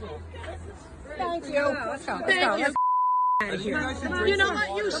 Thank you. Let's go. Thank you. You know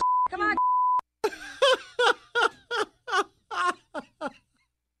what? You come on.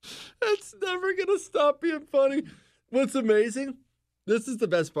 It's never going to stop being funny. What's amazing, this is the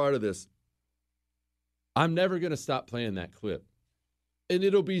best part of this. I'm never going to stop playing that clip. And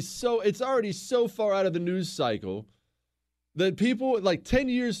it'll be it's already so far out of the news cycle that people, like 10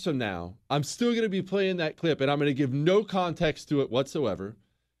 years from now, I'm still going to be playing that clip, and I'm going to give no context to it whatsoever.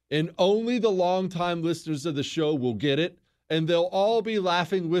 And only the longtime listeners of the show will get it, and they'll all be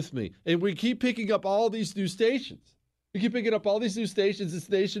laughing with me. And we keep picking up all these new stations. We keep picking up all these new stations. It's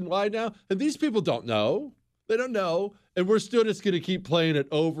nationwide now, and these people don't know. They don't know, and we're still just going to keep playing it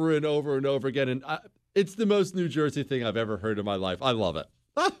over and over and over again. And it's the most New Jersey thing I've ever heard in my life. I love it.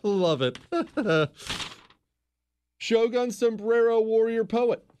 I love it. Shogun Sombrero Warrior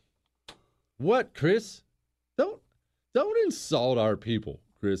Poet. What, Chris? Don't insult our people,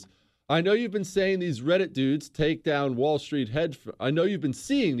 Chris. I know you've been saying these Reddit dudes take down Wall Street hedge. I know you've been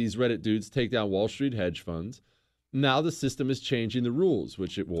seeing these Reddit dudes take down Wall Street hedge funds. Now the system is changing the rules,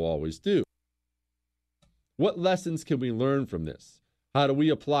 which it will always do. What lessons can we learn from this? How do we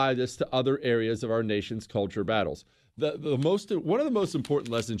apply this to other areas of our nation's culture battles? One of the most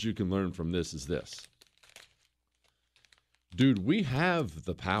important lessons you can learn from this is this. Dude, we have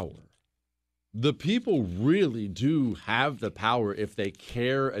the power. The people really do have the power if they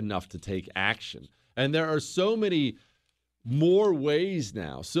care enough to take action. And there are so many more ways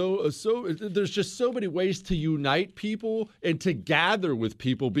now. So there's just so many ways to unite people and to gather with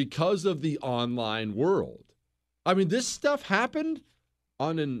people because of the online world. I mean, this stuff happened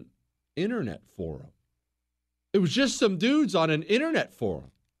on an internet forum. It was just some dudes on an internet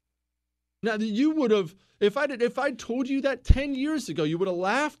forum. Now, you would have, if I told you that 10 years ago, you would have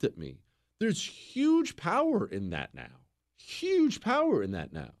laughed at me. There's huge power in that now. Huge power in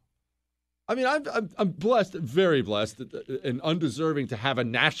that now. I mean, I'm blessed, very blessed, and undeserving to have a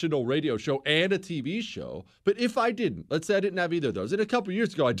national radio show and a TV show. But if I didn't, let's say I didn't have either of those. And a couple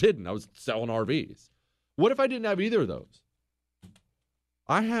years ago, I didn't. I was selling RVs. What if I didn't have either of those?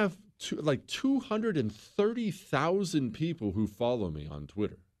 I have like 230,000 people who follow me on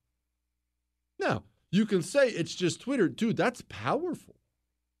Twitter. Now, you can say it's just Twitter. Dude, that's powerful.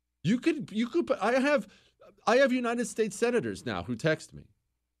 You could I have United States senators now who text me.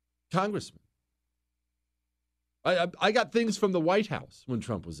 Congressmen. I got things from the White House when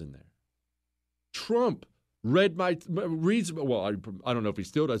Trump was in there. Trump read I don't know if he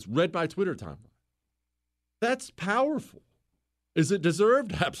still does, read my Twitter timeline. That's powerful. Is it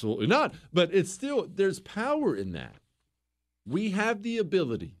deserved? Absolutely not. But it's still, there's power in that. We have the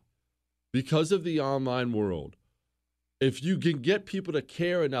ability, because of the online world, if you can get people to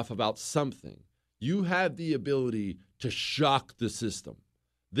care enough about something, you have the ability to shock the system.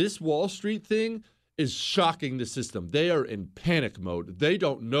 This Wall Street thing is shocking the system. They are in panic mode. They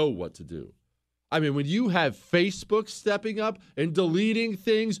don't know what to do. I mean, when you have Facebook stepping up and deleting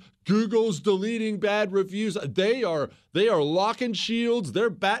things, Google's deleting bad reviews, they are locking shields. They're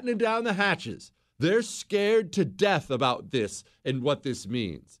battening down the hatches. They're scared to death about this and what this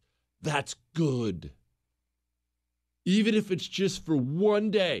means. That's good. Even if it's just for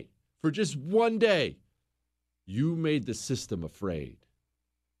one day, you made the system afraid.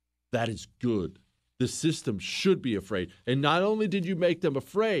 That is good. The system should be afraid. And not only did you make them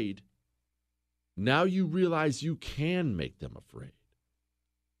afraid, now you realize you can make them afraid.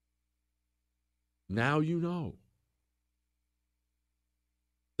 Now you know.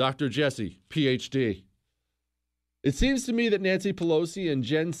 Dr. Jesse, PhD. It seems to me that Nancy Pelosi and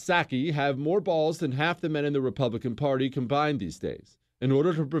Jen Psaki have more balls than half the men in the Republican Party combined these days. In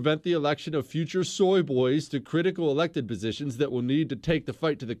order to prevent the election of future soy boys to critical elected positions that will need to take the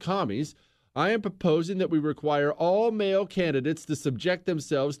fight to the commies, I am proposing that we require all male candidates to subject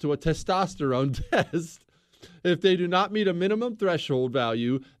themselves to a testosterone test. If they do not meet a minimum threshold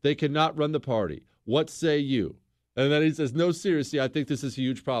value, they cannot run the party. What say you? And then he says, no, seriously, I think this is a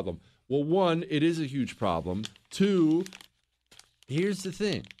huge problem. Well, one, it is a huge problem. Two, here's the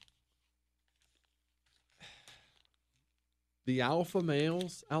thing. The alpha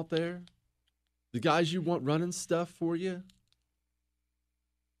males out there, the guys you want running stuff for you,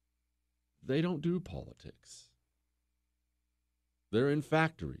 they don't do politics. They're in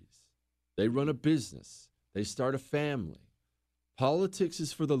factories. They run a business. They start a family. Politics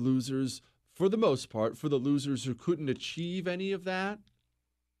is for the losers, for the most part, for the losers who couldn't achieve any of that,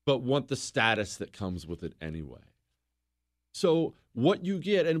 but want the status that comes with it anyway. So what you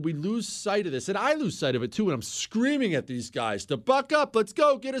get, and we lose sight of this, and I lose sight of it too, and I'm screaming at these guys to buck up, let's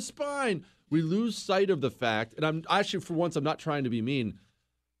go, get a spine. We lose sight of the fact, and I'm actually, for once, I'm not trying to be mean.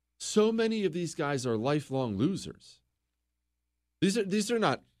 So many of these guys are lifelong losers. These are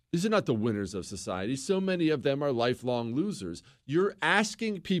not the winners of society. So many of them are lifelong losers. You're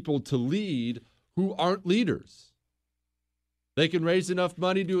asking people to lead who aren't leaders. They can raise enough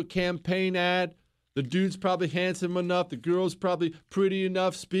money to do a campaign ad. The dude's probably handsome enough. The girl's probably pretty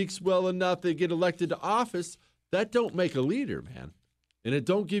enough, speaks well enough. They get elected to office. That don't make a leader, man. And it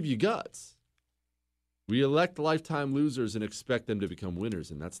don't give you guts. We elect lifetime losers and expect them to become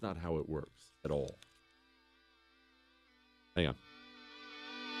winners, and that's not how it works at all. Hang on.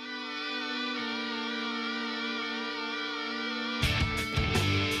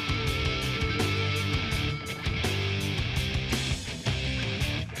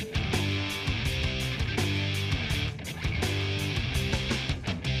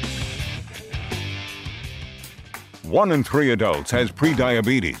 One in 3 adults has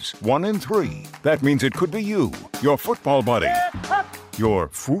prediabetes. 1 in 3. That means it could be you, your football buddy, your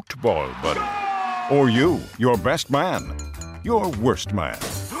football buddy, or you, your best man, your worst man,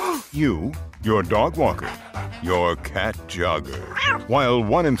 you, your dog walker, your cat jogger. While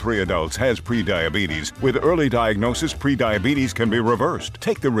 1 in 3 adults has prediabetes, with early diagnosis, prediabetes can be reversed.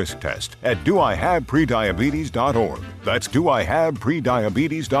 Take the risk test at doihaveprediabetes.org. That's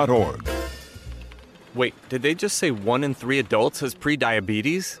doihaveprediabetes.org. Wait, did they just say 1 in 3 adults has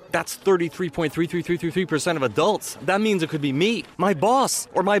prediabetes? That's 33.33333% of adults. That means it could be me, my boss,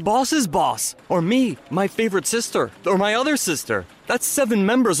 or my boss's boss, or me, my favorite sister, or my other sister. That's 7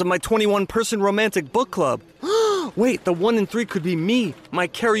 members of my 21-person romantic book club. Wait, the 1 in 3 could be me, my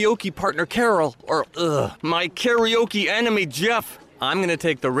karaoke partner Carol, or my karaoke enemy Jeff. I'm gonna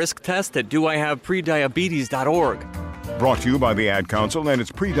take the risk test at doihaveprediabetes.org. Brought to you by the Ad Council and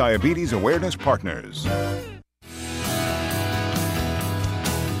its Prediabetes Awareness Partners.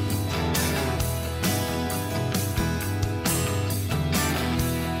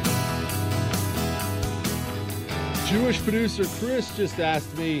 Jewish producer Chris just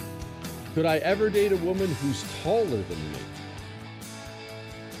asked me, could I ever date a woman who's taller than me?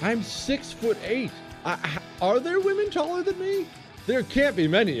 I'm 6'8". Are there women taller than me? There can't be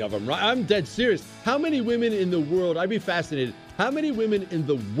many of them, right? I'm dead serious. How many women in the world, I'd be fascinated, how many women in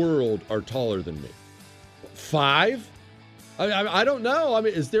the world are taller than me? 5? I don't know. I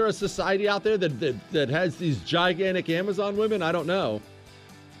mean, is there a society out there that has these gigantic Amazon women? I don't know.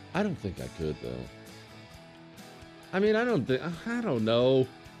 I don't think I could, though. I mean, I don't know.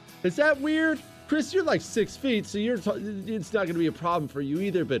 Is that weird? Chris, you're like 6 feet, so it's not going to be a problem for you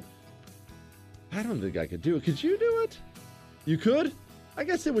either, but I don't think I could do it. Could you do it? You could? I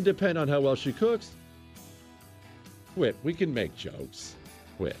guess it would depend on how well she cooks. Quit. We can make jokes.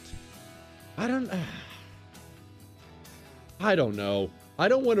 Quit. I don't know. I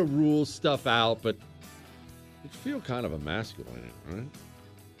don't want to rule stuff out, but it'd feel kind of emasculating, right?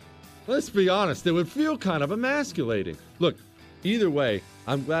 Let's be honest. It would feel kind of emasculating. Look, either way,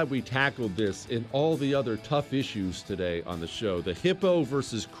 I'm glad we tackled this and all the other tough issues today on the show. The hippo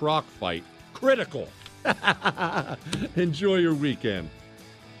versus croc fight. Critical. Enjoy your weekend.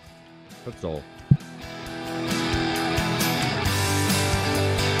 That's all.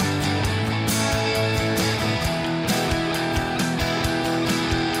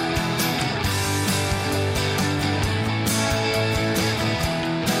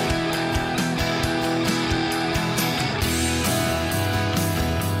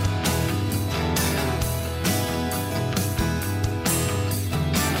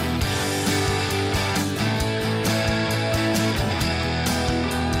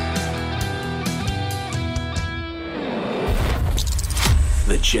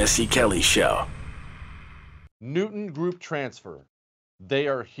 Jesse Kelly Show. Newton Group Transfer. They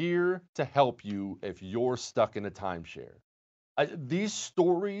are here to help you if you're stuck in a timeshare. These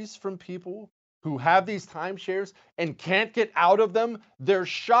stories from people who have these timeshares and can't get out of them, they're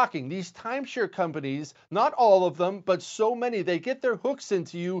shocking. These timeshare companies, not all of them, but so many, they get their hooks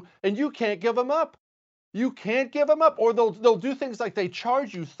into you and you can't give them up. You can't give them up, or they'll do things like they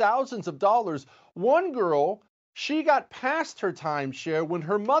charge you thousands of dollars. One girl, she got past her timeshare when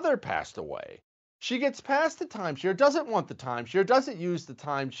her mother passed away. She gets past the timeshare, doesn't want the timeshare, doesn't use the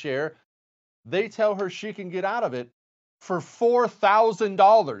timeshare. They tell her she can get out of it for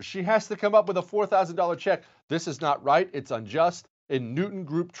 $4,000. She has to come up with a $4,000 check. This is not right. It's unjust. And Newton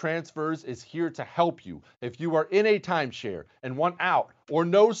Group Transfers is here to help you. If you are in a timeshare and want out or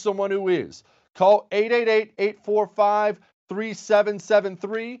know someone who is, call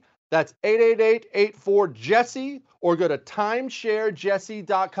 888-845-3773. That's 888-84-JESSE, or go to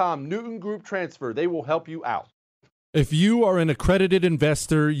timesharejesse.com. Newton Group Transfer. They will help you out. If you are an accredited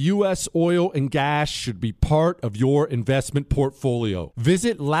investor, U.S. oil and gas should be part of your investment portfolio.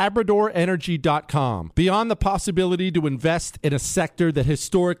 Visit LabradorEnergy.com. Beyond the possibility to invest in a sector that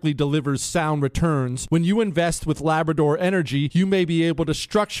historically delivers sound returns, when you invest with Labrador Energy, you may be able to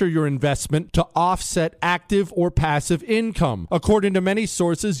structure your investment to offset active or passive income. According to many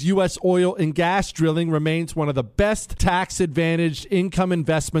sources, U.S. oil and gas drilling remains one of the best tax-advantaged income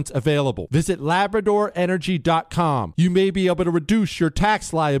investments available. Visit LabradorEnergy.com. You may be able to reduce your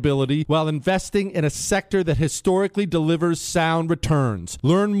tax liability while investing in a sector that historically delivers sound returns.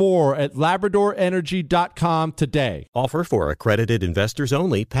 Learn more at LabradorEnergy.com today. Offer for accredited investors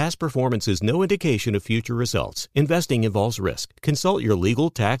only. Past performance is no indication of future results. Investing involves risk. Consult your legal,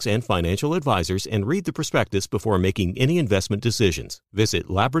 tax, and financial advisors and read the prospectus before making any investment decisions. Visit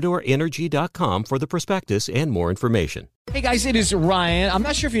LabradorEnergy.com for the prospectus and more information. Hey guys, it is Ryan. I'm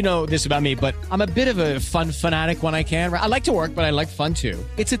not sure if you know this about me, but I'm a bit of a fun fanatic when I can. I like to work, but I like fun too.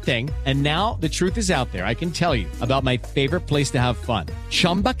 It's a thing. And now the truth is out there. I can tell you about my favorite place to have fun.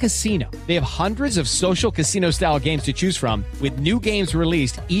 Chumba Casino. They have hundreds of social casino style games to choose from with new games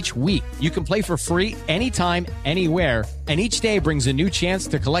released each week. You can play for free anytime, anywhere. And each day brings a new chance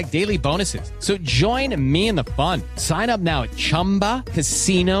to collect daily bonuses. So join me in the fun. Sign up now at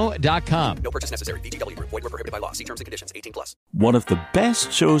ChumbaCasino.com. No purchase necessary. VGW. Void where prohibited by law. See terms and conditions. 18+. One of the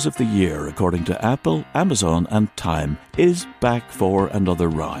best shows of the year, according to Apple, Amazon, and Time, is back for another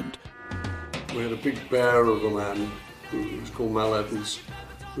round. We had a big bear of a man who was called Mal Evans,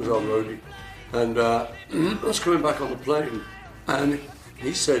 who was our roadie. And I was coming back on the plane, and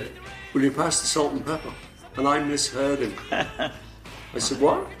he said, "Will you pass the salt and pepper?" And I misheard him. I said,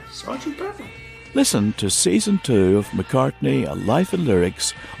 "What? Sergeant Pepper?" Listen to Season 2 of McCartney, A Life in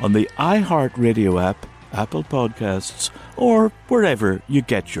Lyrics on the iHeartRadio app, Apple Podcasts, or wherever you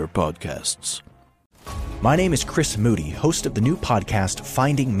get your podcasts. My name is Chris Moody, host of the new podcast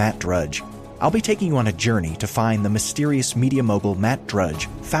Finding Matt Drudge. I'll be taking you on a journey to find the mysterious media mogul Matt Drudge,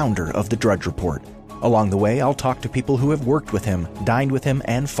 founder of The Drudge Report. Along the way, I'll talk to people who have worked with him, dined with him,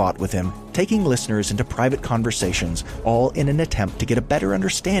 and fought with him, taking listeners into private conversations, all in an attempt to get a better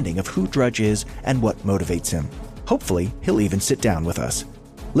understanding of who Drudge is and what motivates him. Hopefully, he'll even sit down with us.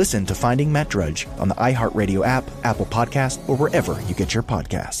 Listen to Finding Matt Drudge on the iHeartRadio app, Apple Podcast, or wherever you get your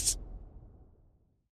podcasts.